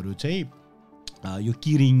सामानहरू चाहिँ यो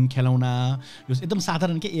किरिङ खेलौना यो एकदम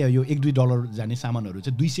साधारण के यो $1-2 जाने सामानहरू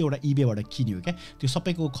चाहिँ 200 वटा इबेबाट किन्यो क्या त्यो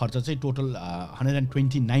सबैको खर्च चाहिँ टोटल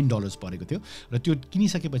 $129 परेको थियो र त्यो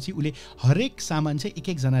किनिसकेपछि उसले हरेक सामान चाहिँ एक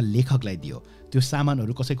एकजना लेखकलाई दियो त्यो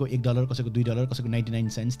सामानहरू कसैको $1 कसैको $2 कसैको 99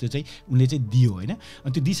 सेन्ट्स त्यो चाहिँ उनले चाहिँ दियो होइन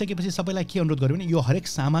अनि त्यो दिइसकेपछि सबैलाई के अनुरोध गर्यो भने यो हरेक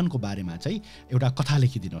सामानको बारेमा चाहिँ एउटा कथा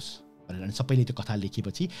लेखिदिनुहोस् अनि सबैले त्यो कथा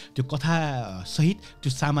लेखेपछि त्यो कथा सहित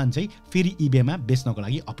त्यो सामान चाहिँ फेरि इबेमा बेच्नको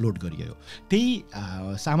लागि अपलोड गरियो त्यही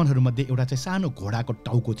सामानहरूमध्ये एउटा चाहिँ सानो घोडाको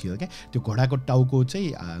टाउको थियो क्या त्यो घोडाको टाउको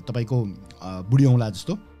चाहिँ तपाईँको बुढी औँला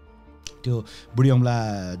जस्तो त्यो बुढी औँला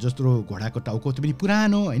जस्तो घोडाको टाउको त्यो पनि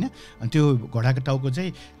पुरानो होइन अनि त्यो घोडाको टाउको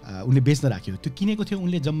चाहिँ उनले बेच्न राख्यो त्यो किनेको थियो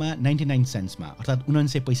उनले जम्मा 99 सेन्ट्समा अर्थात्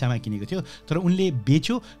 99 पैसामा किनेको थियो तर उनले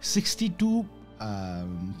बेच्यो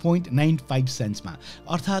 62.95 सेन्ट्समा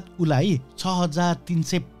अर्थात् उसलाई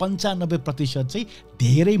 6395% चाहिँ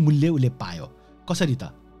धेरै मूल्य उसले पायो कसरी त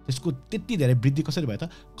त्यसको त्यति धेरै वृद्धि कसरी भयो त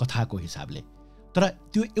कथाको हिसाबले तर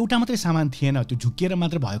त्यो एउटा मात्रै सामान थिएन त्यो झुकिएर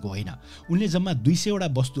मात्र भएको होइन उनले जम्मा 200 वटा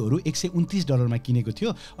वस्तुहरू $129 मा किनेको थियो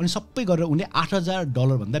अनि सबै गरेर उनले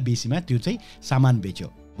 $8000 भन्दा बेसीमा त्यो चाहिँ सामान बेच्यो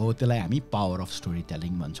हो त्यसलाई हामी पावर अफ स्टोरी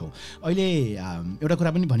टेलिङ भन्छौँ अहिले एउटा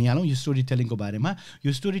कुरा पनि भनिहालौँ यो स्टोरी टेलिङको बारेमा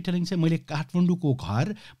यो स्टोरी टेलिङ चाहिँ मैले काठमाडौँको घर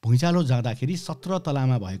भुइँचालो जाँदाखेरि 17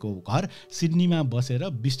 तलामा भएको घर सिडनीमा बसेर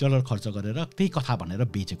 $20 खर्च गरेर त्यही कथा भनेर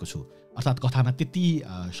बेचेको छु अर्थात् कथामा त्यति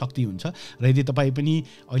शक्ति हुन्छ र यदि तपाईँ पनि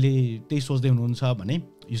अहिले त्यही सोच्दै हुनुहुन्छ भने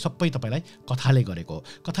यो सबै तपाईँलाई कथाले गरेको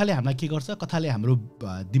कथाले हामीलाई के गर्छ कथाले हाम्रो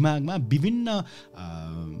दिमागमा विभिन्न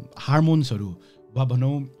हार्मोन्सहरू वा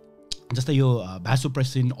भनौँ जस्तै यो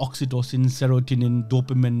भ्यासोप्रेसिन अक्सिटोसिन सेरोटिनिन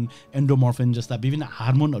डोपामिन एन्डोमोर्फिन जस्ता विभिन्न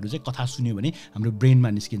हार्मोनहरू चाहिँ कथा सुन्यो भने हाम्रो ब्रेनमा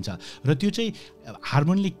निस्किन्छ र त्यो चाहिँ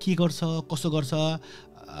हार्मोनले के गर्छ कसो गर्छ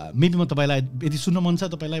मेबी म तपाईँलाई यदि सुन्न मन छ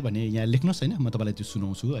तपाईँलाई भने यहाँ लेख्नुहोस् होइन म तपाईँलाई त्यो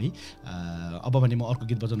सुनाउँछु है अब भने म अर्को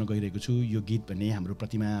गीत बजाउन गइरहेको छु यो गीत भने हाम्रो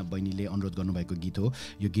प्रतिमा बहिनीले अनुरोध गर्नुभएको गीत हो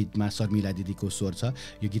यो गीतमा शर्मिला दिदीको स्वर छ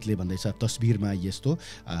यो गीतले भन्दैछ तस्बिरमा यस्तो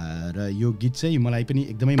र यो गीत चाहिँ मलाई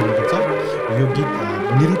पनि एकदमै मनपर्छ यो गीत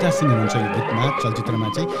निरुता सिंह हुनुहुन्छ यो गीतमा चलचित्रमा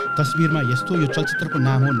चाहिँ तस्बिरमा यस्तो यो चलचित्रको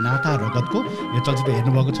नाम हो नाता रगतको यो चलचित्र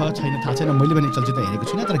हेर्नुभएको छ छैन थाहा छैन मैले पनि चलचित्र हेरेको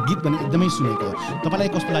छुइनँ तर गीत भने एकदमै सुनेको हो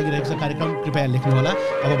तपाईँलाई कस्तो लागिरहेको छ कार्यक्रम कृपया लेख्नुहोला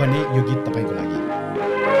अब भने यो गीत तपाईँको लागि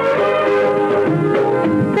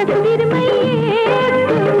तस्बिरमा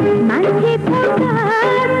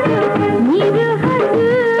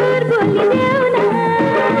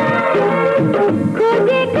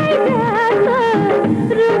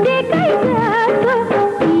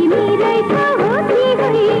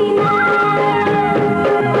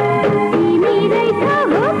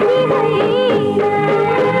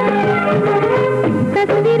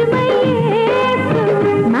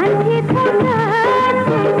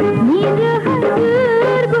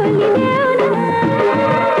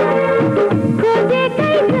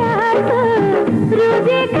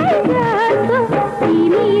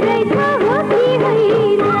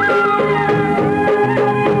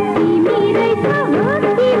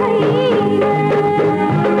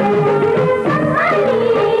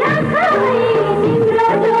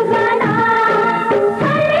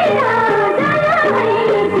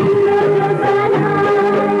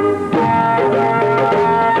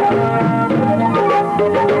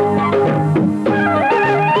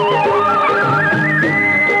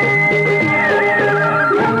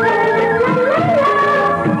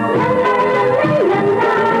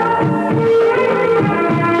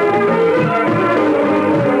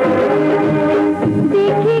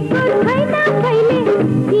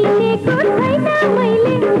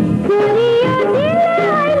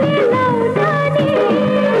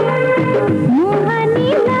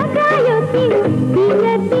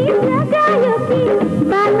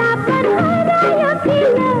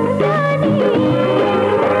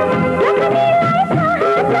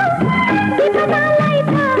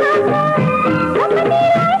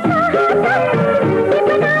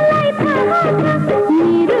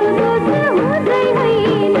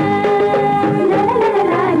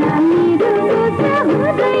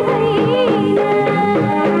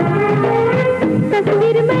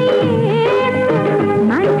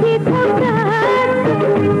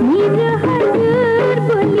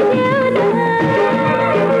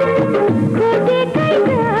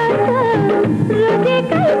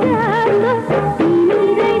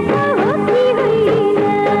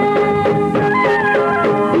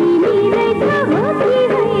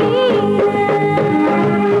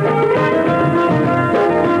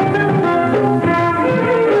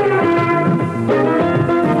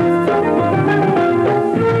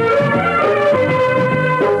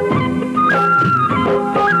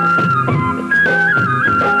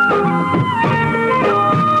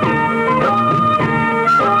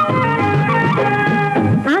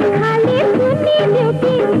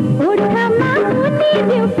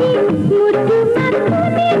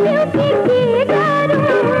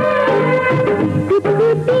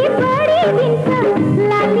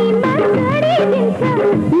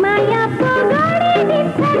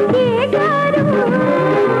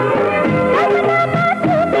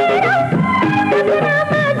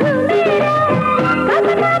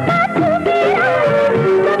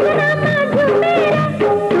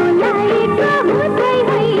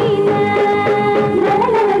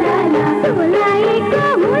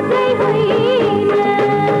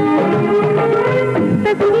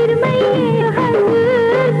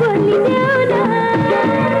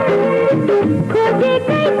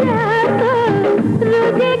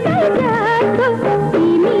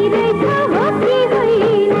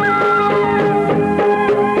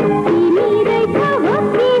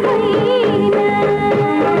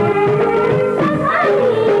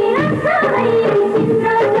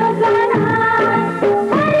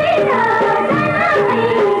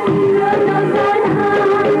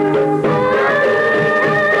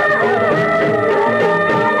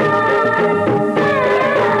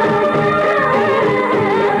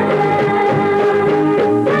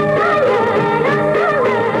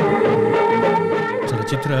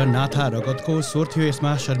नाथा रगतको स्वर थियो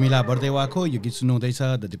यसमा शर्मिला बर्देवाको यो गीत सुन्नुहुँदैछ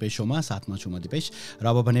द दिपेश शोमा साथमा छु म दिपेश र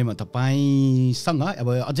अब भने म तपाईँसँग अब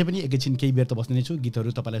अझै पनि एकैछिन केही बेर त बस्ने नै छु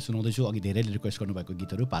गीतहरू तपाईँलाई सुनाउँदैछु अघि धेरैले रिक्वेस्ट गर्नुभएको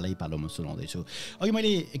गीतहरू पालै पालोमा सुनाउँदैछु अघि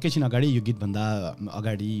मैले एकैछिन अगाडि यो गीतभन्दा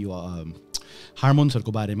अगाडि यो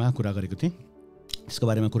हार्मोन्सहरूको बारेमा कुरा गरेको थिएँ त्यसको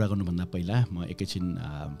बारेमा कुरा गर्नुभन्दा पहिला म एकैछिन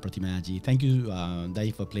प्रतिमाजी थ्याङ्क यू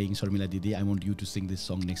दाई फर प्लेइङ शर्मिला दिदी I want you to sync this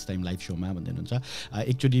song next time live शोमा भन्दै हुनुहुन्छ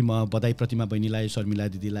एकचोटि म बधाई प्रतिमा बहिनीलाई शर्मिला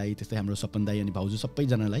दिदीलाई त्यस्तै हाम्रो सपन दाई अनि भाउजू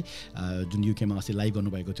सबैजनालाई जुन युकेमा अस्ति लाइभ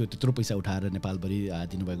गर्नुभएको थियो त्यत्रो पैसा उठाएर नेपालभरि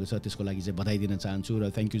दिनुभएको छ त्यसको लागि चाहिँ बधाई दिन चाहन्छु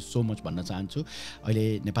र थ्याङ्क यू सो मच भन्न चाहन्छु अहिले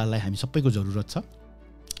नेपाललाई हामी सबैको जरुरत छ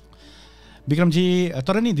विक्रमजी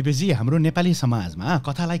तर नि दिपेशजी हाम्रो नेपाली समाजमा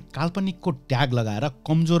कथालाई काल्पनिकको ट्याग लगाएर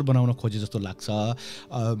कमजोर बनाउन खोजे जस्तो लाग्छ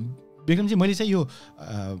विक्रमजी मैले चाहिँ यो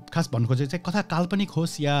खास भन्नु खोजेको चाहिँ कथा काल्पनिक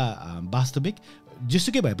होस् या वास्तविक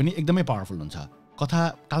जेसुकै भए पनि एकदमै पावरफुल हुन्छ कथा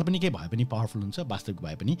काल्पनिकै भए पनि पावरफुल हुन्छ वास्तविक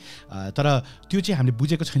भए पनि तर त्यो चाहिँ हामीले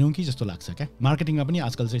बुझेको छैनौँ कि जस्तो लाग्छ क्या मार्केटिङमा पनि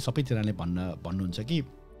आजकल चाहिँ सबैतिरले भन्नुहुन्छ कि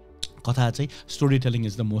कथा चाहिँ story telling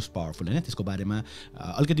is the most powerful होइन त्यसको बारेमा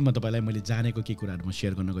अलिकति म तपाईँलाई मैले जानेको केही कुराहरू म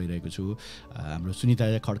सेयर गर्न गइरहेको छु हाम्रो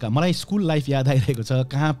सुनिता खड्का मलाई स्कुल लाइफ याद आइरहेको छ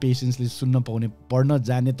कहाँ पेसेन्सले सुन्न पाउने पढ्न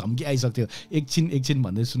जाने धम्की आइसक्थ्यो एकछिन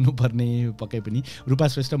भन्दै सुन्नुपर्ने पक्कै पनि रूपा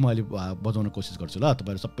श्रेष्ठ म अहिले बजाउन कोसिस गर्छु ल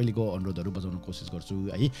तपाईँहरू सबैलेको अनुरोधहरू बजाउन कोसिस गर्छु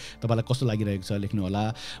है तपाईँलाई कस्तो लागिरहेको छ लेख्नु होला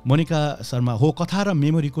मोनिका शर्मा हो कथा र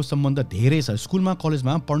मेमोरीको सम्बन्ध धेरै छ स्कुलमा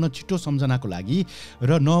कलेजमा पढ्न छिटो सम्झनाको लागि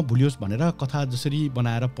र नभुलियोस् भनेर कथा जसरी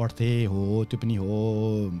बनाएर पढ्थे हो त्यो पनि हो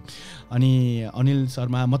अनि अनिल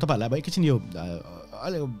शर्मा म तपाईँहरूलाई अब एकैछिन यो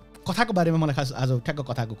कथाको बारेमा मलाई खास आज ठ्याक्क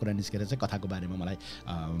कथाको कुरा निस्केर चाहिँ कथाको बारेमा मलाई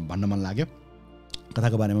भन्न मन लाग्यो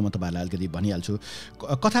कथाको बारेमा म तपाईँहरूलाई अलिकति भनिहाल्छु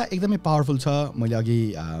कथा एकदमै पावरफुल छ मैले अघि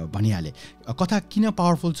भनिहालेँ कथा किन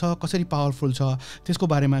पावरफुल छ कसरी पावरफुल छ त्यसको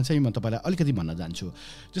बारेमा चाहिँ म तपाईँलाई अलिकति भन्न जान्छु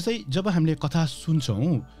जस्तै जब हामीले कथा सुन्छौँ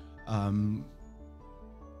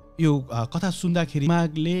यो कथा सुन्दाखेरि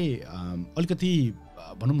दिमागले अलिकति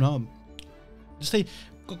भनौँ न जस्तै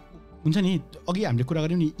हुन्छ नि अघि हामीले कुरा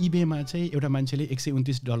गऱ्यौँ नि इबेमा चाहिँ एउटा मान्छेले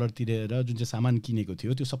 $129 तिरेर जुन चाहिँ सामान किनेको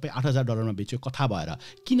थियो त्यो सबै $8,000 बेच्यो कथा भएर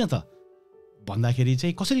किन त भन्दाखेरि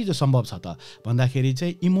चाहिँ कसरी त्यो सम्भव छ त भन्दाखेरि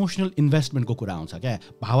चाहिँ इमोसनल इन्भेस्टमेन्टको कुरा आउँछ क्या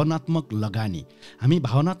भावनात्मक लगानी हामी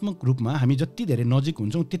भावनात्मक रूपमा हामी जति धेरै नजिक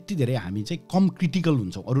हुन्छौँ त्यति धेरै हामी चाहिँ कम क्रिटिकल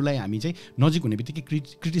हुन्छौँ अरूलाई हामी चाहिँ नजिक हुने बित्तिकै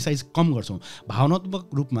क्रिटिसाइज कम गर्छौँ भावनात्मक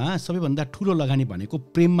रूपमा सबैभन्दा ठुलो लगानी भनेको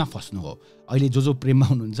प्रेममा फस्नु हो अहिले जो प्रेममा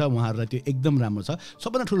हुनुहुन्छ उहाँहरूलाई त्यो एकदम राम्रो छ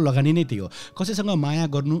सबभन्दा ठुलो लगानी नै त्यही हो कसैसँग माया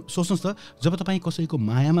गर्नु सोच्नुहोस् त जब तपाईँ कसैको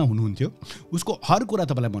मायामा हुनुहुन्थ्यो उसको हर कुरा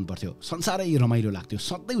तपाईँलाई मन पर्थ्यो संसारै रमाइलो लाग्थ्यो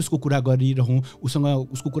सधैँ उसको कुरा गरिरहँ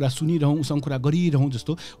उसको कुरा सुनिरहँ उसँग कुरा गरिरहँ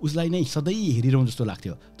जस्तो उसलाई नै सधैँ हेरिरहँ जस्तो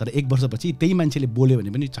लाग्थ्यो तर एक वर्षपछि त्यही मान्छेले बोल्यो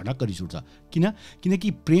भने पनि झटक्क रिस उठ्छ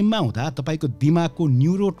किनकि प्रेममा हुँदा तपाईँको दिमागको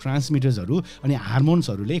न्युरो ट्रान्समिटर्सहरू अनि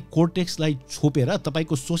हार्मोन्सहरूले कोर्टेक्सलाई छोपेर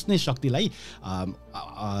तपाईँको सोच्ने शक्तिलाई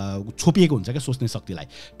छोपिएको हुन्छ क्या सोच्ने शक्तिलाई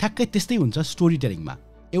ठ्याक्कै त्यस्तै हुन्छ स्टोरी टेलिङमा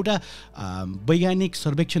एउटा वैज्ञानिक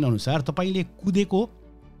सर्वेक्षण अनुसार तपाईँले कुदेको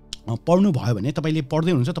पढ्नु भयो भने तपाईँले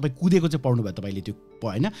पढ्दै हुनुहुन्छ तपाईँ कुदेको चाहिँ पढ्नु भयो तपाईँले त्यो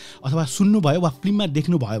होइन अथवा सुन्नुभयो वा फिल्ममा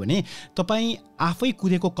देख्नुभयो भने तपाईँ आफै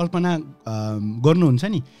कुदेको कल्पना गर्नुहुन्छ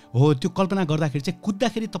नि हो त्यो कल्पना गर्दाखेरि चाहिँ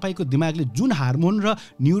कुद्दाखेरि तपाईँको दिमागले जुन हार्मोन र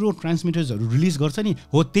न्युरो ट्रान्समिटर्सहरू रिलिज गर्छ नि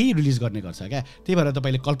हो त्यही रिलिज गर्ने गर्छ क्या त्यही भएर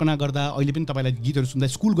तपाईँले कल्पना गर्दा अहिले पनि तपाईँलाई गीतहरू सुन्दा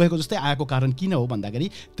स्कुल गएको जस्तै आएको कारण किन हो भन्दाखेरि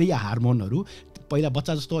त्यही हार्मोनहरू पहिला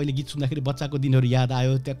बच्चा जस्तो अहिले गीत सुन्दाखेरि बच्चाको दिनहरू याद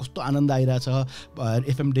आयो त्यहाँ कस्तो आनन्द आइरहेछ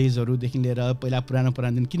एफएम डेजहरूदेखि लिएर पहिला पुरानो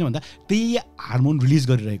दिन किन भन्दा त्यही हार्मोन रिलिज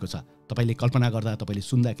गरिरहेको छ तपाईँले कल्पना गर्दा तपाईँले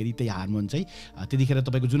सुन्दाखेरि त्यही हार्मोन चाहिँ त्यतिखेर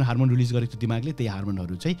तपाईँको जुन हार्मोन रिलिज गरेको थियो दिमागले त्यही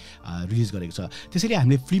हार्मोनहरू चाहिँ रिलिज गरेको छ त्यसैले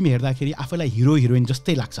हामीले फिल्म हेर्दाखेरि आफैलाई हिरो हिरोइन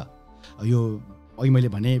जस्तै लाग्छ यो अघि मैले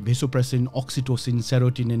भने भेसोप्रेसिन अक्सिटोसिन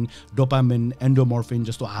सेरोटिनिन डोपामिन एन्डोमोर्फिन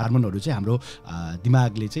जस्तो हार्मोनहरू चाहिँ हाम्रो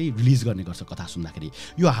दिमागले चाहिँ रिलिज गर्ने गर्छ कथा सुन्दाखेरि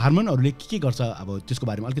यो हार्मोनहरूले के गर्छ अब त्यसको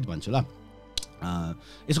बारेमा अलिकति भन्छु ल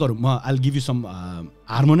यसो गरौँ, म आइल गिभ यु सम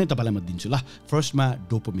हार्मोनै तपाईँलाई म दिन्छु ल। फर्स्टमा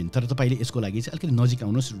डोपोमिन, तर तपाईँले यसको लागि चाहिँ अलिकति नजिक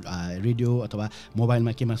आउनुहोस्, रेडियो अथवा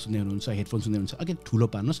मोबाइलमा केमा सुन्दै हुनुहुन्छ, हेडफोन सुन्दै हुनुहुन्छ, अलिकति ठुलो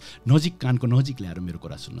पार्नुहोस्, नजिक कानको नजिक ल्याएर मेरो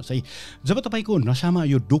कुरा सुन्नुहोस् है। जब तपाईँको नसामा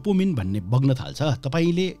यो डोपोमिन भन्ने बग्न थाल्छ,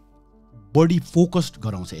 तपाईँले बडी फोकस्ड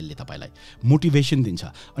गराउँछ, यसले तपाईँलाई मोटिभेसन दिन्छ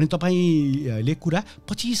अनि तपाईँले कुरा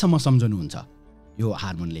पछिसम्म सम्झनुहुन्छ यो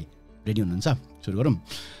हार्मोनले। रेडी हुनुहुन्छ? सुरु गरौँ।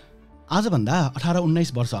 आजभन्दा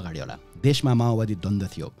 18-19 वर्ष अगाडि होला, देशमा माओवादी द्वन्द्व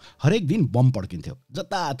थियो। हरेक दिन बम पड्किन्थ्यो,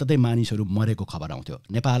 जताततै मानिसहरू मरेको खबर आउँथ्यो।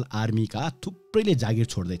 नेपाल आर्मीका थुप्रैले जागिर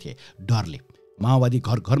छोड्दै थिए डरले। माओवादी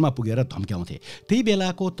घर घरमा पुगेर धम्क्याउँथे। त्यही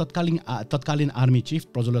बेलाको तत्कालीन आर्मी चिफ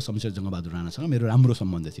प्रज्वल शमशेर जङ्गबहादुर राणासँग मेरो राम्रो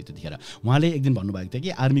सम्बन्ध थियो त्यतिखेर। उहाँले एक दिन भन्नुभएको थियो कि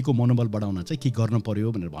आर्मीको मनोबल बढाउन चाहिँ के गर्नु पर्यो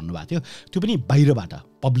भनेर भन्नुभएको थियो। त्यो पनि बाहिरबाट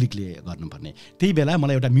पब्लिकले गर्नुपर्ने। त्यही बेला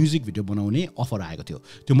मलाई एउटा म्युजिक भिडियो बनाउने अफर आएको थियो।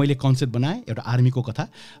 त्यो मैले कन्सेप्ट बनाएँ, एउटा आर्मीको कथा।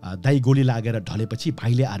 दाइ गोली लागेर ढलेपछि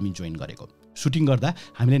भाइले आर्मी जोइन गरेको। सुटिङ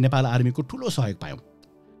गर्दा हामीले नेपाल आर्मीको ठुलो सहयोग पायौँ,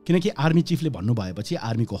 किनकि आर्मी चिफले भन्नुभएपछि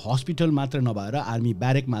आर्मीको हस्पिटल मात्र नभएर आर्मी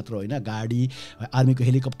ब्यारेक मात्र होइन, गाडी, आर्मीको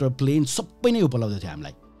हेलिकप्टर, प्लेन सबै नै उपलब्ध थियो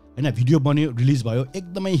हामीलाई होइन। भिडियो बन्यो, रिलिज भयो,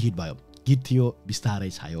 एकदमै हिट भयो। गीत थियो बिस्तारै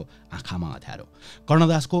छायो आँखामा हत्यारो,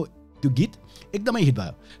 कर्णदासको त्यो गीत एकदमै हिट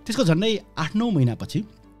भयो। त्यसको झन्डै 8-9 महिनापछि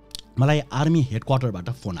मलाई आर्मी हेडक्वार्टरबाट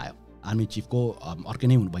फोन आयो। आर्मी चिफको अर्कै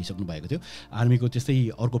नै भइसक्नु भएको थियो। आर्मीको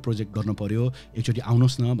त्यस्तै अर्को प्रोजेक्ट गर्नु पर्यो, एकचोटि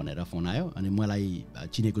आउनुहोस् न भनेर फोन आयो। अनि मलाई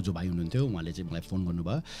चिनेको जो भाइ हुनुहुन्थ्यो उहाँले चाहिँ मलाई फोन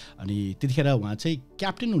गर्नुभयो। अनि त्यतिखेर उहाँ चाहिँ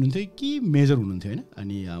क्याप्टेन हुनुहुन्थ्यो कि मेजर हुनुहुन्थ्यो होइन।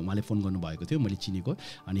 अनि उहाँले फोन गर्नुभएको थियो, मैले चिनेको।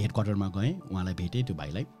 अनि हेडक्वार्टरमा गएँ, उहाँलाई भेटेँ। त्यो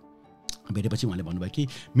भाइलाई भेटेपछि उहाँले भन्नुभयो कि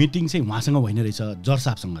मिटिङ चाहिँ उहाँसँग होइन रहेछ, जर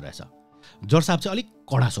साहबसँग रहेछ। जर साहब चाहिँ अलिक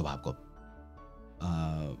कडा स्वभावको,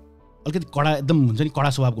 अलिकति कडा एकदम हुन्छ नि, कडा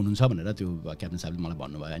स्वभावको हुनुहुन्छ भनेर त्यो क्याप्टन साहबले मलाई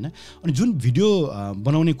भन्नुभयो होइन। अनि जुन भिडियो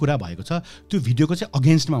बनाउने कुरा भएको छ त्यो भिडियोको चाहिँ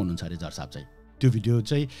अगेन्स्टमा हुनुहुन्छ अरे जर साहब चाहिँ। त्यो भिडियो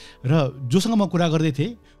चाहिँ र जोसँग म कुरा गर्दै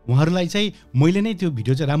थिएँ उहाँहरूलाई चाहिँ मैले नै त्यो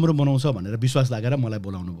भिडियो चाहिँ राम्रो बनाउँछ भनेर विश्वास लागेर मलाई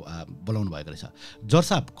बोलाउनु भएको रहेछ। जर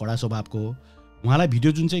साहब कडा स्वभावको, उहाँलाई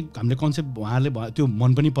भिडियो जुन चाहिँ हामीले कन्सेप्ट उहाँले त्यो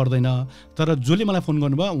मन पनि पर्दैन। तर जसले मलाई फोन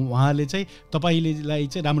गर्नुभयो उहाँले चाहिँ तपाईँलाई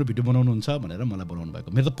चाहिँ राम्रो भिडियो बनाउनुहुन्छ भनेर मलाई बोलाउनु भएको।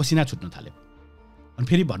 मेरो त पसिना छुट्न थाल्यो। अनि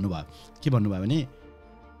फेरि भन्नुभयो, के भन्नुभयो भने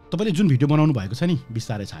तपाईँले जुन भिडियो बनाउनु भएको छ नि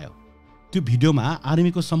बिस्तारै छायो, त्यो भिडियोमा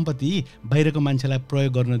आर्मीको सम्पत्ति बाहिरको मान्छेलाई प्रयोग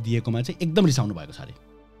गर्न दिएकोमा चाहिँ एकदम रिसाउनु भएको छ अरे।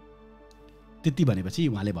 त्यति भनेपछि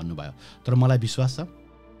उहाँले भन्नुभयो तर मलाई विश्वास छ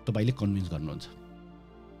तपाईँले कन्भिन्स गर्नुहुन्छ।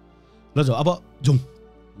 ल जाऊ अब जाउँ,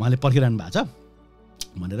 उहाँले पर्खिरहनु भएको छ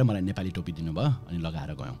भनेर मलाई नेपाली टोपी दिनुभयो। अनि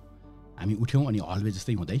लगाएर गयौँ, हामी उठ्यौँ अनि हलवे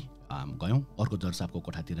जस्तै हुँदै गयौँ। अर्को जर साहबको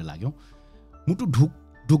कोठातिर लाग्यौँ। मुटु ढुक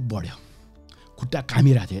ढुक बढ्यो, खुट्टा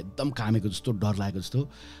कामिरहेको थियो, एकदम कामेको जस्तो, डर लागेको जस्तो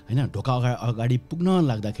होइन। ढोका अगाडि पुग्न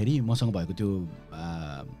लाग्दाखेरि मसँग भएको त्यो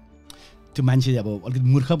मान्छे अब अलिकति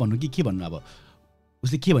मूर्ख भन्नु कि के भन्नु, अब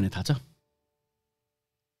उसले के भने थाहा छ?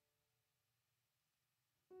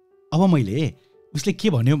 अब मैले उसले के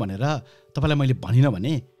भन्यो भनेर तपाईँलाई मैले भनिनँ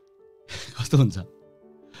भने कस्तो हुन्छ?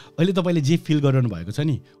 अहिले तपाईँले जे फिल गरिरहनु भएको छ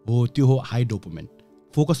नि हो त्यो हो हाई डोपोमिन।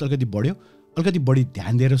 फोकस अलिकति बढ्यो, अलिकति बढी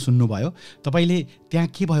ध्यान दिएर सुन्नुभयो। तपाईँले त्यहाँ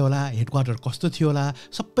के भयो होला, हेडक्वार्टर कस्तो थियो होला,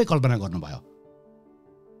 सबै कल्पना गर्नुभयो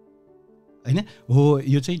होइन। हो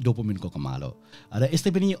यो चाहिँ डोपोमिनको कमाल हो। र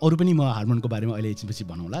यस्तै पनि अरू पनि म हार्मोनको बारेमा अहिले एकछिनपछि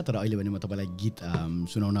भनौँला। तर अहिले भने म तपाईँलाई गीत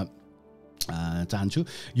सुनाउन चाहन्छु।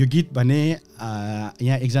 यो गीत भने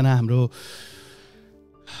यहाँ एकजना हाम्रो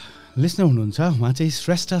लिसनर हुनुहुन्छ, उहाँ चाहिँ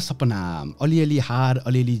श्रेष्ठ सपना अलिअलि हार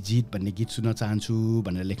अलिअलि जित भन्ने गीत सुन्न चाहन्छु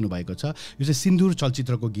भनेर लेख्नु भएको छ। यो चाहिँ सिन्दुर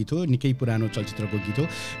चलचित्रको गीत हो, निकै पुरानो चलचित्रको गीत हो।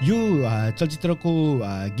 यो चलचित्रको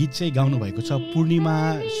गीत चाहिँ गाउनु भएको छ पूर्णिमा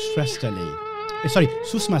श्रेष्ठले,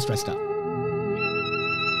 सुषमा श्रेष्ठ।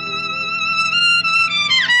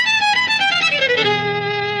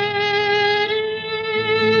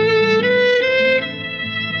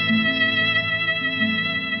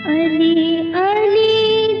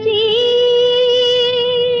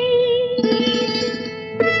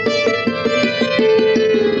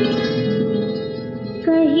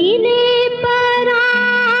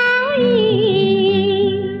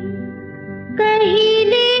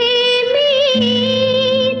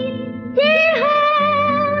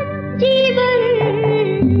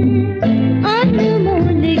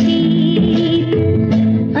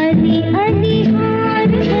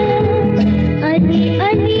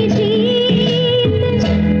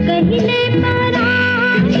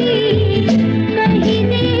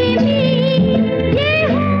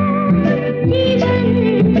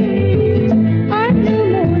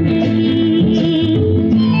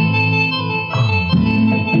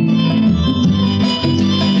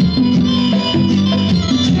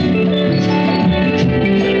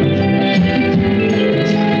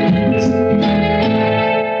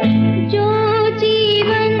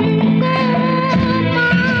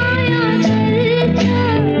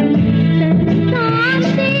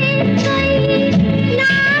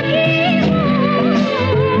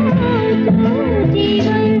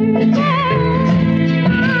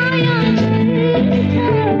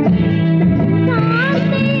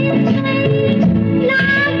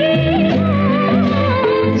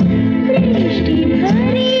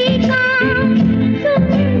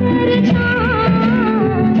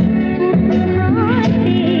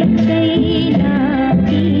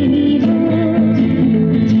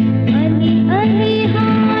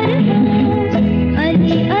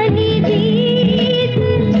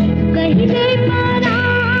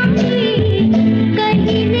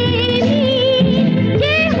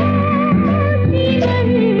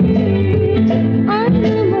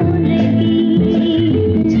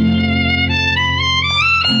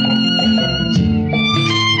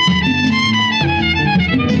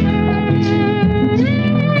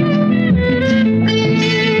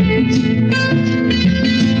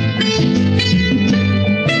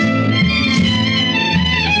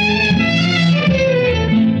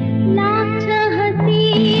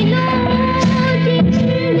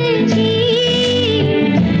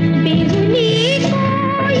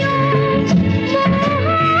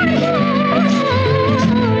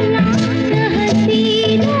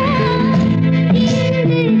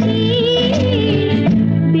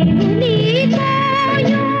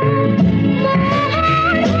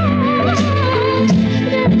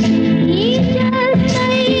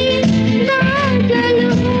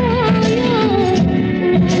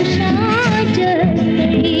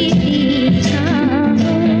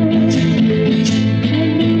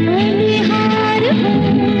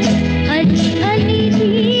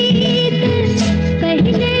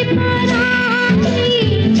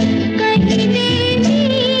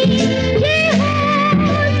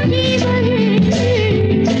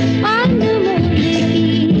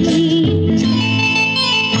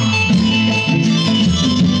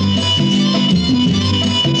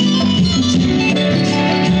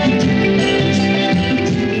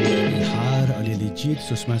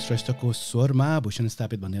 सुषमा श्रेष्ठको स्वरमा भूषण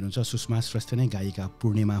स्थापित भन्दै हुनुहुन्छ सुषमा श्रेष्ठ नै गायिका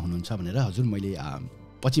पूर्णिमा हुनुहुन्छ भनेर। हजुर मैले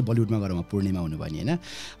पछि बलिउडमा गएर म पूर्णिमा हुनुभयो नि होइन,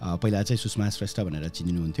 पहिला चाहिँ सुषमा श्रेष्ठ भनेर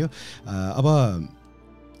चिनिनुहुन्थ्यो। अब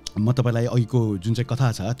म तपाईँलाई अघिको जुन चाहिँ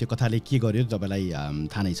कथा छ त्यो कथाले के गर्यो तपाईँलाई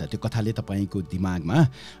थाहा नै छ। त्यो कथाले तपाईँको दिमागमा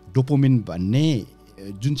डोपोमिन भन्ने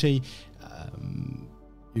जुन चाहिँ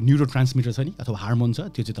न्युरो ट्रान्समिटर छ नि अथवा हार्मोन छ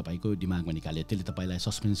त्यो चाहिँ तपाईँको दिमागमा निकाल्यो। त्यसले तपाईँलाई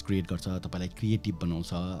सस्पेन्स क्रिएट गर्छ, तपाईँलाई क्रिएटिभ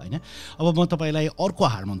बनाउँछ होइन। अब म तपाईँलाई अर्को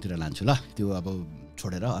हार्मोनतिर लान्छु ल, त्यो अब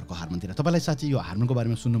छोडेर अर्को हार्मोनतिर। तपाईँलाई साँच्चै यो हार्मोनको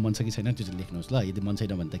बारेमा सुन्नु मन छ कि छैन त्यो चाहिँ लेख्नुहोस् ल, यदि मन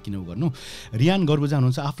छैन भने त किन गर्नु। रियान गर्बुजा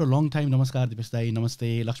हुनुहुन्छ, आफ्टर लङ टाइम नमस्कार दिपेश दाई,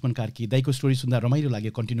 नमस्ते। लक्ष्मण कार्की दाईको स्टोरी सुन्दा रमाइलो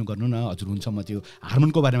लाग्यो, कन्टिन्यू गर्नु न। हजुर हुन्छ, म त्यो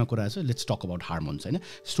हार्मोनको बारेमा कुरा छु, लेट्स टक अबाउट हार्मोन्स होइन।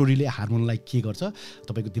 स्टोरीले हार्मोनलाई के गर्छ,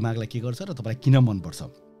 तपाईँको दिमागलाई के गर्छ र तपाईँलाई किन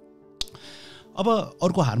मनपर्छ। अब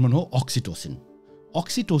अर्को हार्मोन हो अक्सिटोसिन।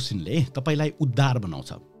 अक्सिटोसिनले तपाईँलाई उद्धार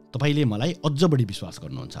बनाउँछ, तपाईँले मलाई अझ बढी विश्वास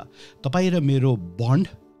गर्नुहुन्छ, तपाईँ र मेरो बन्ड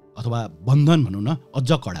अथवा बन्धन भनौँ न अझ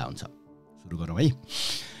कडा हुन्छ। सुरु गरौँ है।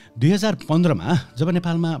 2015मा जब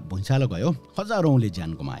नेपालमा भुइँचालो गयो हजारौँले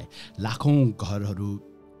ज्यान गुमाए, लाखौँ घरहरू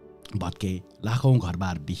भत्के, लाखौँ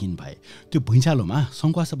घरबार विहीन भए। त्यो भुइँचालोमा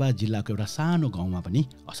सङ्खुवासभा जिल्लाको एउटा सानो गाउँमा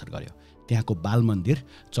पनि असर गर्यो। त्यहाँको बाल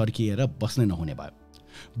मन्दिर चर्किएर बस्नै नहुने भयो।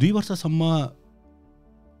 2 वर्षसम्म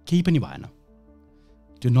केही पनि भएन।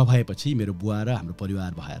 त्यो नभएपछि मेरो बुवा र हाम्रो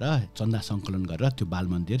परिवार भएर चन्दा सङ्कलन गरेर त्यो बाल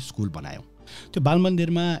मन्दिर स्कुल बनायौँ। त्यो बाल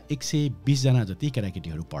मन्दिरमा 120 जना जति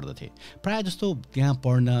केटाकेटीहरू पढ्दथे। प्रायः जस्तो त्यहाँ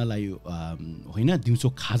पढ्नलाई होइन दिउँसो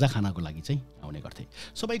खाजा खानको लागि चाहिँ आउने गर्थे।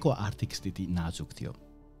 सबैको आर्थिक स्थिति नाजुक थियो,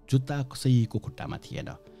 जुत्ता कसैको खुट्टामा थिएन।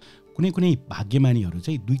 कुनै भाग्यमानीहरू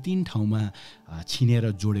चाहिँ 2-3 ठाउँमा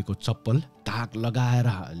छिनेर जोडेको चप्पल धाक लगाएर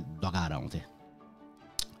आउँथे।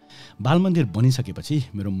 बालमन्दिर बनिसकेपछि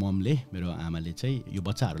मेरो ममले, मेरो आमाले चाहिँ यो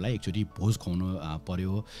बच्चाहरूलाई एकचोटि भोज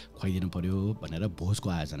खुवाइदिनु पर्यो भनेर भोजको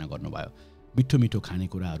आयोजना गर्नुभयो। मिठो मिठो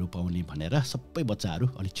खानेकुराहरू पाउने भनेर सबै बच्चाहरू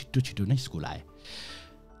अलिक छिटो नै स्कुल आए।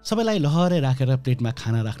 सबैलाई लहरै राखेर प्लेटमा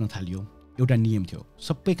खाना राख्न थालियो। एउटा नियम थियो,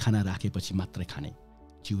 सबै खाना राखेपछि मात्रै खाने।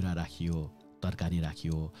 चिउरा राखियो, तरकारी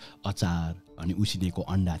राखियो, अचार अनि उसिनेको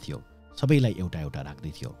अन्डा थियो। सबैलाई एउटा एउटा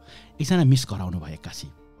राख्दै थियो। एकजना मिस कराउनु भयो, एक्कासी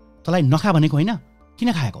तँलाई नखा भनेको होइन,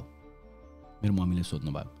 किन खाएको? मेरो मम्मीले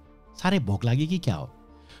सोध्नुभयो। साह्रै भोक लाग्यो कि क्या हो?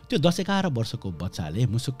 त्यो 10-11 वर्षको बच्चाले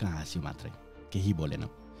मुसुक्क हाँस्यो मात्रै, केही बोलेन।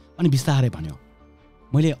 अनि बिस्तारै भन्यो,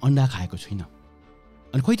 मैले अन्डा खाएको छुइनँ।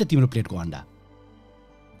 अनि खोइ त तिम्रो प्लेटको अन्डा?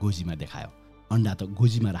 गोजीमा देखायो। अन्डा त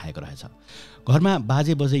गोजीमा राखेको रहेछ। घरमा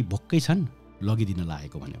बाजे बजै भोक्कै छन्, लगिदिन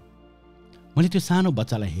लागेको भन्यो। मैले त्यो सानो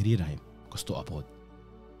बच्चालाई हेरिरहेँ, कस्तो अबोध,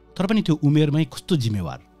 तर पनि त्यो उमेरमै कस्तो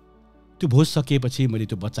जिम्मेवार। त्यो भोज सकिएपछि मैले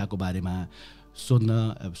त्यो बच्चाको बारेमा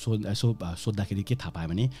सोद्धाखेरि के थाहा पाएँ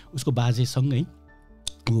भने उसको बाजेसँगै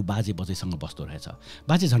ऊ बाजे बजैसँग बस्दो रहेछ।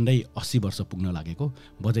 बाजे झन्डै 80 वर्ष पुग्न लागेको,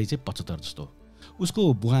 बजै चाहिँ 75 जस्तो। उसको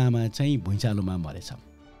बुवा आमा चाहिँ भुइँचालोमा मरेछ,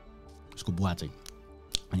 उसको बुवा चाहिँ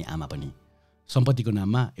अनि आमा पनि। सम्पत्तिको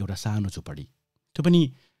नाममा एउटा सानो झुपडी, त्यो पनि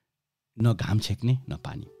न घाम छेक्ने न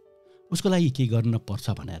पानी। उसको लागि के गर्न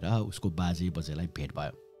पर्छ भनेर उसको बाजे बजेलाई भेट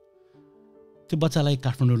भयो। त्यो बच्चालाई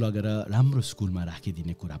काठमाडौँ लगेर राम्रो स्कुलमा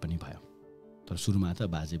राखिदिने कुरा पनि भयो। तर सुरुमा त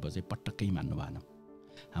बाजे बजे पटक्कै मान्नु भएन।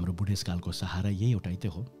 हाम्रो बुढेसकालको सहारा यही एउटै त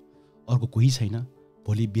हो, अर्को कोही छैन।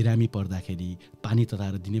 भोलि बिरामी पर्दाखेरि पानी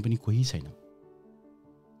तताएर दिने पनि कोही छैन।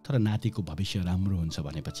 तर नातिको भविष्य राम्रो हुन्छ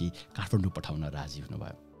भनेपछि काठमाडौँ पठाउन राजी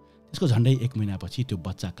हुनुभयो। त्यसको झन्डै 1 महिनापछि त्यो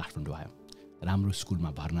बच्चा काठमाडौँ आयो। राम्रो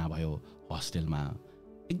स्कुलमा भर्ना भयो, होस्टेलमा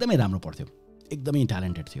एकदमै राम्रो पढ्थ्यो, एकदमै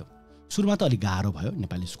ट्यालेन्टेड थियो। सुरुमा त अलिक गाह्रो भयो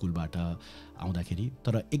नेपाली स्कुलबाट आउँदाखेरि,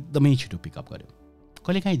 तर एकदमै छिटो पिकअप गर्यो।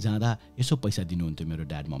 कहिलेकाहीँ जाँदा यसो पैसा दिनुहुन्थ्यो मेरो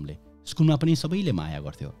ड्याड ममले। स्कुलमा पनि सबैले माया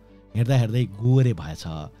गर्थ्यो। हेर्दा हेर्दै गोरे भएछ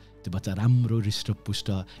त्यो बच्चा, राम्रो हृष्टपुष्ट,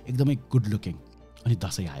 एकदमै गुड लुकिङ। अनि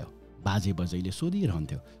दसैँ आयो, बाजे बजैले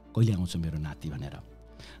सोधिरहन्थ्यो कहिले आउँछ मेरो नाति भनेर।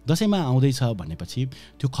 दसैँमा आउँदैछ भनेपछि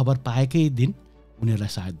त्यो खबर पाएकै दिन उनीहरूलाई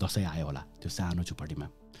सायद दसैँ आयो होला। त्यो सानो झुपडीमा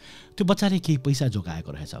त्यो बच्चाले केही पैसा जोगाएको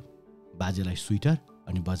रहेछ। बाजेलाई स्वेटर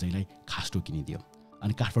अनि बजैलाई खास्टो किनिदियो।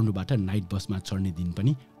 अनि काठमाडौँबाट नाइट बसमा चढ्ने दिन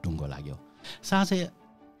पनि ढुङ्गो लाग्यो।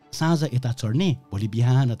 साँझ यता चढ्ने, भोलि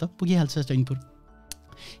बिहान त पुगिहाल्छ चैनपुर।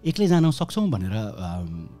 एक्लै जान सक्छु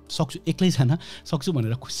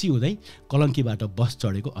भनेर खुसी हुँदै कलङ्कीबाट बस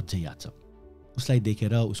चढेको अझै याद छ। उसलाई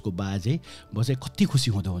देखेर उसको बाजे बजे कति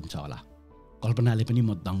खुसी हुँदो हुन्छ होला। कल्पनाले पनि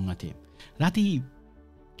म दङ्ग थिएँ। राति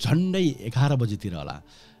झन्डै 11 बजीतिर होला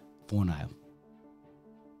फोन आयो।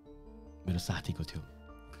 मेरो साथीको थियो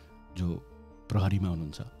जो प्रहरीमा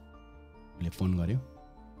हुनुहुन्छ। उसले फोन गर्यो,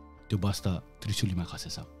 त्यो बस त त्रिशुलीमा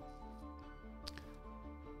खसेछ।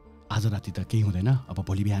 आज राति त केही हुँदैन, अब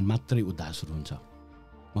भोलि बिहान मात्रै उद्धार सुरु हुन्छ।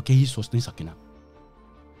 म केही सोच्नै सकिनँ,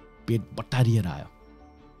 पेट बट्टारिएर आयो।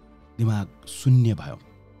 दिमाग शून्य भयो।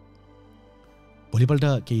 भोलिपल्ट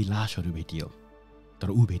केही लासहरू भेटियो, तर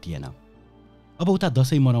ऊ भेटिएन। अब उता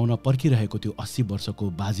दसैँ मनाउन पर्खिरहेको त्यो 80 वर्षको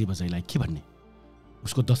बाजे बजैलाई के भन्ने?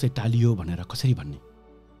 उसको दसैँ टालियो भनेर कसरी भन्ने?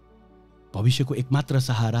 भविष्यको एकमात्र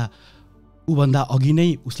सहारा ऊभन्दा अघि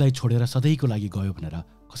नै उसलाई छोडेर सधैँको लागि गयो भनेर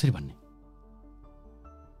कसरी भन्ने?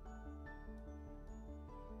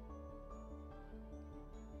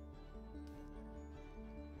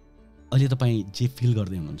 अहिले तपाईँ जे फिल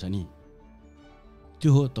गर्दै हुनुहुन्छ नि,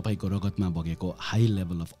 त्यो हो तपाईँको रगतमा बगेको हाई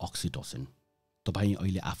लेभल अफ अक्सिटोसिन। तपाईँ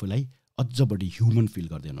अहिले आफूलाई अझ बढी ह्युमन फिल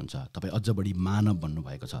गर्दै हुनुहुन्छ। तपाईँ अझ बढी मानव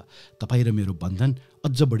बन्नुभएको छ। तपाईँ र मेरो बन्धन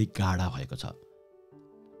अझ बढी गाढा भएको छ।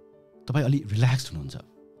 तपाईँ अलि रिल्याक्स हुनुहुन्छ,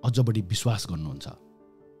 अझ बढी विश्वास गर्नुहुन्छ।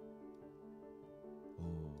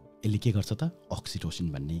 यसले के गर्छ त?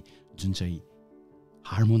 अक्सिटोसिन भन्ने जुन चाहिँ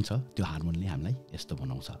हार्मोन छ, त्यो हार्मोनले हामीलाई यस्तो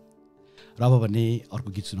बनाउँछ। र अब भने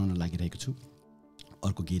अर्को गीत सुनाउन लागिरहेको छु।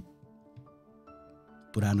 अर्को गीत,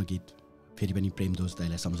 पुरानो गीत, फेरि पनि प्रेम दोष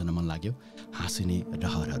दाइलाई सम्झन मन लाग्यो। हाँसिने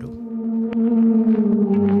रहरहरू।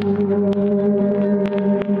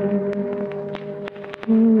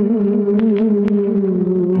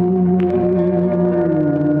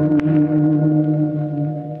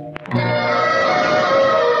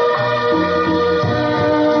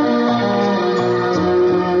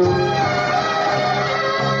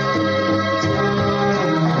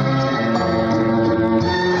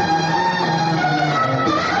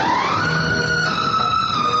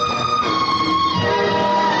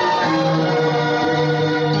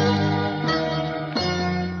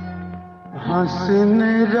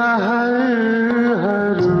 हाँस्ने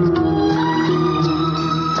रहरहरू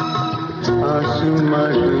आँसुमा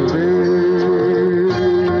डुबे,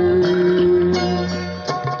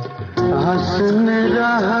 हाँस्ने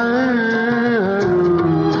रहरहरू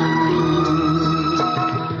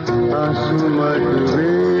आँसुमा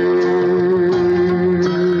डुबे,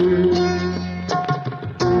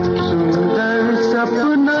 सुन्दर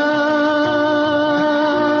सपना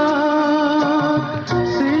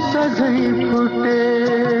सझै फुटे,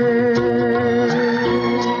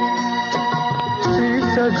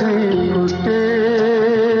 सझै फुटे,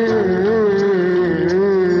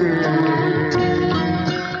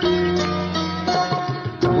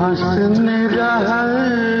 हाँस्ने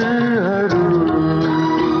रहरहरू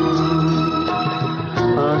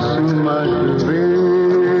आँसुमा डुबे।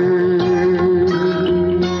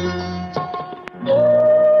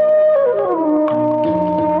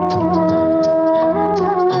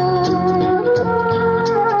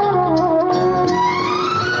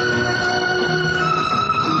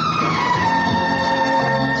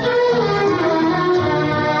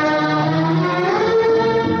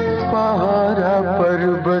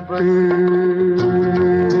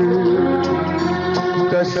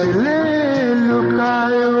 कसले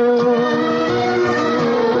लुकायो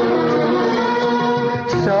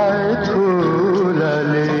सायद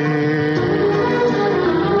फुलले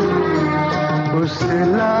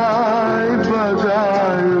उसलाई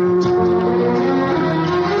बगायो,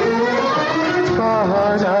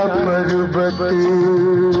 पहारा पर्वत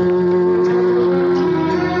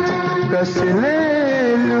कसले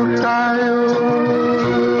लुकायो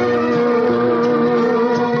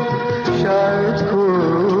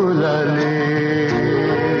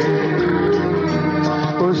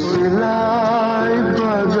उसलाई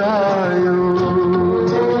बगायो।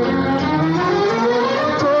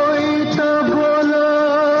 कोई तो बोलो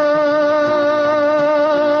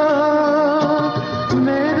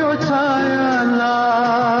मेरो छायालाई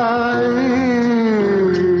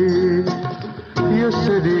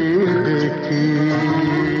यसरी देखी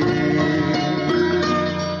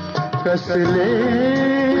कसले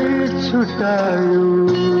छुटायो?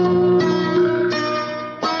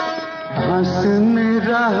 हाँस्ने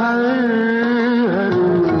रहरहरू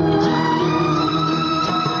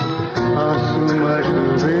आँसुमा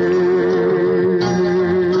डुबे।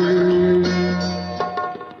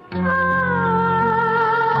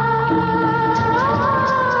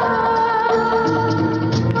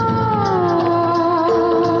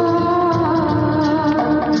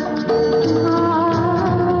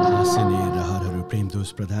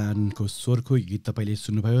 प्रधानको स्वरको गीत तपाईँले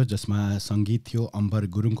सुन्नुभयो, जसमा सङ्गीत थियो अम्बर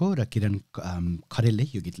गुरुङको र किरण खरेलले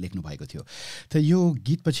यो गीत लेख्नु भएको थियो। त यो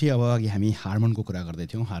गीतपछि अब अघि हामी हार्मोनको कुरा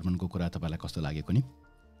गर्दैथ्यौँ। हार्मोनको कुरा तपाईँलाई कस्तो लागेको नि?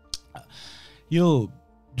 यो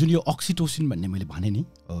जुन यो अक्सिटोसिन भन्ने मैले भने नि,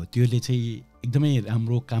 त्यसले चाहिँ एकदमै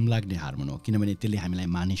राम्रो काम लाग्ने हार्मोन हो, किनभने त्यसले हामीलाई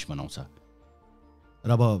मानिस बनाउँछ।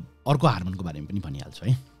 र अब अर्को हार्मोनको बारेमा पनि भनिहाल्छु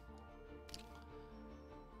है।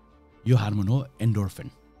 यो हार्मोन हो एन्डोर्फिन,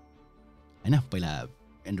 होइन? पहिला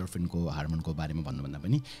एन्डोर्फिनको हार्मोनको बारेमा भन्नुभन्दा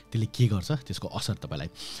पनि त्यसले के गर्छ, त्यसको असर तपाईँलाई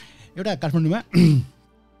एउटा काठमाडौँमा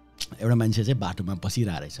एउटा मान्छे चाहिँ बाटोमा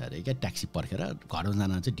बसिरहेको रहेछ अरे क्या ट्याक्सी पर्खेर घरमा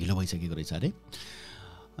जान चाहिँ ढिलो भइसकेको रहेछ अरे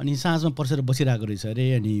अनि साँझमा पर्सेर बसिरहेको रहेछ अरे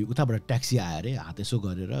अनि उताबाट ट्याक्सी आयो अरे हात यसो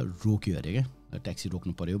गरेर रोक्यो अरे क्या ट्याक्सी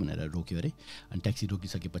रोक्नु पऱ्यो भनेर रोक्यो अरे अनि ट्याक्सी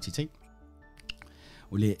रोकिसकेपछि चाहिँ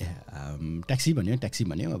उसले ट्याक्सी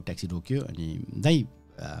भन्यो अब ट्याक्सी रोक्यो अनि दाइ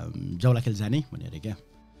जौलाखेल जाने भन्यो अरे क्या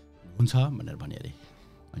हुन्छ भनेर भन्यो अरे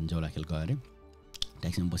अनि जौलाखेल गयो अरे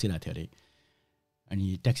ट्याक्सीमा बसिरहेको थियो अरे अनि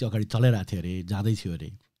ट्याक्सी अगाडि चलाइरहेको थियो अरे जाँदै थियो अरे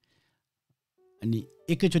अनि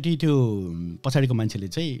एकैचोटि त्यो पछाडिको मान्छेले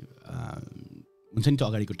चाहिँ हुन्छ नि त्यो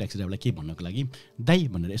अगाडिको ट्याक्सी ड्राइभरलाई के भन्नको लागि दाइ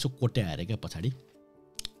भनेर यसो कोट्यायो अरे क्या पछाडि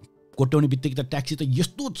कोट्याउने बित्तिकै त ट्याक्सी त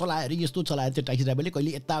यस्तो चलायो त्यो ट्याक्सी ड्राइभरले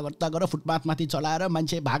कहिले यता गर फुटपाथमाथि चलाएर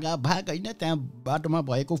मान्छे भाग होइन त्यहाँ बाटोमा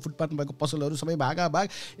भएको फुटपाथमा भएको पसलहरू सबै भाग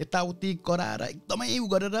यताउति कराएर एकदमै उ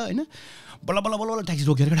गरेर होइन बल्ल ट्याक्सी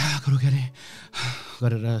रोकेर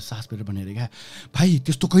गरेर सास फेरेर भन्यो अरे क्या भाइ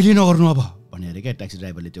त्यस्तो कहिले नगर्नु अब भन्यो अरे क्या ट्याक्सी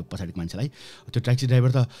ड्राइभरले त्यो पछाडिको मान्छेलाई त्यो ट्याक्सी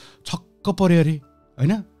ड्राइभर त छक्क पऱ्यो अरे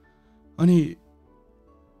होइन अनि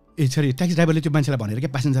सरी ट्याक्सी ड्राइभरले त्यो मान्छेलाई भनेर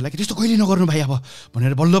क्या प्यासेन्जरलाई त्यस्तो कहिले नगर्नु भाइ अब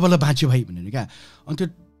भनेर बल्ल बाँच्यो भाइ भनेर क्या अनि त्यो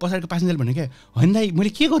पछाडिको प्यासेन्जरले भन्यो क्या होइन दाइ मैले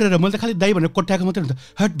के गरेर मैले त खालि दाइ भनेर कोट्याएको मात्रै हुन्छ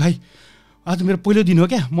हट भाइ आज मेरो पहिलो दिन हो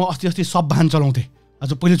क्या म अस्ति सब वाहन चलाउँथेँ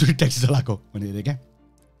आज पहिलोचोटि ट्याक्सी चलाएको भनेर क्या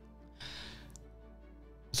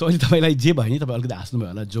सो अहिले तपाईँलाई जे भयो नि तपाईँ अलिकति हाँस्नुभयो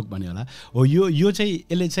होला जोक भन्यो होला हो यो चाहिँ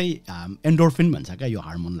यसले चाहिँ एन्डोर्फिन भन्छ क्या यो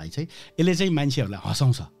हार्मोनलाई चाहिँ यसले चाहिँ मान्छेहरूलाई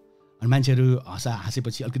हँसाउँछ अनि मान्छेहरू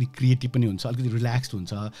हाँसेपछि अलिकति क्रिएटिभ पनि हुन्छ अलिकति रिल्याक्स्ड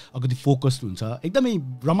हुन्छ अलिकति फोकस्ड हुन्छ एकदमै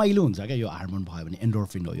रमाइलो हुन्छ क्या यो हार्मोन भयो भने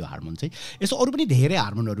एन्डोर्फिन हो यो हार्मोन चाहिँ यसो अरू पनि धेरै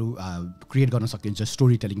हार्मोनहरू क्रिएट गर्न सकिन्छ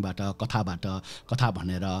स्टोरी टेलिङबाट कथा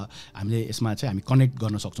भनेर हामीले यसमा चाहिँ हामी कनेक्ट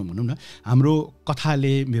गर्न सक्छौँ भनौँ न हाम्रो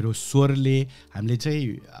कथाले मेरो स्वरले हामीले चाहिँ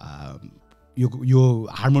यो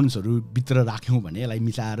हार्मोन्सहरू भित्र राख्यौँ भने यसलाई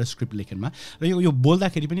मिलाएर स्क्रिप्ट लेखनमा र यो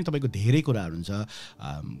बोल्दाखेरि पनि तपाईँको धेरै कुराहरू हुन्छ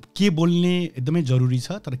के बोल्ने एकदमै जरुरी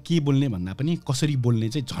छ तर के बोल्ने भन्दा पनि कसरी बोल्ने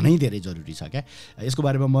चाहिँ झनै धेरै जरुरी छ क्या यसको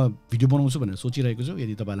बारेमा म भिडियो बनाउँछु भनेर सोचिरहेको छु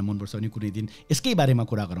यदि तपाईँलाई मनपर्छ भने कुनै दिन यसकै बारेमा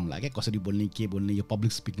कुरा गरौँला क्या कसरी बोल्ने के बोल्ने यो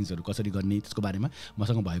पब्लिक स्पिकिङ्सहरू कसरी गर्ने त्यसको बारेमा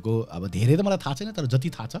मसँग भएको अब धेरै त मलाई थाहा छैन तर जति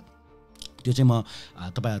थाहा छ त्यो चाहिँ म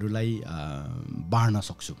तपाईँहरूलाई बाँड्न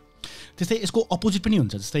सक्छु त्यस्तै यसको अपोजिट पनि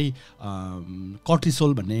हुन्छ जस्तै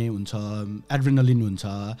कर्टिसोल भन्ने हुन्छ एड्रेनालिन हुन्छ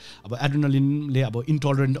अब एड्रेनालिनले अब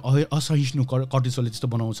इन्टलरेन्ट असहिष्णु कर्टिसोलले त्यस्तो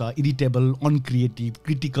बनाउँछ इरिटेबल अनक्रिएटिभ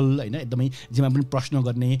क्रिटिकल होइन एकदमै जेमा पनि प्रश्न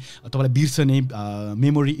गर्ने तपाईँलाई बिर्सने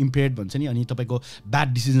मेमोरी इम्पेयर्ड भन्छ नि अनि तपाईँको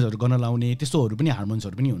ब्याड डिसिजन्सहरू गर्न लाउने त्यस्तोहरू पनि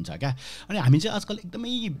हार्मोन्सहरू पनि हुन्छ क्या अनि हामी चाहिँ आजकल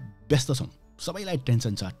एकदमै व्यस्त छौँ सबैलाई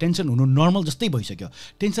टेन्सन छ टेन्सन हुनु नर्मल जस्तै भइसक्यो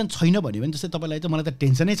टेन्सन छैन भन्यो भने जस्तै तपाईँलाई चाहिँ मलाई त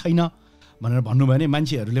टेन्सनै छैन भनेर भन्नुभयो भने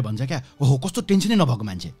मान्छेहरूले भन्छ क्या ओहो कस्तो टेन्सनै नभएको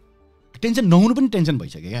मान्छे टेन्सन नहुनु पनि टेन्सन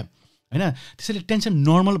भइसक्यो क्या होइन त्यसैले टेन्सन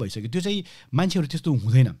नर्मल भइसक्यो त्यो चाहिँ मान्छेहरू त्यस्तो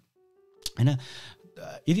हुँदैन होइन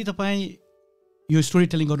यदि तपाईँ यो स्टोरी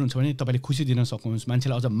टेलिङ गर्नुहुन्छ भने तपाईँले खुसी दिन सक्नुहोस्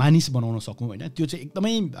मान्छेलाई अझ मानिस बनाउन सकौँ होइन त्यो चाहिँ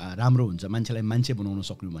एकदमै राम्रो हुन्छ मान्छेलाई मान्छे बनाउन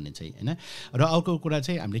सक्नु भन्ने चाहिँ होइन र अर्को कुरा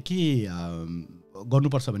चाहिँ हामीले के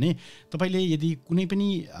गर्नुपर्छ भने तपाईँले यदि कुनै पनि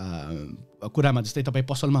कुरामा जस्तै तपाईँ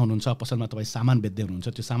पसलमा हुनुहुन्छ पसलमा तपाईँ सामान बेच्दै हुनुहुन्छ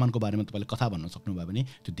त्यो सामानको बारेमा तपाईँले कथा भन्न सक्नुभयो भने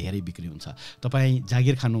त्यो धेरै बिक्री हुन्छ तपाईँ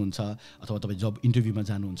जागिर खानुहुन्छ अथवा तपाईँ जब इन्टरभ्यूमा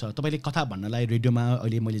जानुहुन्छ तपाईँले कथा भन्नलाई रेडियोमा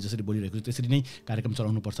अहिले मैले जसरी बोलिरहेको छु त्यसरी नै कार्यक्रम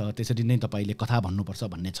चलाउनुपर्छ त्यसरी नै तपाईँले कथा भन्नुपर्छ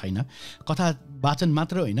भन्ने छैन कथा वाचन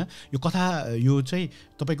मात्र होइन यो कथा यो चाहिँ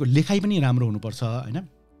तपाईँको लेखाइ पनि राम्रो हुनुपर्छ होइन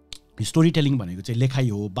स्टोरी टेलिङ भनेको चाहिँ लेखाइ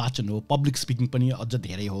हो वाचन हो पब्लिक स्पिकिङ पनि अझ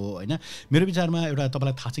धेरै हो होइन मेरो विचारमा एउटा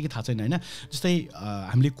तपाईँलाई थाहा छ कि थाहा छैन होइन जस्तै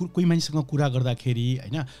हामीले कोही मान्छेसँग कुरा गर्दाखेरि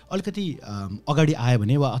होइन अलिकति अगाडि आयो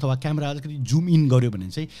भने वा अथवा क्यामेरा अलिकति जुम इन गर्यो भने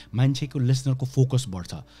चाहिँ मान्छेको लिसनरको फोकस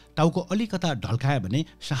बढ्छ टाउको अलिकता ढल्कायो भने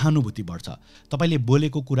सहानुभूति बढ्छ तपाईँले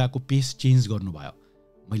बोलेको कुराको पेस चेन्ज गर्नुभयो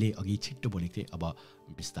मैले अघि छिट्टो बोलेको थिएँ अब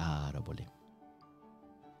बिस्तारो बोलेँ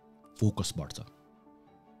फोकस बढ्छ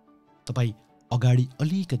तपाईँ अगाडि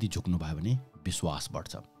अलिकति झुक्नुभयो भने विश्वास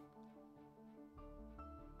बढ्छ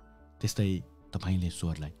त्यस्तै तपाईँले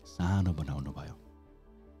स्वरलाई सानो बनाउनु भयो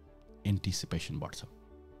एन्टिसिपेसन बढ्छ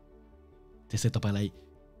त्यसै तपाईँलाई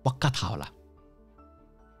पक्का थाहा होला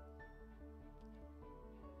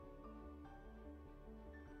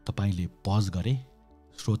तपाईँले पज गरे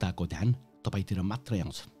श्रोताको ध्यान तपाईँतिर मात्रै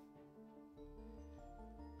आउँछ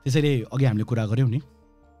त्यसैले अघि हामीले कुरा गऱ्यौँ नि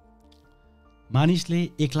मानिसले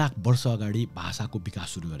 1 लाख वर्ष अगाडि भाषाको विकास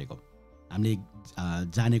सुरु गरेको हामीले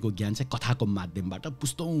जानेको ज्ञान चाहिँ कथाको माध्यमबाट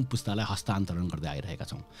पुस्तौँ पुस्तालाई हस्तान्तरण गर्दै आइरहेका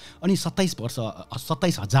छौँ अनि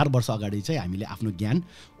 27,000 वर्ष अगाडि चाहिँ हामीले आफ्नो ज्ञान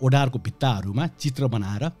ओडारको भित्ताहरूमा चित्र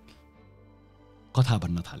बनाएर कथा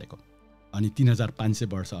भन्न थालेको अनि 3,500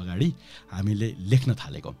 वर्ष अगाडि हामीले लेख्न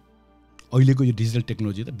थालेको अहिलेको यो डिजिटल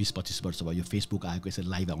टेक्नोलोजी त 20-25 वर्ष भयो, यो फेसबुक आएको, यसरी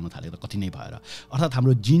लाइभ आउन थालेको त कति नै भएर, अर्थात्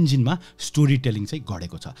हाम्रो जिनमा स्टोरी टेलिङ चाहिँ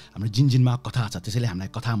घटेको छ। हाम्रो जिनमा कथा छ, त्यसैले हामीलाई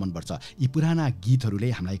कथा मनपर्छ। यी पुराना गीतहरूले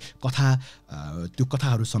हामीलाई त्यो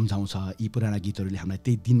कथाहरू सम्झाउँछ, यी पुराना गीतहरूले हामीलाई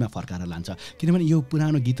त्यही दिनमा फर्काएर लान्छ। किनभने यो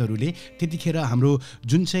पुरानो गीतहरूले त्यतिखेर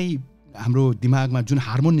हाम्रो दिमागमा जुन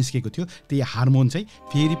हार्मोन निस्केको थियो त्यही हार्मोन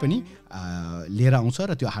चाहिँ फेरि पनि लिएर आउँछ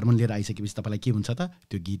र त्यो हार्मोन लिएर आइसकेपछि तपाईँलाई के हुन्छ त,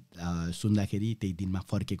 त्यो गीत सुन्दाखेरि त्यही दिनमा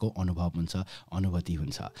फर्केको अनुभव हुन्छ, अनुभूति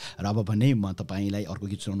हुन्छ। र अब भने म तपाईँलाई अर्को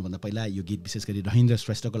गीत सुनाउनुभन्दा पहिला यो गीत विशेष गरी रहिन्द्र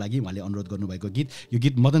श्रेष्ठको लागि उहाँले अनुरोध गर्नुभएको गीत, यो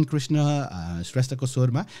गीत मदन कृष्ण श्रेष्ठको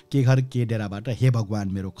स्वरमा के घर के डेराबाट हे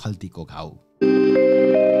भगवान मेरो खल्तीको घाउ।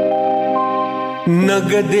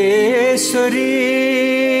 नगदेश्वरी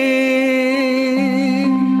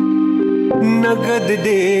नगद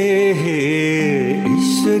दे हे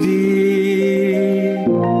ईश्वरी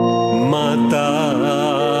माता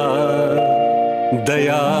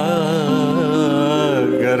दया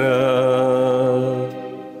गर।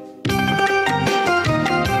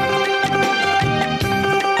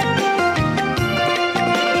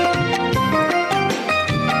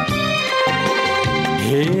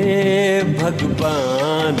 हे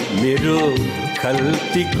भगवान मेरो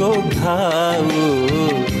खल्तीको घाउ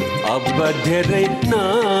अब धेरै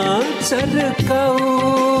नचर्काऊ।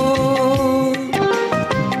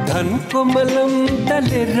 धनको मलम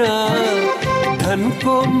दलेर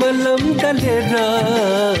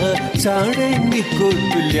चाँडै निको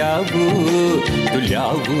तुल्याऊ।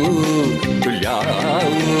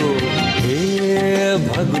 हे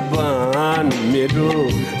भगवान मेरो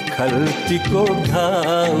खल्तीको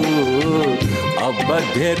घाउ अब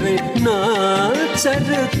धेरै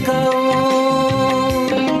नचर्काऊ।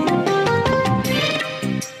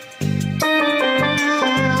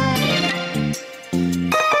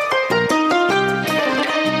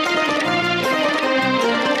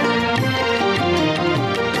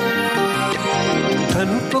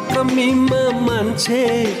 कमीमा मान्छे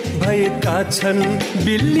भएका छन्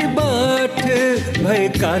बिल्लीबाट,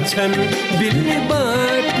 भएका छन्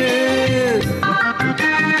बिल्लीबाट।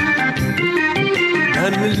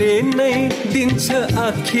 धनले नै दिन्छ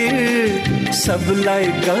आखिर सबलाई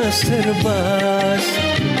गाँसरबास।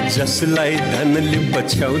 जसलाई धनले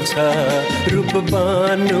पछ्याउँछ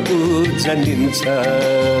रूपवान ऊ जनिन्छ।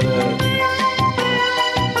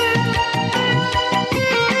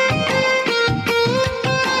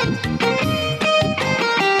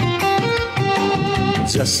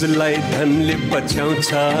 जसलाई धनले पछ्याउँछ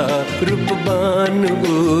रूपवान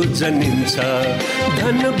ऊ जनिन्छ।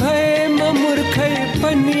 धन भएमा मूर्खै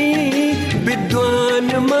पनि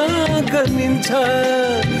विद्वानमा गनिन्छ।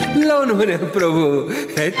 लाउनु भने प्रभु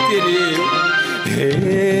हे तेरी। हे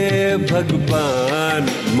भगवान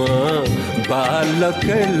म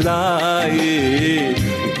बालकलाई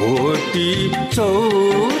घोटी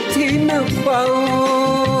चौथी नपाऊ।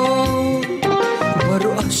 बरु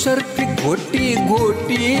अशर्फी घोटी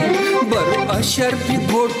बरु अशर्फी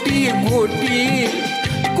घोटी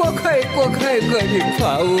कोखाइ गरी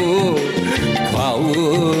खुवाऊ।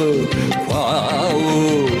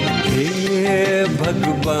 हे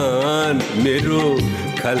भगवान मेरो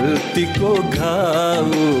खल्तीको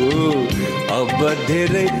घाउ अब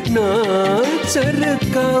धेरै नचर्काऊ।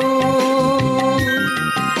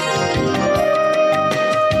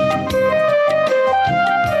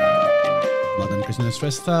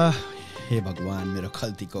 श्रेष्ठ हे भगवान मेरो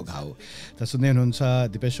खल्तीको घाउ। त सुन्दै हुनुहुन्छ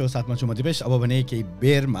दिपेश शो, साथमा छु म दिपेश। अब भने केही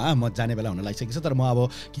बेरमा म जाने बेला हुन लागिसकेको छ, तर म अब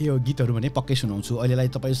के यो गीतहरू भने पक्कै सुनाउँछु। अहिलेलाई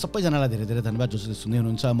तपाईँ सबैजनालाई धेरै धेरै धन्यवाद जसले सुन्दै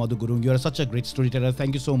हुनुहुन्छ। मधु Gurung, you are such a great story teller,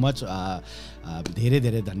 thank you so much. धेरै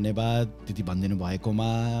धेरै धन्यवाद त्यति भनिदिनु भएकोमा।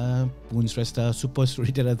 पुन Shrestha super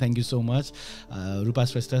story teller, thank you so much. Rupa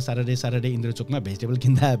Shrestha साटरडे इन्द्रचोकमा vegetable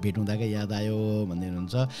किन्दा भेट हुँदाकै याद आयो भन्दै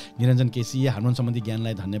हुनुहुन्छ। निरञ्जन केसी हार्मोन सम्बन्धी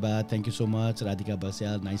ज्ञानलाई धन्यवाद, thank you so much. Radhika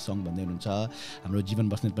Basyal nice song भन्दै हुनुहुन्छ। हाम्रो जीवन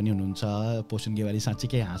बस्नेत पनि हुनुहुन्छ। पोषण गेवारी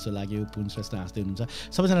साँच्चीकै हाँसो लाग्यो, पुन श्रेष्ठ हाँस्दै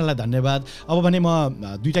हुनुहुन्छ। सबैजनालाई धन्यवाद। अब भने म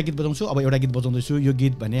दुईवटा गीत बजाउँछु। अब एउटा गीत बजाउँदैछु। यो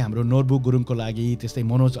गीत भने हाम्रो नोर्बु गुरुङको लागि, त्यस्तै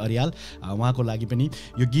मनोज अरियाल उहाँको लागि पनि।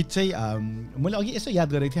 यो गीत चाहिँ मैले अघि यसो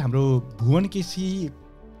याद गरेको थिएँ, हाम्रो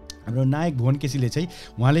हाम्रो नायक भुवन केसीले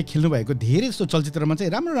चाहिँ उहाँले खेल्नुभएको धेरै जस्तो चलचित्रमा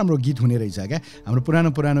चाहिँ राम्रो राम्रो गीत हुने रहेछ क्या। हाम्रो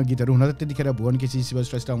पुरानो गीतहरू हुन त त्यतिखेर भुवन केसी, शिव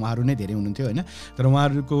श्रेष्ठ उहाँहरू नै धेरै हुनुहुन्थ्यो होइन, तर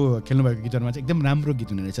उहाँहरूको खेल्नुभएको गीतहरूमा चाहिँ एकदम राम्रो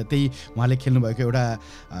गीत हुने रहेछ। त्यही उहाँले खेल्नुभएको एउटा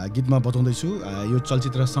गीतमा बजाउँदैछु। यो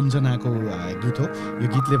चलचित्र सम्झनाको गीत हो। यो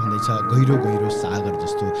गीतले भन्दैछ गहिरो गहिरो सागर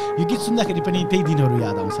जस्तो। यो गीत सुन्दाखेरि पनि त्यही दिनहरू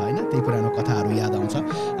याद आउँछ होइन, त्यही पुरानो कथाहरू याद आउँछ।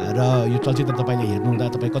 र यो चलचित्र तपाईँले हेर्नुहुँदा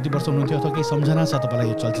तपाईँ कति वर्ष हुनुहुन्थ्यो अथवा केही सम्झना छ तपाईँलाई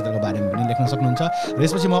यो चलचित्रको बारेमा पनि लेख्न सक्नुहुन्छ। र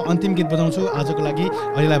यसपछि म अन्तिम गीत बजाउँछु आजको लागि।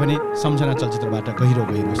 अहिलेलाई भने सम्झना चलचित्रबाट गहिरो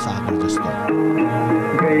गहिरो सागर जस्तो।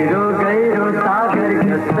 गहिरो गहिरो सागर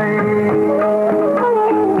जस्तै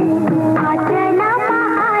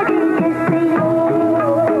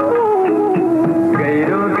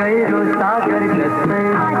गहिरो गहिरो सागर जस्तै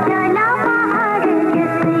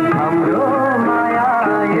हाम्रो माया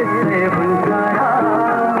यसले हुन्छ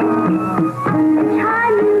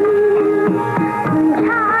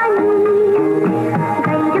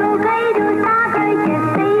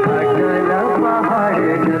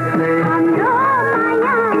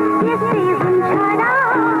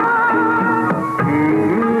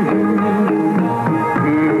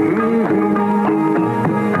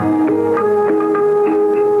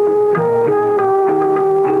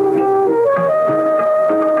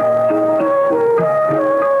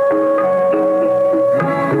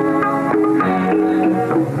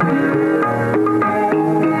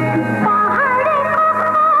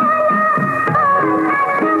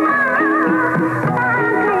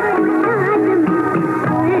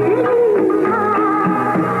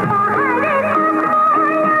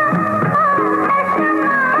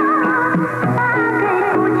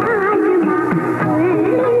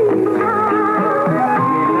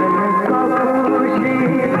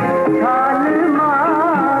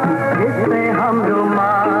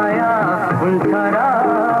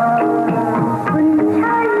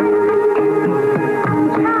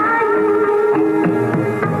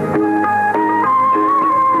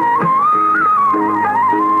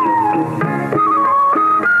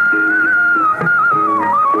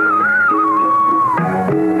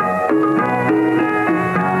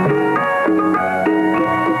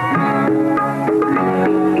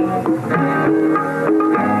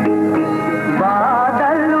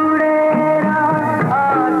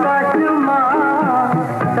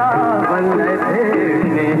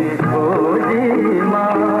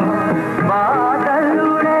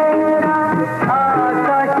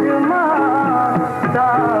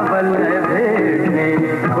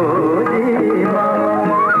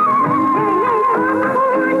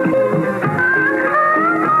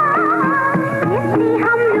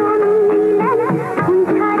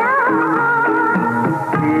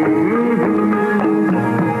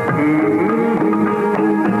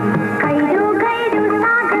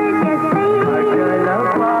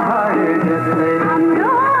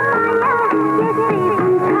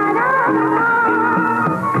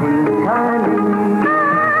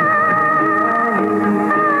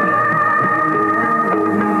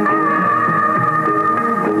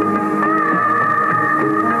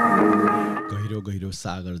र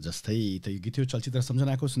सागर जस्तै त यो गीत चलचित्र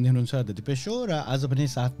सम्झनाको सुन्दै हुनुहुन्छ द दिपेश शो र आज पनि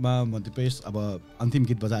साथमा म दिपेश अब अन्तिम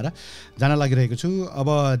गीत बजाएर जान लागिरहेको छु। अब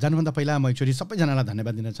जानुभन्दा पहिला म एकचोटि सबैजनालाई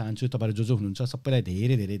धन्यवाद दिन चाहन्छु। तपाईँहरू जो हुनुहुन्छ सबैलाई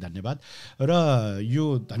धेरै धेरै धन्यवाद। र यो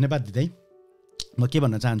धन्यवाद दिँदै म के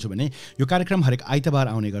भन्न चाहन्छु भने यो कार्यक्रम हरेक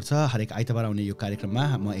आइतबार आउने गर्छ। हरेक आइतबार आउने यो कार्यक्रममा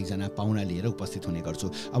म एकजना पाहुना लिएर उपस्थित हुने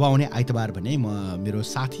गर्छु। अब आउने आइतबार भने म मेरो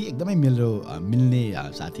साथी एकदमै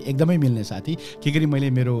मिल्ने साथी के गरी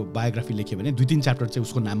मैले मेरो बायोग्राफी लेखेँ भने 2-3 च्याप्टर चाहिँ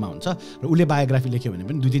उसको नाममा हुन्छ र उसले बायोग्राफी लेख्यो भने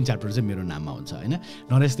पनि 2-3 च्याप्टर चाहिँ मेरो नाममा हुन्छ होइन।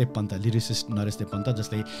 नरेश देव पन्त, लिरिसिस्ट नरेश देव पन्त,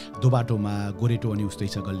 जसले दो बाटोमा गोरेटो अनि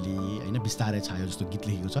उस्तै छ गल्ली होइन, बिस्तारै छायो जस्तो गीत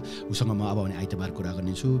लेखेको छ, उसँग म अब आउने आइतबार कुरा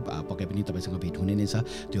गर्नेछु। पक्कै पनि तपाईँसँग भेट हुने नै छ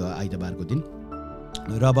त्यो आइतबारको दिन।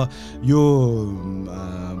 र अब यो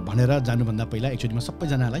भनेर जानुभन्दा पहिला एकचोटि म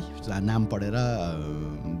सबैजनालाई नाम पढेर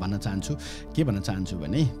भन्न चाहन्छु। के भन्न चाहन्छु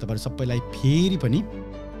भने तपाईँहरू सबैलाई फेरि पनि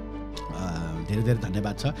धेरै धेरै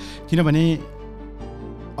धन्यवाद छ। किनभने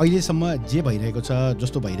अहिलेसम्म जे भइरहेको छ,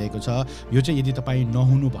 जस्तो भइरहेको छ, यो चाहिँ यदि तपाईँ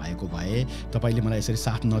नहुनु भएको भए, तपाईँले मलाई यसरी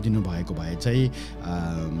साथ नदिनु भएको भए चाहिँ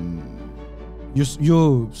यो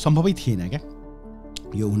सम्भवै थिएन क्या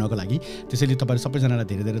यो हुनको लागि। त्यसैले तपाईँहरू सबैजनालाई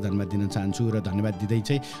धेरै धेरै धन्यवाद दिन चाहन्छु। र धन्यवाद दिँदै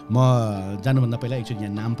चाहिँ म जानुभन्दा पहिला एकचोटि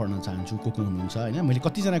यहाँ नाम पढ्न चाहन्छु को हुनुहुन्छ होइन। मैले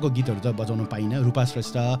कतिजनाको गीतहरू त बजाउन पाइनँ। रूपा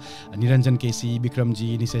श्रेष्ठ, निरञ्जन केसी,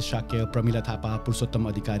 विक्रमजी, निशेष शाक्य, प्रमिला थापा,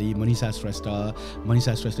 पुरुषोत्तम अधिकारी, मनिषा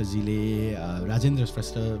श्रेष्ठजीले, राजेन्द्र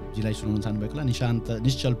श्रेष्ठजीलाई सुनाउन चाहनुभएको होला,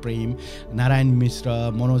 निश्चल प्रेम, नारायण मिश्र,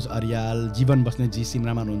 मनोज अर्याल, जीवन बस्नेतजी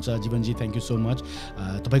सिमरामा हुनुहुन्छ। जीवनजी थ्याङ्क यू सो मच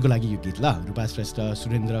तपाईँको लागि यो गीत ल। रूपा श्रेष्ठ,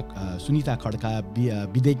 सुनिता खड्का,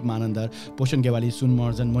 विदेक मानन्दर, पोषण गेवाली, सुन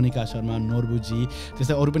महर्जन, मोनिका शर्मा, नोर्बुजी,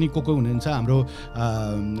 त्यस्तै अरू पनि को हुनुहुन्छ। हाम्रो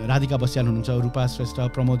राधिका बस्याल हुनुहुन्छ, रूपा Shrestha,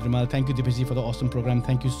 Pramod Rimal, thank you दिपेशजी for the Assam programme,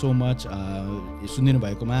 thank you so much सुनिदिनु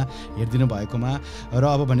भएकोमा, हेरिदिनु भएकोमा। र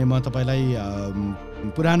अब भने म तपाईँलाई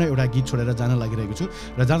पुरानो एउटा गीत छोडेर जान लागिरहेको छु।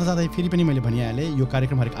 र जाँदा फेरि पनि मैले भनिहालेँ यो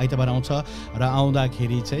कार्यक्रम हरेक आइतबार आउँछ र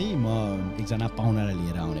आउँदाखेरि चाहिँ म एकजना पाहुनालाई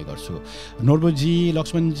लिएर आउने गर्छु। नोर्बुजी,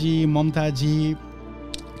 लक्ष्मणजी, ममताजी,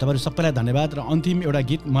 तपाईँहरू सबैलाई धन्यवाद। र अन्तिम एउटा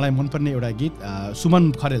गीत मलाई मनपर्ने एउटा गीत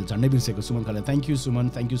सुमन खरेल, झन्डै बिर्सेको Suman Kharel, thank you Suman,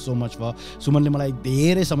 thank you so much for. सुमनले मलाई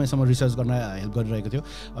धेरै समयसम्म रिसर्च गर्न हेल्प गरिरहेको थियो,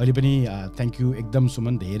 अहिले पनि थ्याङ्क यू एकदम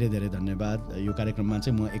सुमन, धेरै धेरै धन्यवाद। यो कार्यक्रममा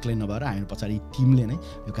चाहिँ म एक्लै नभएर हाम्रो पछाडि टिमले नै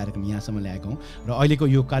यो कार्यक्रम यहाँसम्म ल्याएको हौँ। र अहिलेको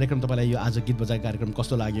यो कार्यक्रम तपाईँलाई यो आज गीत बजाएको कार्यक्रम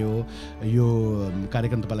कस्तो लाग्यो, यो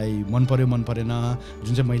कार्यक्रम तपाईँलाई मन पर्यो मन परेन,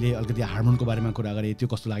 जुन चाहिँ मैले अलिकति हार्मोनको बारेमा कुरा गरेँ त्यो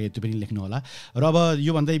कस्तो लाग्यो त्यो पनि लेख्नु होला। र अब यो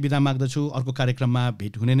भन्दै बिदा माग्दछु, अर्को कार्यक्रममा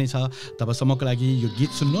भेट हुने नै छ। तबसम्मको लागि यो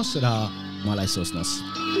गीत सुन्नुहोस् र मलाई सोच्नुहोस्।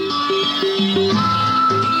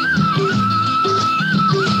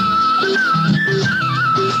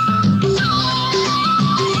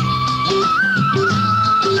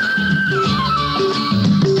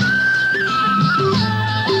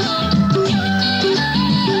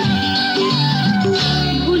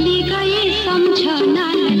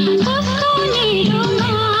 ना